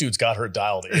 oh, this dude's got her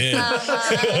dialed in.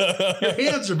 Your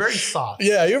hands are very soft.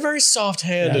 Yeah, you're a very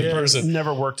soft-handed person.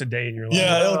 Never worked a day in your life.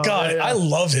 Yeah, oh God, I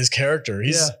love his character.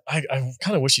 I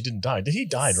kind of wish he didn't die. Did he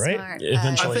die, right? Smart.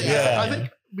 Eventually. I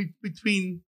think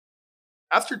between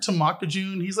after Tamaka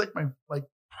June, he's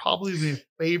probably the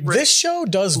favorite. This show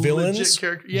does villains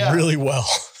really well.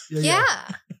 Yeah.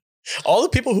 All the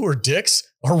people who are dicks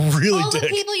are really all dicks.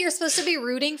 the people you're supposed to be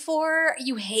rooting for,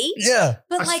 you hate. Yeah.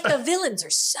 But the villains are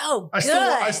so good.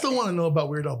 I still want to know about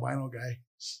Weird Albino Guy.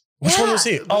 Which one was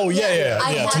he? Oh, yeah.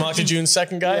 Tamaka June's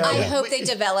second guy? I hope they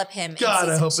develop him. God,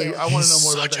 I hope I want to know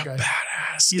more about that guy.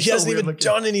 Badass. He hasn't even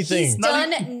done anything. He's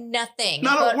done nothing.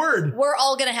 Not a word. We're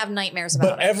all going to have nightmares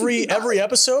about it. But every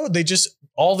episode,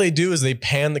 all they do is they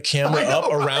pan the camera up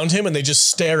around him and they just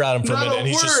stare at him for a minute. And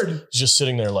he's just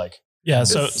sitting there like. Yeah,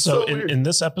 so in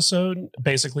this episode,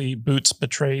 basically Boots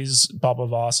betrays Baba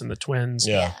Voss and the twins.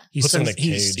 Yeah, he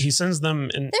sends them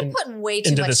in. They're putting way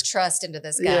too much trust into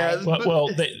this guy.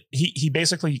 Yeah, he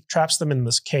basically traps them in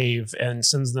this cave and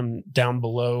sends them down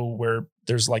below where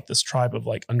there's this tribe of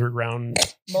underground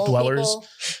dwellers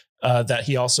that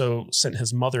he also sent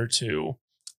his mother to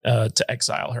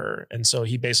exile her, and so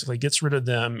he basically gets rid of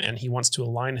them and he wants to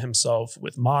align himself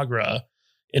with Magra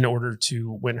in order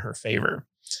to win her favor.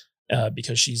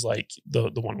 Because she's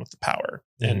the one with the power,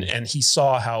 and he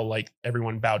saw how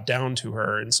everyone bowed down to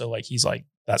her, and so he's like,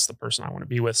 that's the person I want to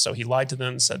be with. So he lied to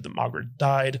them, said that Margaret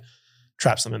died,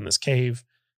 traps them in this cave,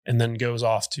 and then goes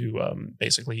off to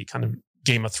basically kind of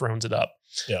Game of Thrones it up.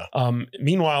 Yeah.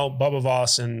 Meanwhile, Bubba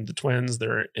Voss and the twins,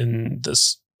 they're in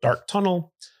this dark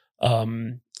tunnel.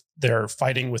 They're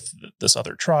fighting with this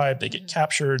other tribe. They get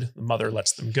captured. The mother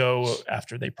lets them go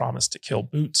after they promise to kill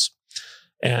Boots.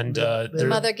 And the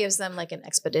mother gives them like an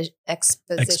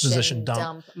exposition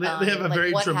dump. They have a like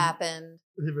very what happened.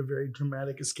 They have a very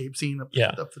dramatic escape scene up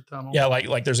the tunnel. Yeah,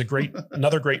 like there's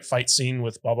another great fight scene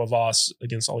with Bubba Voss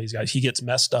against all these guys. He gets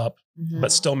messed up,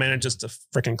 but still manages to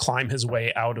freaking climb his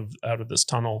way out of this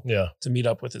tunnel to meet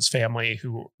up with his family,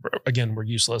 who again were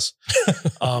useless.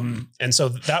 And so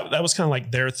that was kind of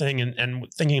like their thing. And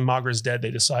thinking Magra's dead,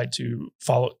 they decide to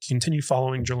continue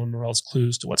following Jilla Morell's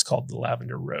clues to what's called the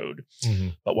Lavender Road.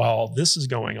 But while this is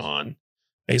going on,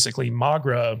 basically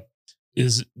Magra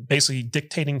is basically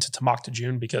dictating to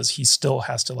Tamaktajun, because he still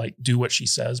has to like do what she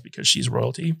says because she's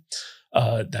royalty,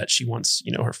 that she wants,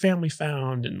 her family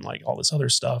found and like all this other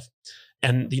stuff.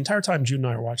 And the entire time Jude and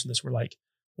I are watching this, we're like,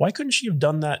 why couldn't she have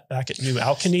done that back at New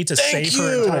Alchemy to save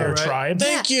her entire tribe?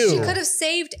 Thank you. She could have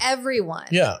saved everyone.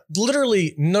 Yeah.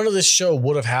 Literally, none of this show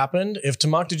would have happened if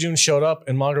Tamaktajun showed up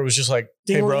and Magra was just like,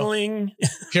 hey, bro,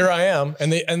 here I am.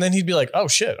 And then he'd be like, oh,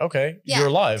 shit. Okay. You're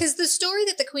alive. Because the story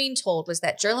that the queen told was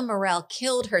that Jilla Morell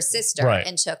killed her sister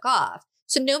and took off.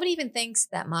 So nobody even thinks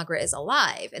that Magra is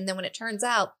alive. And then when it turns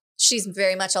out she's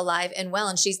very much alive and well,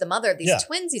 and she's the mother of these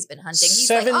twins he's been hunting,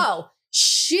 he's like, oh,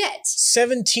 shit.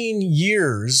 17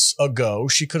 years ago,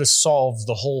 she could have solved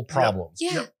the whole problem.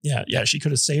 Yeah. She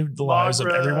could have saved the lives of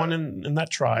everyone in that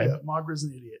tribe. Yeah, Magra's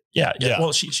an idiot. Yeah.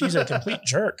 Well, she's a complete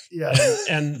jerk. Yeah.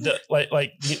 And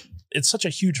it's such a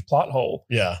huge plot hole.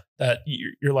 Yeah. That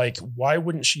you're like, why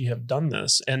wouldn't she have done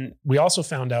this? And we also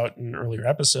found out in an earlier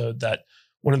episode that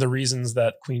one of the reasons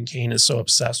that Queen Kane is so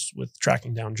obsessed with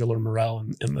tracking down Jilla Morell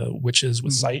and the witches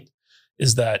with sight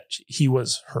is that he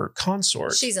was her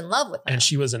consort. She's in love with him. And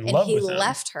she was in love with him. And he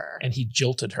left her. And he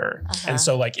jilted her. And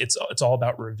so like it's all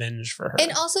about revenge for her.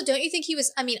 And also, don't you think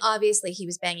obviously he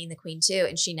was banging the queen too,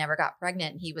 and she never got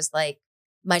pregnant. And he was like,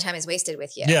 my time is wasted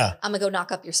with you. Yeah. I'm gonna go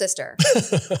knock up your sister.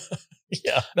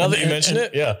 Yeah. Now that you mention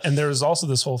it. Yeah. And there was also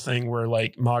this whole thing where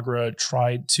like Magra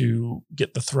tried to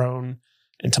get the throne,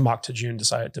 and Tamaktajun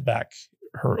decided to back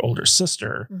her older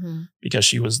sister because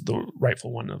she was the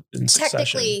rightful one in succession.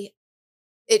 Technically,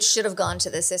 it should have gone to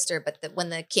the sister, but when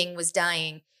the king was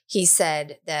dying, he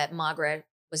said that Magra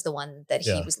was the one that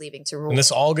he was leaving to rule. And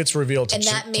this all gets revealed to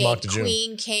that made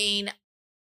Queen Kane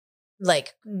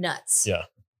like nuts. Yeah.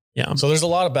 Yeah. So there's a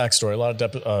lot of backstory, a lot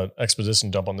of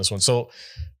exposition dump on this one. So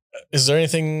is there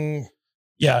anything?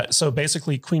 Yeah. So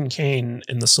basically Queen Kane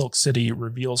in the Silk City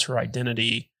reveals her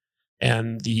identity,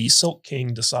 and the Silk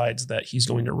King decides that he's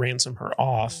going to ransom her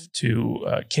off to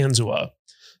Kanzua.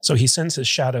 So he sends his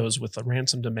shadows with a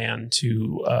ransom demand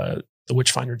to the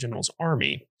Witchfinder General's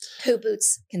army, who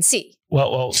Boots can see.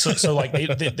 Well, so like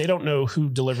they don't know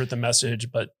who delivered the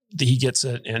message, but he gets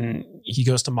it, and he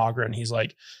goes to Magra, and he's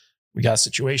like, "We got a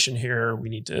situation here.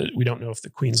 We don't know if the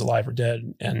queen's alive or dead."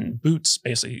 And Boots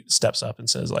basically steps up and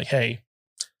says, like, "Hey,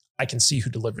 I can see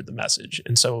who delivered the message,"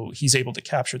 and so he's able to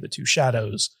capture the two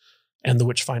shadows, and the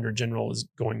Witchfinder General is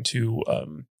going to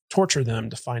torture them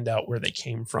to find out where they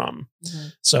came from.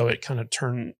 So it kind of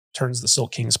turns the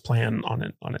Silk King's plan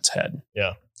on its head.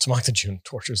 Yeah. Tamaktajun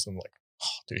tortures them like,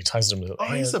 dude, he ties them to the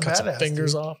he's a cuts badass,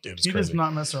 fingers dude. off. Dude, he does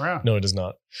not mess around. No, it does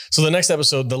not. So the next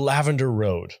episode, The Lavender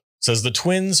Road, says the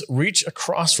twins reach a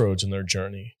crossroads in their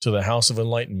journey to the House of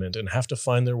Enlightenment and have to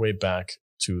find their way back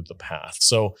to the path.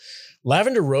 So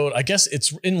Lavender Road, I guess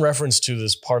it's in reference to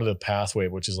this part of the pathway,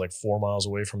 which is like 4 miles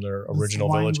away from their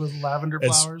original village. With lavender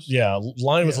flowers?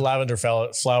 Lined with lavender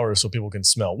flowers so people can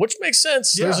smell, which makes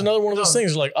sense. Yeah. There's another one of those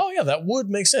things like, oh yeah, that would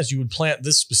make sense. You would plant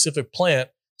this specific plant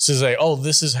to say, oh,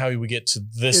 this is how we get to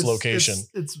this location.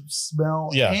 It's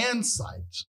smell and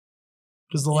sight.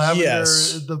 Because the lavender,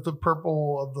 the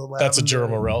purple of the lavender. That's a Jilla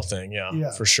Morell thing,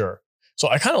 yeah, for sure. So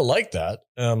I kind of like that.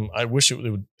 I wish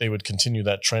they would continue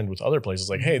that trend with other places.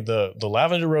 Like, hey, the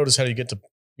Lavender Road is how you get to,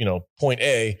 point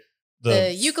A.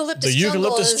 The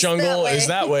eucalyptus jungle is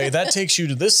that way. That takes you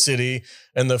to this city,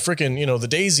 and the freaking, the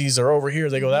daisies are over here.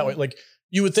 They go that way. Like,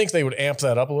 you would think they would amp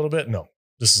that up a little bit. No,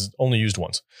 this is only used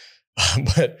once.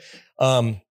 But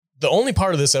the only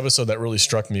part of this episode that really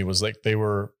struck me was like they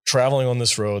were traveling on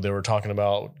this road. They were talking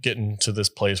about getting to this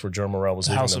place where Jilla Morell was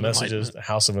leaving the messages, the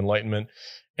House of Enlightenment.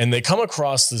 And they come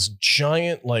across this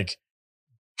giant, like,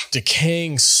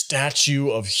 decaying statue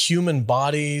of human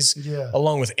bodies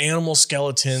along with animal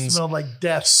skeletons.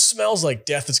 Smells like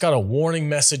death. It's got a warning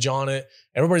message on it.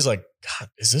 Everybody's like, God,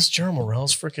 is this Jilla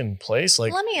Morell's freaking place?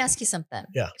 Like, let me ask you something.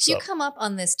 Yeah. If you come up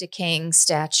on this decaying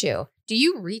statue, Do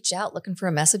you reach out looking for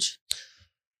a message?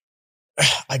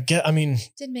 Didn't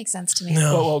make sense to me.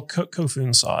 No. Well,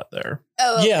 Kofun saw it there.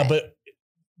 Oh, okay. Yeah, but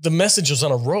the message was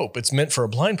on a rope. It's meant for a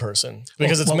blind person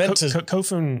because it's meant to.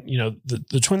 Kofun,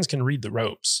 the twins can read the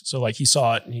ropes. So like he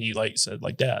saw it and he like said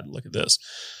like, Dad, look at this.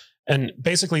 And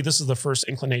basically this is the first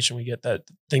inclination we get that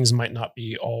things might not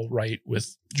be all right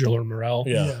with Driller Morel.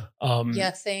 Yeah.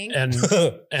 Thing.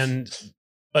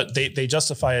 But they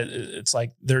justify it. It's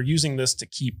like they're using this to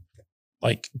keep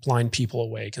like blind people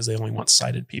away because they only want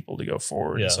sighted people to go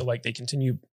forward. Yeah. So like they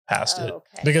continue past it.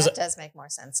 Okay. Because that does make more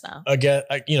sense now. Again,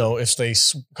 if they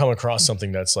come across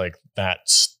something that's like that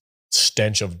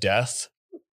stench of death,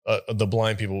 the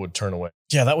blind people would turn away.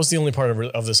 Yeah, that was the only part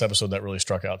of this episode that really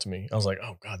struck out to me. I was like,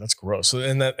 oh God, that's gross. So,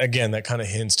 and that kind of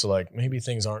hints to like maybe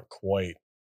things aren't quite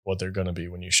what they're going to be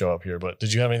when you show up here. But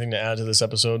did you have anything to add to this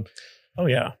episode? Oh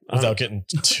yeah, without getting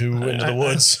too into the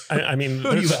woods. I mean,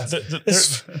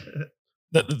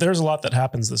 there's a lot that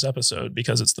happens this episode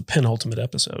because it's the penultimate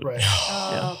episode. Right.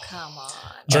 Oh, come on.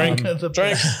 Drink.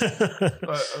 Okay,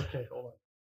 hold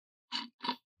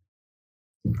on.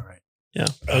 All right. Yeah.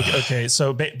 Okay.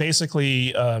 So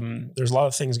basically, there's a lot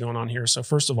of things going on here. So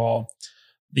first of all,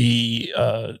 the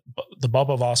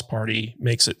Bubba Voss party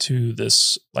makes it to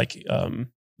this like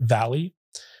valley,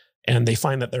 and they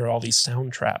find that there are all these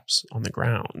sound traps on the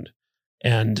ground,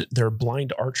 and there are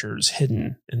blind archers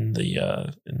hidden in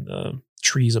the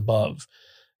trees above.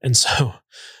 And so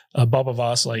Bubba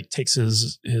Voss like takes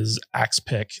his axe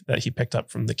pick that he picked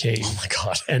up from the cave. Oh my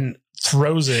God. And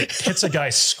throws it, hits a guy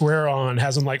square on,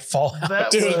 has him like fall out.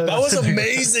 That was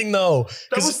amazing though.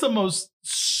 That was the most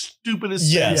stupidest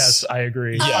thing. Yes, I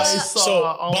agree. Yes. So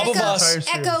Bubba Voss,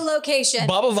 echolocation.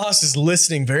 Bubba Voss is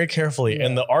listening very carefully,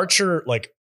 and the archer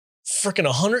like freaking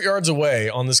 100 yards away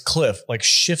on this cliff like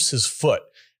shifts his foot,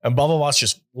 and Bubba Voss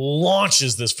just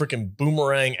launches this freaking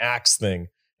boomerang axe thing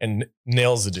and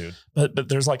nails the dude. But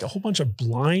there's like a whole bunch of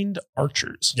blind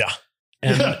archers. Yeah.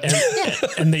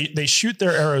 And they shoot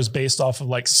their arrows based off of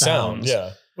like sounds.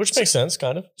 Yeah. Which makes sense,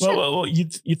 kind of. Well,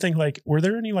 you think like, were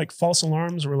there any like false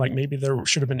alarms where like maybe there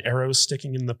should have been arrows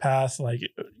sticking in the path, like,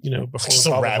 before just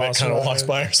a rabbit kind of walks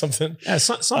by or something? Yeah,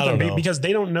 something because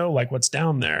they don't know like what's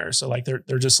down there. So like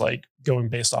they're just like going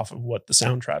based off of what the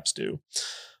sound traps do.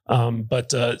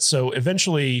 So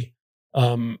eventually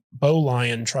Bo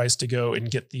Lion tries to go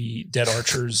and get the dead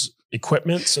archers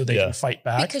equipment so they can fight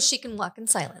back because she can walk in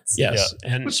silence. Yes.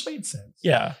 Yeah. And which made sense.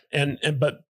 Yeah.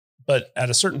 But at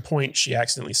a certain point she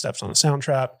accidentally steps on a sound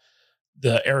trap.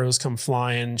 The arrows come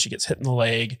flying. She gets hit in the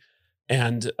leg.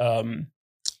 And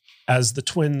as the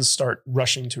twins start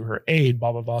rushing to her aid,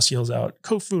 Bubba Voss yells out,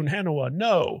 Kofun Hanawa,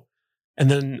 no. And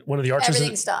then one of the archers,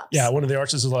 everything stops. Yeah. One of the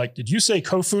archers is like, did you say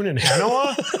Kofun and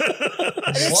Hanawa?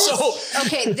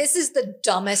 This is the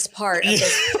dumbest part of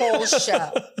this whole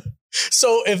show.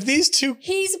 So if these two,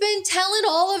 he's been telling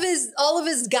all of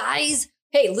his guys,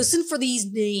 hey, listen for these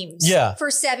names. Yeah.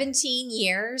 For 17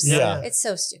 years. Yeah. It's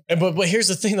so stupid. And but here's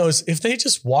the thing though, is if they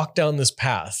just walked down this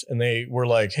path and they were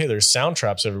like, hey, there's sound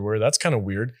traps everywhere. That's kind of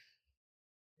weird.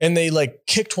 And they like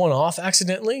kicked one off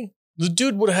accidentally. The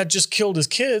dude would have had just killed his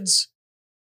kids.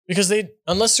 Because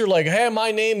unless they're like, hey,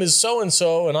 my name is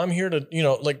so-and-so and I'm here to,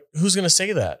 like, who's going to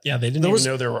say that? Yeah, they didn't even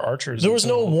know there were archers. There was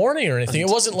no warning or anything. It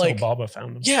wasn't like Bubba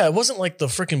found them. Yeah, it wasn't like the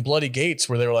freaking bloody gates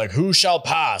where they were like, who shall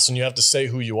pass? And you have to say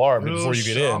who you are before you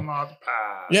get in. Not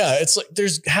pass. Yeah, it's like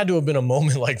there's had to have been a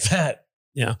moment like that.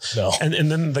 Yeah. No. And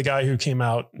then the guy who came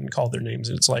out and called their names,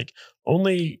 it's like,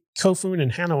 only Kofun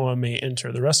and Hanawa may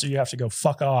enter. The rest of you have to go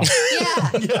fuck off.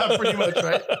 Yeah. Yeah, pretty much,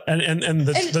 right? And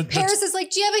Paris is like,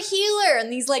 do you have a healer?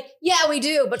 And he's like, yeah, we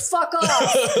do, but fuck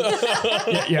off.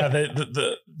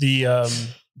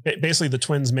 Basically the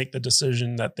twins make the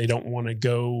decision that they don't want to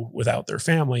go without their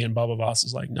family. And Bubba Voss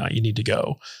is like, no, you need to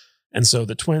go. And so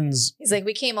the twins, he's like,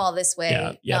 we came all this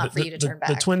way, not for you to turn back.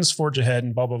 The twins forge ahead,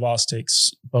 and Bubba Voss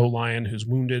takes Bo Lion, who's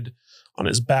wounded, on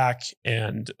his back,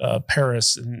 and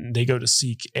Paris, and they go to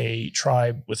seek a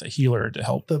tribe with a healer to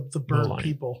help the bird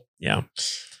people. Yeah.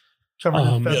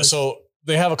 So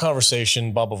they have a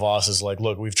conversation. Bubba Voss is like,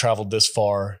 look, we've traveled this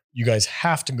far. You guys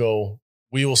have to go.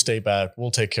 We will stay back.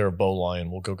 We'll take care of Bo Lion.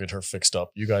 We'll go get her fixed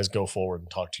up. You guys go forward and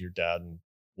talk to your dad, and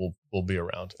we'll be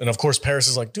around. And of course, Paris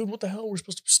is like, dude, what the hell? We're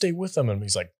supposed to stay with them. And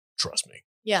he's like, trust me.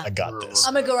 Yeah. I got this.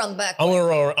 I'm going to go around the back. I'm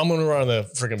going to run on the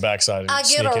freaking backside. And I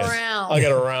get around. I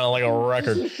get around like a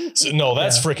record. So, no,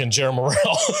 that's freaking Jeremy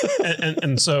Morrell.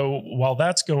 and so while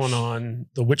that's going on,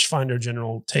 the Witchfinder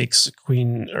General takes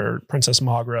Queen or Princess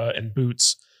Magra and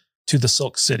Boots to the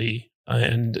Silk City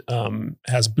and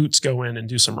has Boots go in and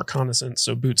do some reconnaissance.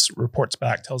 So Boots reports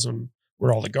back, tells him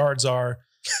where all the guards are,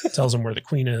 tells him where the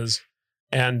queen is.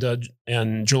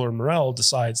 Juller Morel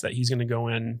decides that he's going to go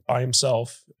in by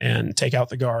himself and take out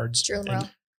the guards. Juller Morel.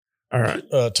 All right.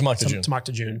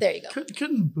 Tamak June. There you go.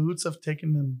 Couldn't Boots have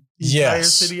taken them the entire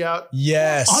city out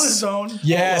on his own?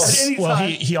 Yes. Well,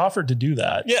 he offered to do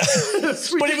that. Yeah.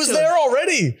 But he was there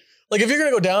already. Like, if you're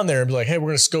going to go down there and be like, hey, we're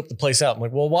going to scope the place out. I'm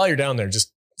like, well, while you're down there,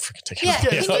 just freaking take it out. Yeah,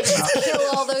 can you just kill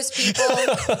all those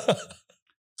people?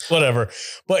 Whatever.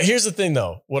 But here's the thing,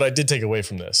 though. What I did take away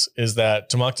from this is that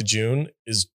Tamak June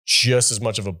is just as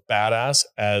much of a badass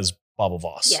as Baba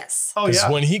Voss. Yes. Oh,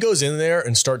 yeah. When he goes in there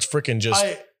and starts freaking just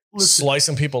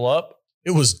slicing people up,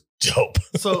 it was dope.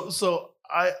 So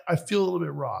I feel a little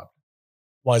bit robbed.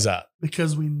 Why is that?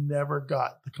 Because we never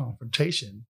got the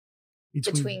confrontation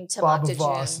between Tamak Baba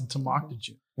Voss June. and Tamak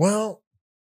June. Well,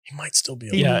 he might still be.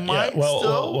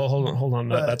 Well, hold on.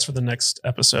 That's for the next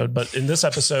episode. But in this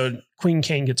episode, Queen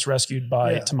Kane gets rescued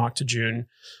by Tamak June.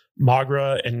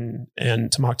 Magra and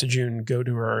Tamak June go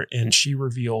to her, and she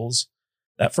reveals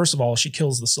that, first of all, she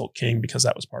kills the Silk King because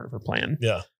that was part of her plan.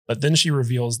 Yeah. But then she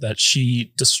reveals that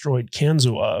she destroyed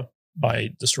Kanzua by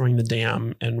destroying the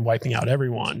dam and wiping out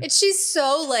everyone. And she's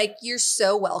so like, you're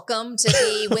so welcome to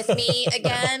be with me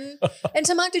again. And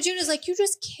Tamak June is like, you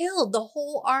just killed the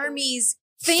whole army's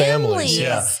families.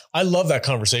 Yeah. I love that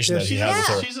conversation that he had with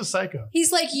her. She's a psycho.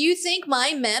 He's like, you think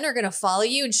my men are going to follow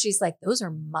you? And she's like, those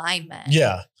are my men.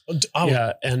 Yeah.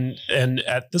 Yeah. And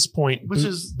at this point,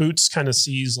 Boots kind of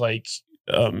sees like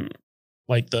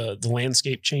the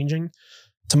landscape changing.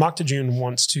 Tamak June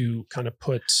wants to kind of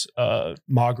put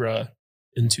Magra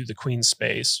into the queen's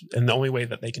space. And the only way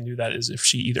that they can do that is if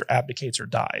she either abdicates or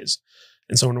dies.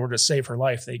 And so in order to save her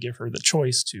life, they give her the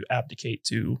choice to abdicate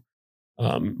to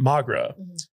Magra.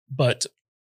 Mm-hmm. But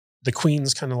the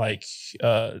queen's kind of like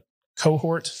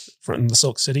cohort from the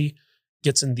Silk City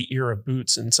gets in the ear of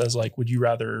Boots and says, like, would you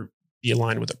rather be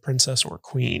aligned with a princess or a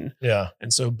queen? Yeah.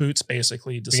 And so Boots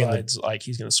basically decides like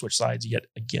he's going to switch sides yet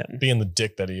again. Being the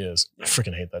dick that he is. I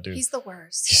freaking hate that dude. He's the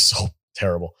worst. He's so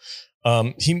terrible.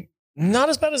 He not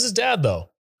as bad as his dad,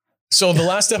 though. So the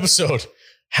last episode,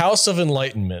 House of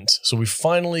Enlightenment. So we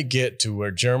finally get to where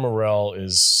Jeremy Morel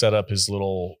is set up his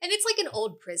little... And it's like an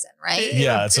old prison, right?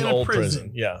 Yeah, it's an old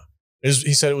prison. Yeah. He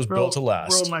said it was built to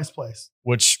last. Real nice place.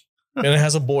 Which... And it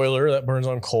has a boiler that burns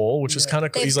on coal, which is kind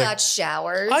of cool. They've got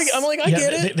showers. I'm like, I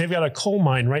get it. They've got a coal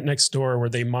mine right next door where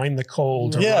they mine the coal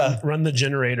to run the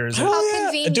generators. How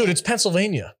convenient. Dude, it's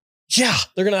Pennsylvania. Yeah,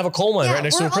 they're going to have a coal mine right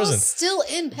next to a prison. We're still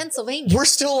in Pennsylvania. We're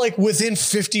still like within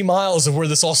 50 miles of where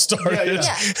this all started.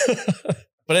 Yeah.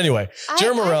 But anyway,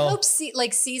 Jeremy Morel. I hope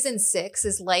season 6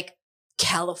 is like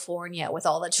California with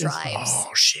all the tribes.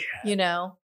 Oh, shit. You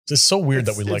know? It's so weird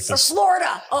that we like this.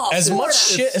 Florida. Oh, as Florida. Much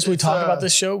shit as we talk about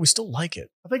this show, we still like it.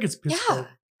 I think it's Pittsburgh. Yeah,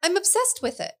 I'm obsessed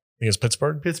with it. I think it's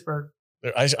Pittsburgh? Pittsburgh.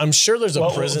 I'm sure there's a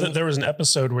prison. There was an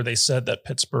episode where they said that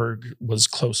Pittsburgh was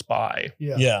close by.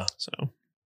 Yeah. So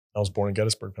I was born in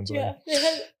Gettysburg, Pennsylvania.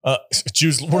 Yeah.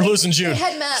 Jude, we're losing Jude. They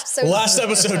had maps. So last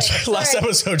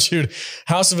episode, Jude.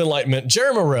 House of Enlightenment.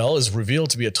 Jeremy Morel is revealed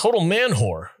to be a total man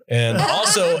whore and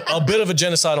also a bit of a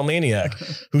genocidal maniac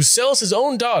who sells his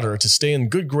own daughter to stay in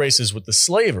good graces with the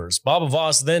slavers. Baba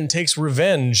Voss then takes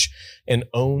revenge and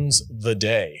owns the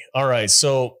day. All right,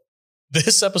 so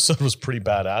this episode was pretty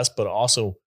badass, but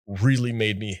also really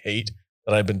made me hate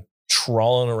that I've been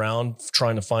trawling around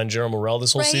trying to find Jeremy Morel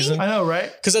this whole season. I know,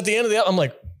 right? Because at the end of the, I'm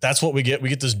like, that's what we get. We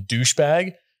get this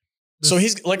douchebag. So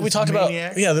he's like, we talked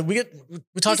maniac. About, yeah,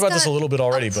 we talked about this a little bit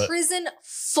already, but prison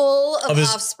full of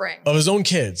offspring of his own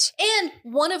kids. And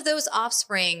one of those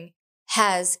offspring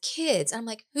has kids. I'm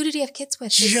like, who did he have kids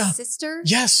with? His sister?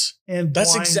 Yes. And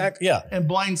that's exactly, and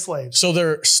blind slaves. So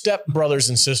they're step brothers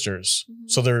and sisters. Mm-hmm.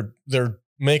 So they're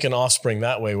making offspring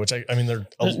that way, which I mean, they're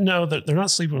not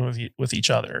sleeping with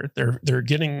each other. They're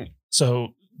getting,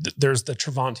 there's the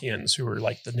Travantians who are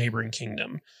like the neighboring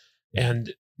kingdom,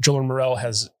 and Joel Morel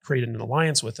has created an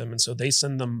alliance with them. And so they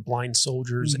send them blind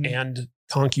soldiers and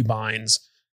concubines.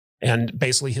 And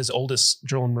basically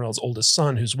Joel Morel's oldest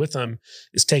son, who's with him,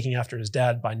 is taking after his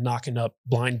dad by knocking up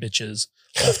blind bitches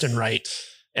left and right.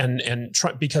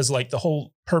 Because like the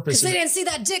whole purpose, because they didn't see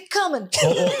that dick coming.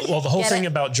 Well, the whole thing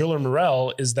about Joel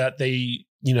Morel is that they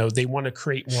want to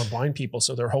create more blind people.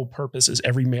 So their whole purpose is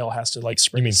every male has to like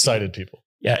spread. You mean sighted people?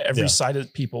 Yeah, every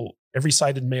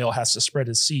sighted male has to spread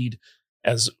his seed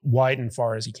as wide and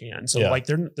far as he can. So like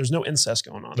there's no incest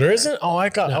going on. There isn't? Oh, I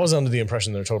was under the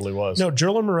impression there totally was. No,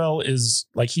 Joel Morel is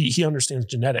like, he understands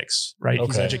genetics, right? Okay.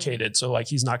 He's educated. So like,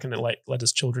 he's not going to let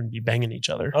his children be banging each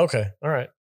other. Okay. All right.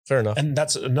 Fair enough. And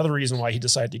that's another reason why he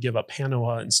decided to give up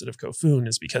Hanoa instead of Kofun,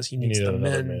 is because he needs the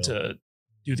men to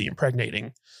do the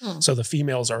impregnating. So the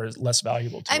females are less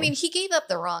valuable to him. I mean, he gave up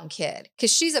the wrong kid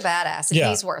because she's a badass and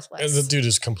he's worthless. And the dude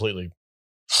is completely,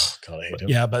 God, I hate him.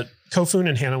 Yeah, but Kofun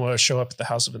and Hanawa show up at the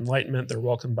House of Enlightenment. They're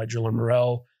welcomed by Jiller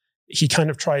Morel. He kind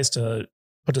of tries to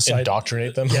put aside,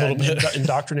 indoctrinate them a little bit.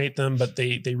 Indoctrinate them, but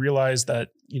they realize that,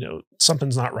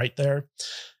 something's not right there.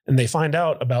 And they find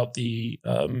out about the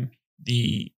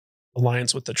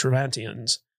alliance with the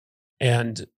Travantians,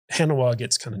 and Hanawa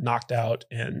gets kind of knocked out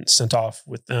and sent off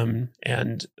with them,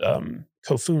 and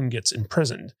Kofun gets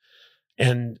imprisoned.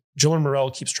 And Jiller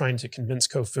Morel keeps trying to convince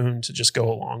Kofun to just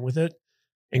go along with it.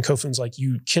 And Kofun's like,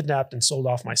 you kidnapped and sold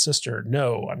off my sister.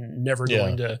 No, I'm never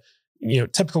going to,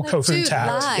 typical Kofun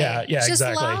tact. Yeah, just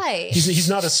exactly. Lie. He's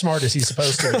not as smart as he's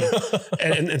supposed to be.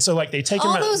 and so like they take him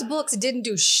out. All those books didn't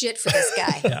do shit for this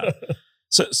guy. Yeah.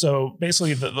 So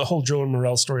basically the whole Jiller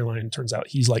Morel storyline turns out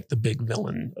he's like the big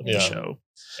villain of the show.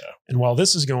 Yeah. And while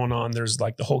this is going on, there's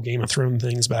like the whole Game of Thrones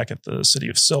things back at the City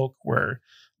of Silk where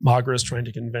Magra is trying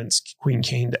to convince Queen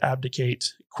Cain to abdicate.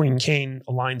 Queen Cain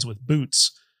aligns with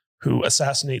Boots, who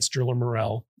assassinates Jiller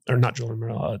Morel, or not Jiller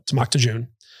Morel, Tamak Tajun,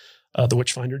 the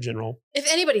Witchfinder General. If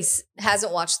anybody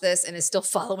hasn't watched this and is still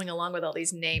following along with all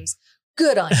these names,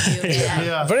 good on you, man.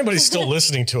 Yeah. If anybody's still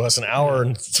listening to us an hour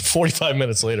and 45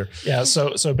 minutes later. Yeah.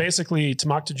 So basically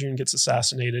Tamak Tajun gets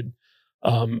assassinated.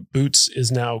 Boots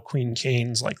is now Queen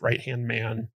Cain's like right-hand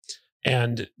man.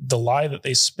 And the lie that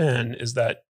they spin is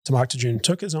that Tamak Tajun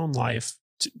took his own life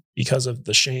because of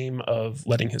the shame of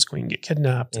letting his queen get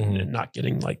kidnapped and not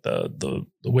getting like the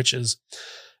witches.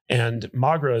 And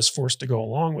Magra is forced to go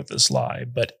along with this lie.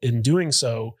 But in doing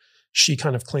so, she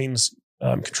kind of claims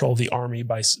control of the army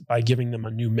by giving them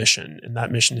a new mission. And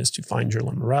that mission is to find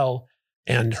Jiller Morel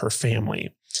and her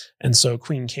family. And so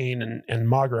Queen Cain and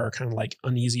Magra are kind of like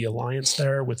uneasy alliance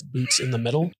there with Boots in the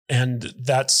middle. And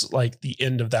that's like the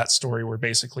end of that story where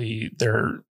basically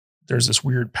there's this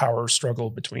weird power struggle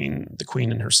between the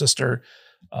queen and her sister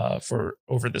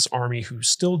over this army who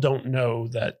still don't know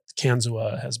that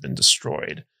Kanzua has been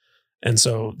destroyed. And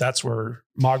so that's where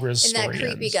Magra's story ends.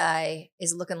 And that creepy guy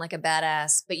is looking like a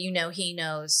badass, but he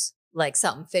knows like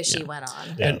something fishy went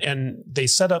on. Yeah. And they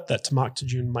set up that Tamak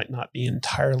Tajun might not be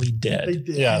entirely dead. They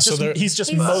did. Yeah, so he's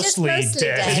just mostly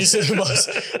dead.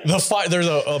 There's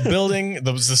a building,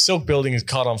 the Silk building is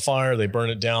caught on fire. They burn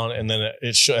it down, and then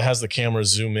it has the camera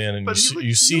zoom in, and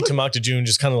you see Tamak Tajun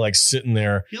just kind of like sitting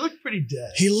there. He looked pretty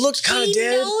dead. He looked kind of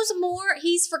dead. He knows more.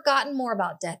 He's forgotten more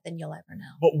about death than you'll ever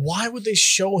know. But why would they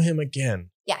show him again?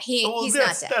 Yeah, he's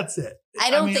not dead. That's it. I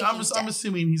don't think he's dead. I'm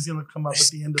assuming he's going to come up at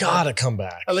the end of gotta come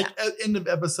back. At end of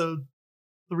episode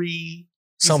 3, he's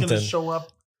something going to show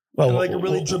up. Well, like a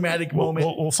really dramatic moment.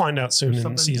 We'll find out soon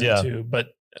in season 2. But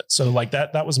so like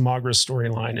that was Magra's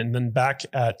storyline. And then back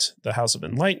at the House of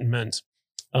Enlightenment,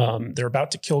 they're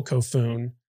about to kill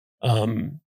Kofun.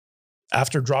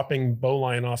 After dropping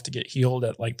Bowline off to get healed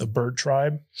at like the bird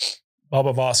tribe,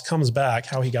 Baba Voss comes back.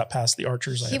 How he got past the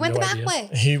archers, he went the back way.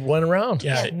 He went around.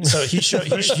 Yeah. So he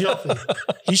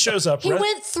shows up. He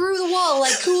went through the wall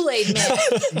like Kool-Aid man.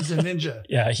 He's a ninja.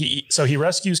 Yeah. He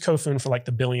rescues Kofun for like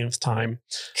the billionth time.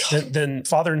 Then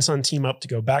father and son team up to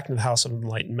go back into the House of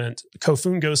Enlightenment.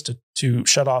 Kofun goes to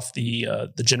shut off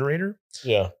the generator.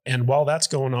 Yeah. And while that's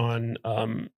going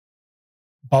on,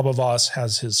 Baba Voss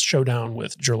has his showdown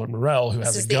with Jiller Morel, who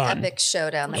has a gun. This is the epic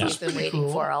showdown that we've been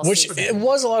waiting for all season. It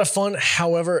was a lot of fun.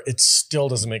 However, it still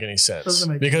doesn't make any sense.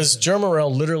 Because Jiller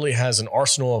Morel literally has an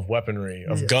arsenal of weaponry,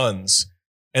 of guns.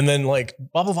 And then like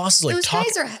Baba Voss is like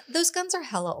those guns are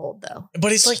hella old though.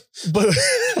 But he's like,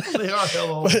 they are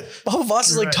hella old. But Baba Voss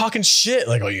is like talking shit.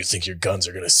 Like, oh, you think your guns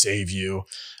are going to save you.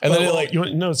 And then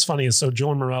it's funny is so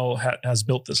Jiller Morel has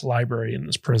built this library in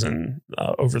this prison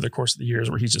over the course of the years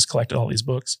where he's just collected all these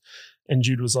books. And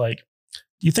Jude was like,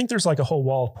 do you think there's like a whole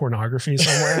wall of pornography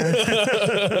somewhere?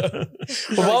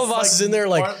 But Baba Voss is in there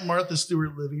like Martha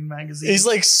Stewart Living magazine. He's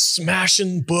like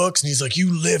smashing books and he's like,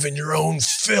 you live in your own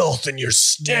filth and your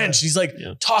stench. Yeah. He's like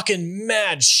talking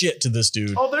mad shit to this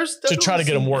dude. Oh, there's to try to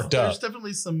get him worked up. There's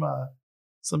definitely some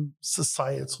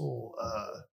societal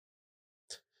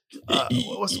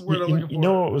what's the word I'm looking for? You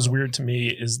know what was weird to me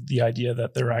is the idea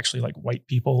that there are actually like white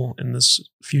people in this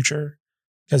future.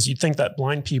 Because you'd think that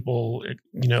blind people,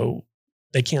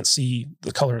 they can't see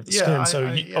the color of the skin.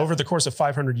 So over the course of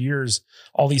 500 years,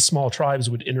 all these small tribes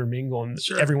would intermingle and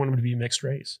everyone would be mixed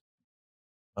race.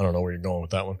 I don't know where you're going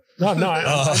with that one. No,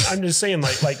 I'm just saying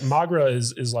like Magra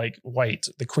is like white.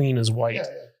 The queen is white. Yeah.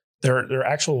 There are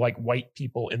actual like white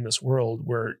people in this world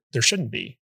where there shouldn't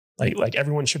be. Like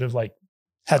everyone should have like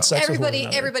had sex with one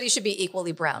Everybody another. should be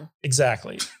equally brown.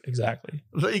 Exactly.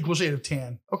 The equal shade of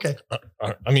tan. Okay.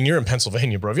 I mean, you're in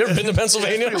Pennsylvania, bro. Have you ever been to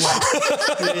Pennsylvania?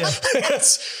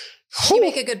 You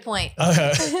make a good point.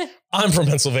 I'm from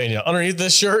Pennsylvania. Underneath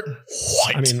this shirt,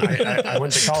 white. I mean, I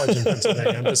went to college in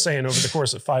Pennsylvania. I'm just saying, over the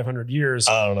course of 500 years,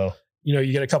 I don't know. You know,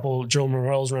 you get a couple of Joe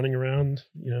Morells running around.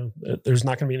 You know, there's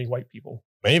not going to be any white people.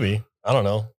 Maybe. I don't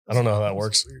know. I don't know how that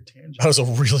works. That was a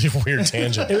really weird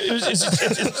tangent.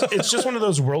 It's just one of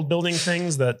those world building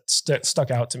things that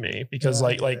stuck out to me because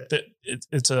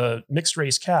it's a mixed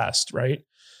race cast, right?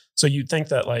 So you'd think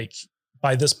that like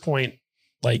by this point,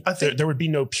 like there would be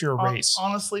no pure race.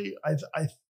 Honestly,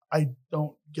 I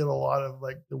don't get a lot of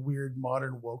like the weird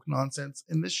modern woke nonsense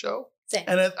in this show. Same.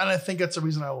 And I think that's the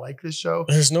reason I like this show.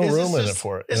 There's no room in it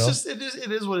for it. It's just it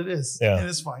is what it is. Yeah. And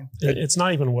it's fine. It's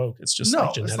not even woke. It's just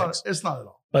like genetics. It's not at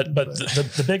all. But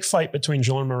the big fight between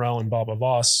Joel Morel and Baba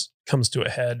Voss comes to a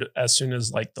head as soon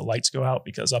as like the lights go out,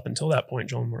 because up until that point,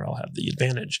 Joel Morel had the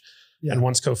advantage. Yeah. And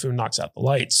once Kofun knocks out the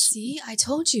lights. See, I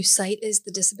told you sight is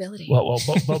the disability. Well,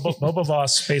 Baba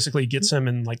Voss basically gets him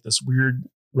in like this weird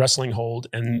wrestling hold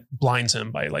and blinds him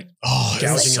by like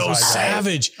gouging his eyes. So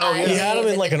savage. Oh, yeah. He had him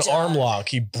in like an arm lock.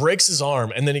 He breaks his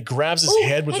arm and then he grabs his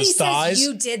head with his thighs. Says,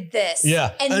 you did this.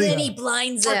 Yeah. And then he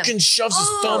blinds him. Fucking shoves his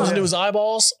thumbs into his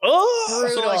eyeballs. Oh,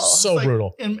 brutal. So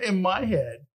brutal. In my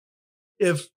head,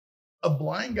 if a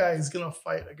blind guy is going to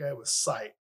fight a guy with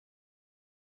sight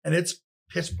and it's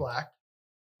pitch black,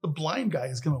 the blind guy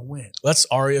is going to win. That's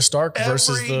Arya Stark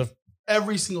versus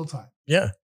every single time.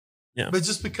 Yeah. Yeah. But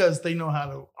just because they know how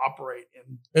to operate,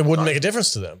 it wouldn't make a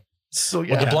difference to them. So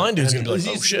yeah, the blind dude's gonna be like,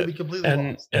 oh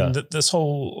shit. This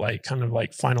whole like kind of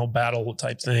like final battle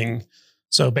type thing.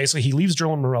 So basically, he leaves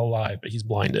Joel Morel alive, but he's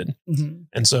blinded,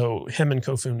 and so him and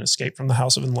Kofun escape from the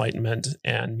House of Enlightenment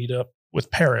and meet up with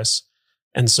Paris.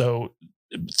 And so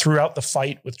throughout the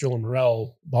fight with Joel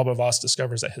Morel, Baba Voss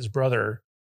discovers that his brother,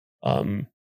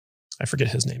 I forget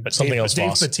his name, but something else.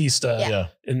 Dave Bautista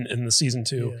in the season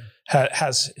 2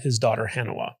 has his daughter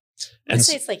Hanawa. And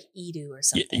say it's like Edu or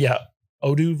something. Yeah.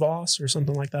 Odu Voss or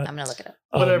something like that. I'm going to look it up.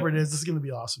 Whatever it is, it's going to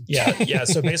be awesome. Yeah.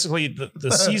 So basically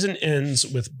the season ends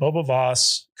with Boba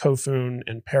Voss, Kofun,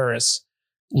 and Paris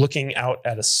looking out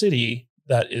at a city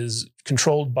that is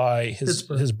controlled by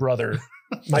his brother.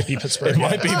 Might be Pittsburgh. It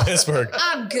might be Pittsburgh.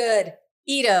 I'm good.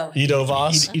 Edo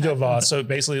Voss. Edo Voss. So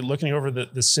basically looking over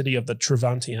the city of the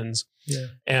Trevantians. Yeah.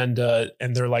 And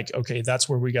they're like, okay, that's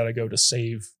where we got to go to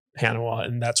save Hanawa.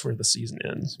 And that's where the season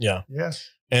ends. Yeah. Yeah.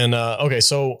 And okay,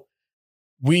 so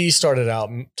we started out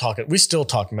talking, we still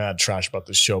talk mad trash about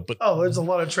this show, but there's a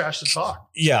lot of trash to talk.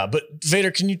 Yeah. But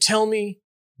Vader, can you tell me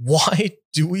why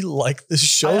do we like this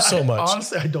show so much?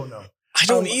 Honestly, I don't know. I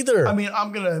don't either. I mean,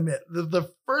 I'm going to admit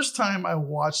the first time I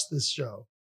watched this show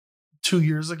 2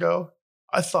 years ago,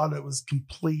 I thought it was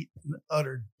complete and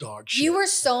utter dog shit. You were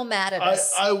so mad at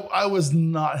us. I was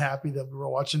not happy that we were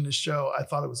watching this show. I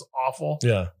thought it was awful.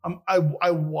 Yeah. I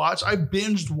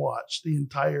binged watched the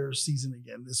entire season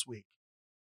again this week.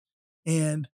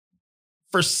 And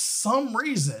for some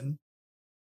reason,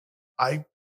 I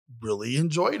really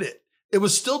enjoyed it. It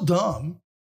was still dumb.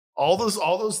 All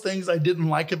those things I didn't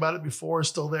like about it before are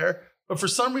still there. But for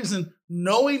some reason,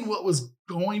 knowing what was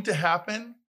going to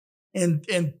happen and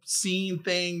seeing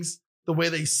things the way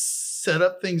they set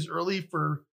up things early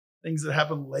for things that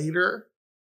happen later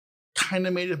kind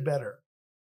of made it better.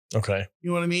 Okay.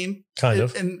 You know what I mean? Kind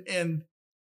of. And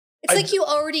it's like you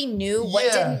already knew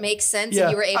what didn't make sense and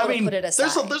you were able to put it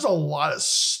aside. There's a lot of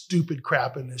stupid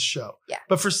crap in this show. Yeah.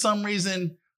 But for some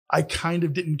reason, I kind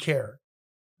of didn't care.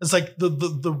 It's like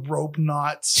the rope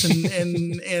knots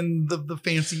and the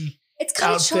fancy it's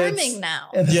kind of charming now.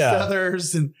 And the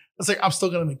feathers. And it's like, I'm still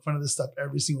going to make fun of this stuff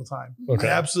every single time. Okay.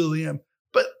 I absolutely am.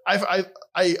 But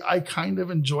I kind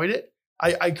of enjoyed it.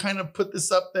 I kind of put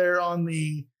this up there on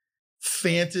the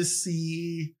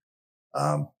fantasy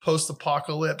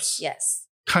post-apocalypse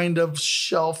kind of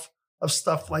shelf of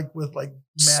stuff, like with like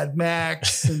Mad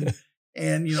Max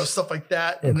and you know, stuff like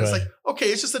that. And it's like, okay,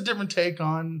 it's just a different take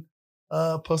on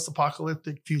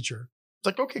post-apocalyptic future. It's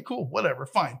like, okay, cool, whatever,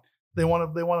 fine. They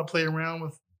want to play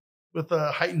around with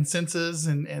heightened senses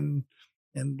and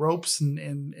ropes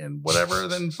and whatever,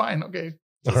 then fine, okay.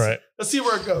 All right. Let's see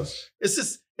where it goes.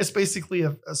 It's basically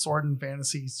a sword and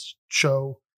fantasy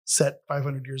show set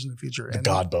 500 years in the future. The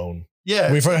Godbone.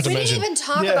 Yeah. We forgot to mention. We didn't even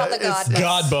talk about the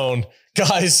Godbone.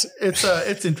 Guys.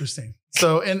 It's interesting.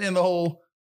 So and the whole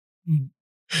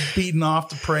beating off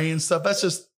the prey and stuff, that's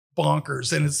just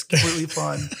bonkers and it's completely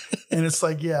fun. And it's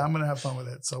like, yeah, I'm gonna have fun with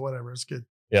it. So whatever, it's good.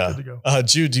 Yeah. Good to go.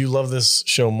 Jude, do you love this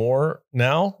show more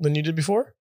now than you did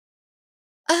before?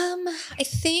 I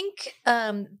think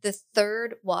the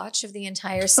third watch of the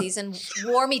entire season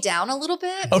wore me down a little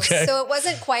bit. Okay. So it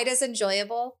wasn't quite as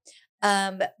enjoyable.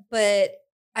 But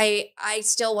I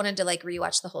still wanted to like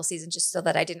rewatch the whole season just so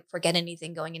that I didn't forget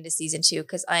anything going into season 2,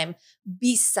 because I'm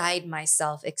beside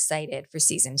myself excited for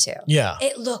season 2. Yeah.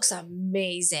 It looks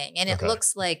amazing. And it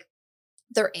looks like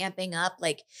they're amping up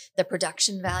like the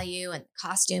production value and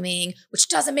costuming, which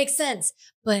doesn't make sense,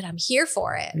 but I'm here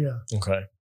for it. Yeah. Okay.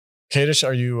 Kadish,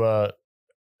 are you,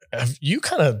 have you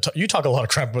kind of, you talk a lot of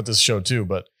crap about this show too,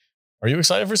 but are you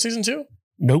excited for season 2?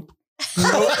 Nope.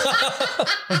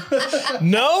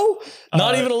 No,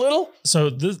 not even a little. So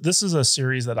this is a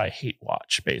series that I hate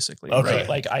watch, basically. Okay. Right?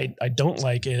 Like I don't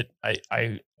like it.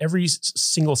 I every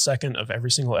single second of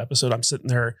every single episode, I'm sitting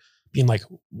there being like,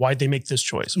 why'd they make this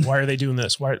choice? Why are they doing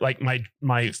this? Why? Like my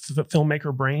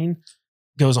filmmaker brain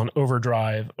goes on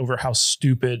overdrive over how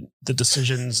stupid the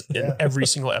decisions in every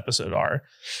single episode are.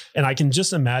 And I can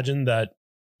just imagine that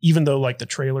even though like the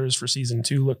trailers for season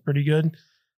 2 look pretty good,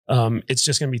 it's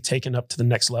just going to be taken up to the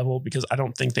next level because I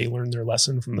don't think they learned their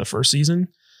lesson from the first season.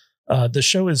 The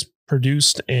show is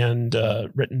produced and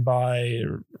written by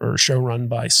or showrun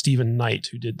by Stephen Knight,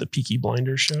 who did the Peaky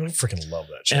Blinders show. I freaking love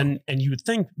that show. And you would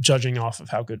think, judging off of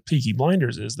how good Peaky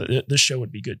Blinders is, that this show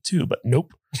would be good too. But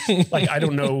nope. Like I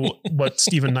don't know what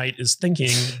Stephen Knight is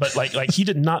thinking, but like he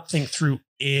did not think through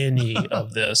any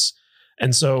of this.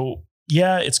 And so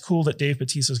yeah, it's cool that Dave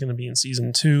Bautista is going to be in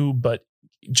season 2, but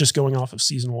just going off of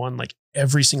season 1, like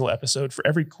every single episode, for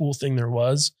every cool thing there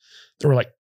were like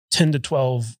 10 to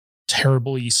 12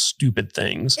 terribly stupid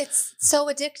things. It's so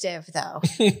addictive though.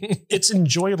 It's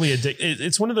enjoyably addictive.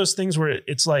 It's one of those things where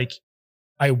it's like,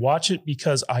 I watch it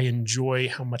because I enjoy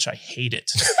how much I hate it.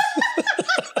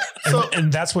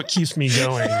 and that's what keeps me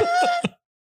going.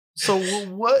 So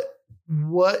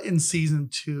what in season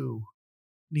 2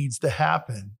 needs to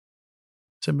happen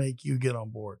to make you get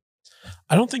on board?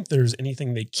 I don't think there's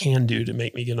anything they can do to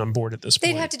make me get on board at this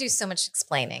point. They'd have to do so much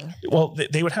explaining. Well,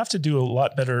 they would have to do a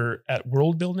lot better at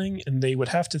world building, and they would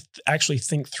have to actually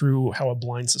think through how a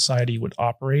blind society would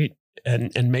operate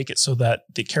and make it so that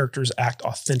the characters act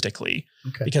authentically.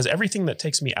 Okay. Because everything that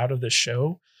takes me out of this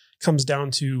show comes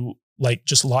down to like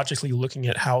just logically looking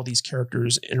at how these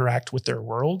characters interact with their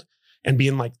world and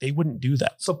being like, they wouldn't do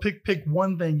that. So pick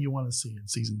one thing you want to see in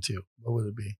season 2. What would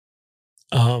it be?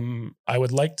 I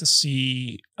would like to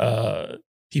see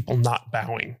people not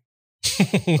bowing.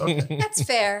 Okay. That's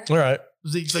fair. All right.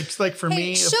 It's like for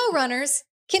me, showrunners,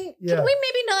 can we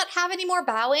maybe not have any more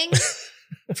bowing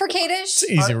for Kadish? It's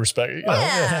easy respect.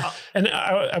 Yeah. And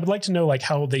I would like to know like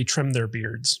how they trim their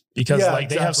beards, because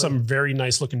they have some very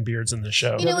nice looking beards in the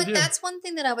show. You know what? That's one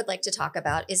thing that I would like to talk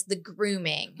about is the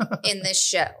grooming in this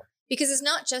show, because it's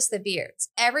not just the beards.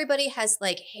 Everybody has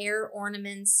like hair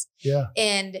ornaments. Yeah.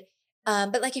 And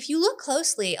but like if you look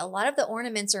closely, a lot of the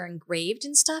ornaments are engraved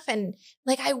and stuff. And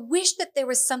like I wish that there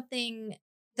was something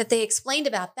that they explained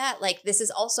about that. Like this is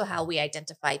also how we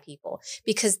identify people,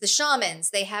 because the shamans,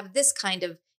 they have this kind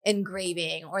of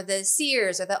engraving, or the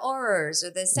seers or the aurors or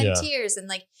the sentiers. And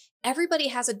like everybody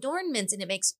has adornments, and it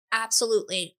makes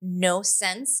absolutely no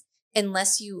sense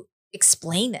unless you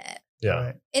explain it. Yeah.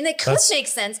 Right. And it could make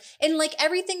sense. And like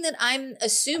everything that I'm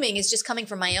assuming is just coming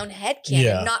from my own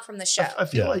headcanon, not from the show. I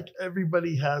feel like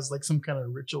everybody has like some kind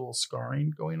of ritual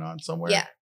scarring going on somewhere. Yeah.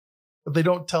 But they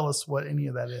don't tell us what any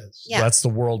of that is. Yeah. That's the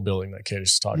world building that Kadish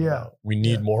is talking about. We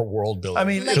need more world building. I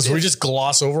mean, because we just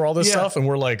gloss over all this stuff and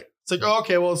we're like, it's like, oh,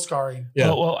 okay, well, it's scarring. Yeah.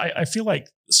 Well, I feel like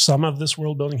some of this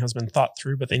world building has been thought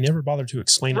through, but they never bothered to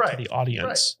explain it to the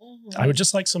audience. Right. Mm-hmm. I would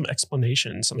just like some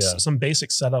explanation, some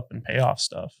basic setup and payoff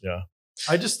stuff. Yeah.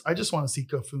 I just want to see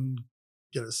Kofun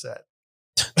get a set.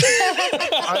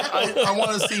 I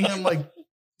want to see him like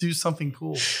do something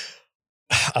cool.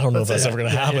 I don't know if that's ever going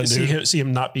to happen, dude. See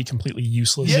him not be completely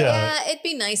useless. Yeah, it'd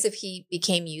be nice if he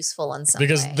became useful in some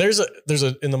because way. there's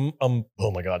a in the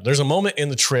oh my god, there's a moment in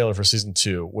the trailer for season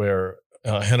 2 where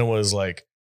Henna is like,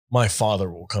 my father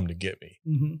will come to get me.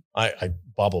 Mm-hmm. I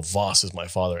Baba Voss is my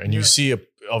father, and you see a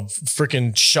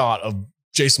freaking shot of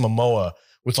Jason Momoa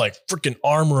with like freaking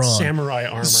armor on, samurai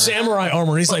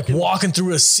armor. And he's like walking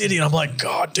through a city, and I'm like,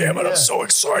 God damn it, I'm so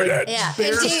excited. Yeah,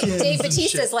 and Dave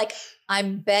Bautista's like,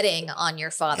 I'm betting on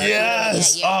your father.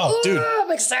 Yes. Oh, dude.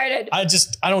 I'm excited.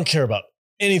 I don't care about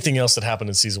anything else that happened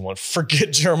in season 1.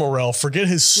 Forget Jeremy Morel. Forget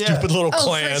his stupid little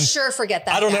clan. For sure, forget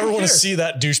that. I don't ever want to see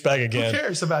that douchebag again. Who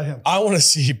cares about him? I want to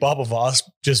see Baba Voss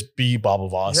just be Baba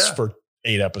Voss for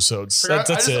 8 episodes.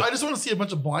 That's it. I just want to see a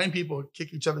bunch of blind people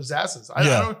kick each other's asses.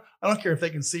 I don't care if they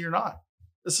can see or not.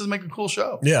 This is make a cool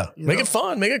show. Yeah. Make it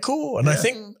fun. Make it cool. And I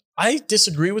think I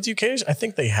disagree with you, Cage. I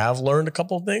think they have learned a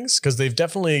couple of things because they've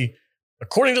definitely,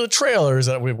 according to the trailers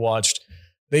that we've watched,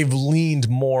 they've leaned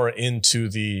more into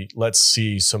the let's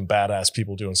see some badass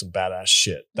people doing some badass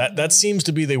shit. That seems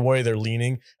to be the way they're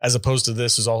leaning, as opposed to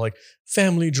this is all like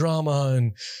family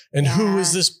drama and who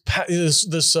is this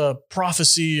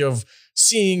prophecy of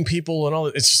seeing people and all.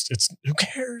 It's who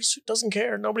cares? Who doesn't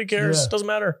care? Nobody cares. Doesn't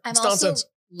matter. I'm it's also nonsense.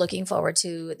 looking forward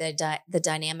to the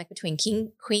dynamic between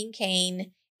Queen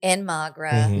Kane and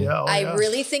Magra. Mhm. I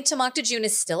really think Tamakta June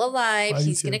is still alive. I do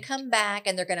He's too. going to come back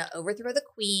and they're going to overthrow the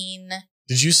queen.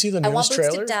 Did you see the I news want Boots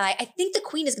trailer? to die. I think the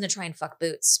queen is going to try and fuck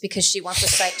Boots because she wants a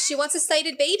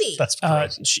sighted baby. That's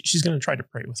correct. She's going to try to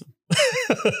pray with him.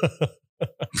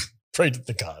 Pray to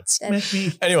the gods.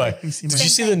 Anyway, Anyway, did you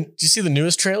see the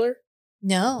newest trailer?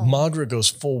 No. Magra goes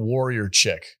full warrior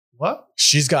chick. What?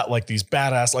 She's got like these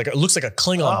badass, like it looks like a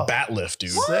Klingon bat lift,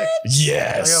 dude. Sick.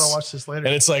 Yes. I gotta watch this later.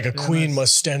 And it's like a queen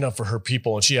must stand up for her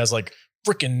people, and she has like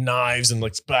freaking knives and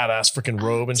like badass freaking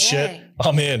robe and shit. dang.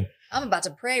 I'm in. I'm about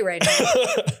to pray right now.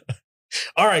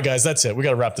 All right, guys, that's it. We got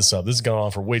to wrap this up. This has gone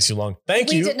on for way too long.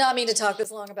 Thank you. We did not mean to talk this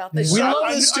long about this We show.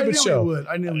 love this stupid show.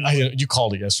 I knew we would. You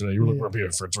called it yesterday. You were looking here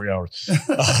for 3 hours.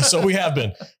 So we have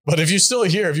been. But if you're still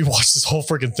here, if you watched this whole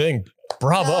freaking thing,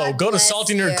 bravo. God Go to bless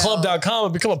saltynerdclub.com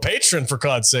and become a patron, for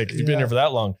God's sake, if you've been here for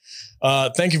that long.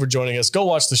 Thank you for joining us. Go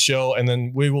watch the show, and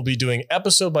then we will be doing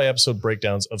episode by episode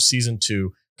breakdowns of season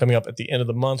 2 coming up at the end of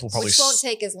the month. We'll probably Which won't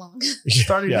take as long.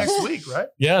 Starting next week, right?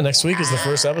 Yeah, next week is the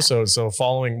first episode. So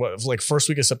following first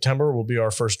week of September will be our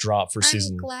first drop for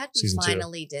season. I'm glad we season 2.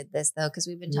 finally did this though, because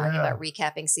we've been talking about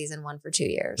recapping season 1 for 2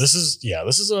 years. This is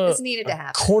It's needed to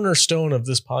happen. cornerstone of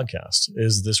this podcast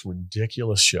is this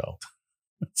ridiculous show.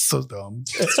 It's so dumb.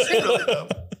 It's really dumb.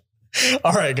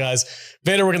 All right, guys.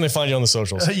 Vader, where can they find you on the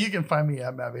socials? You can find me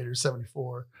at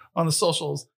MattVader74 on the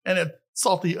socials and at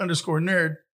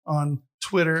salty_nerd on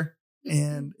Twitter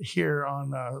and here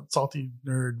on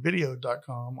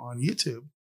saltynerdvideo.com on YouTube.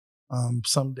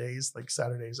 Some days, like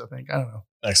Saturdays, I think. I don't know.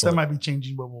 Excellent. That might be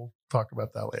changing, but we'll talk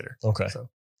about that later. Okay. So,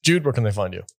 Jude, where can they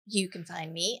find you? You can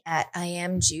find me at I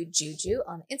am Jude Juju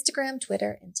on Instagram,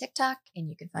 Twitter, and TikTok. And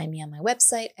you can find me on my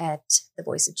website at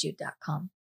thevoiceofjude.com.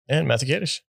 And Matthew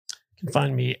Kadish. You can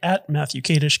find me at Matthew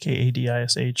Kadish,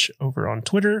 Kadish, over on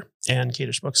Twitter, and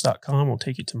kadishbooks.com will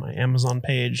take you to my Amazon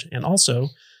page. And also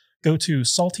go to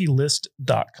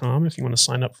saltylist.com if you want to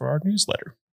sign up for our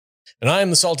newsletter. And I am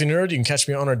the Salty Nerd. You can catch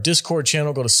me on our Discord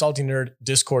channel. Go to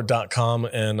saltynerddiscord.com.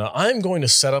 And I'm going to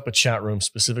set up a chat room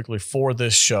specifically for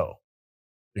this show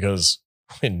because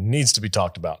it needs to be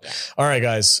talked about. All right,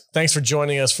 guys. Thanks for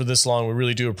joining us for this long. We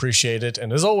really do appreciate it.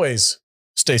 And as always,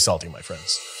 stay salty, my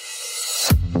friends.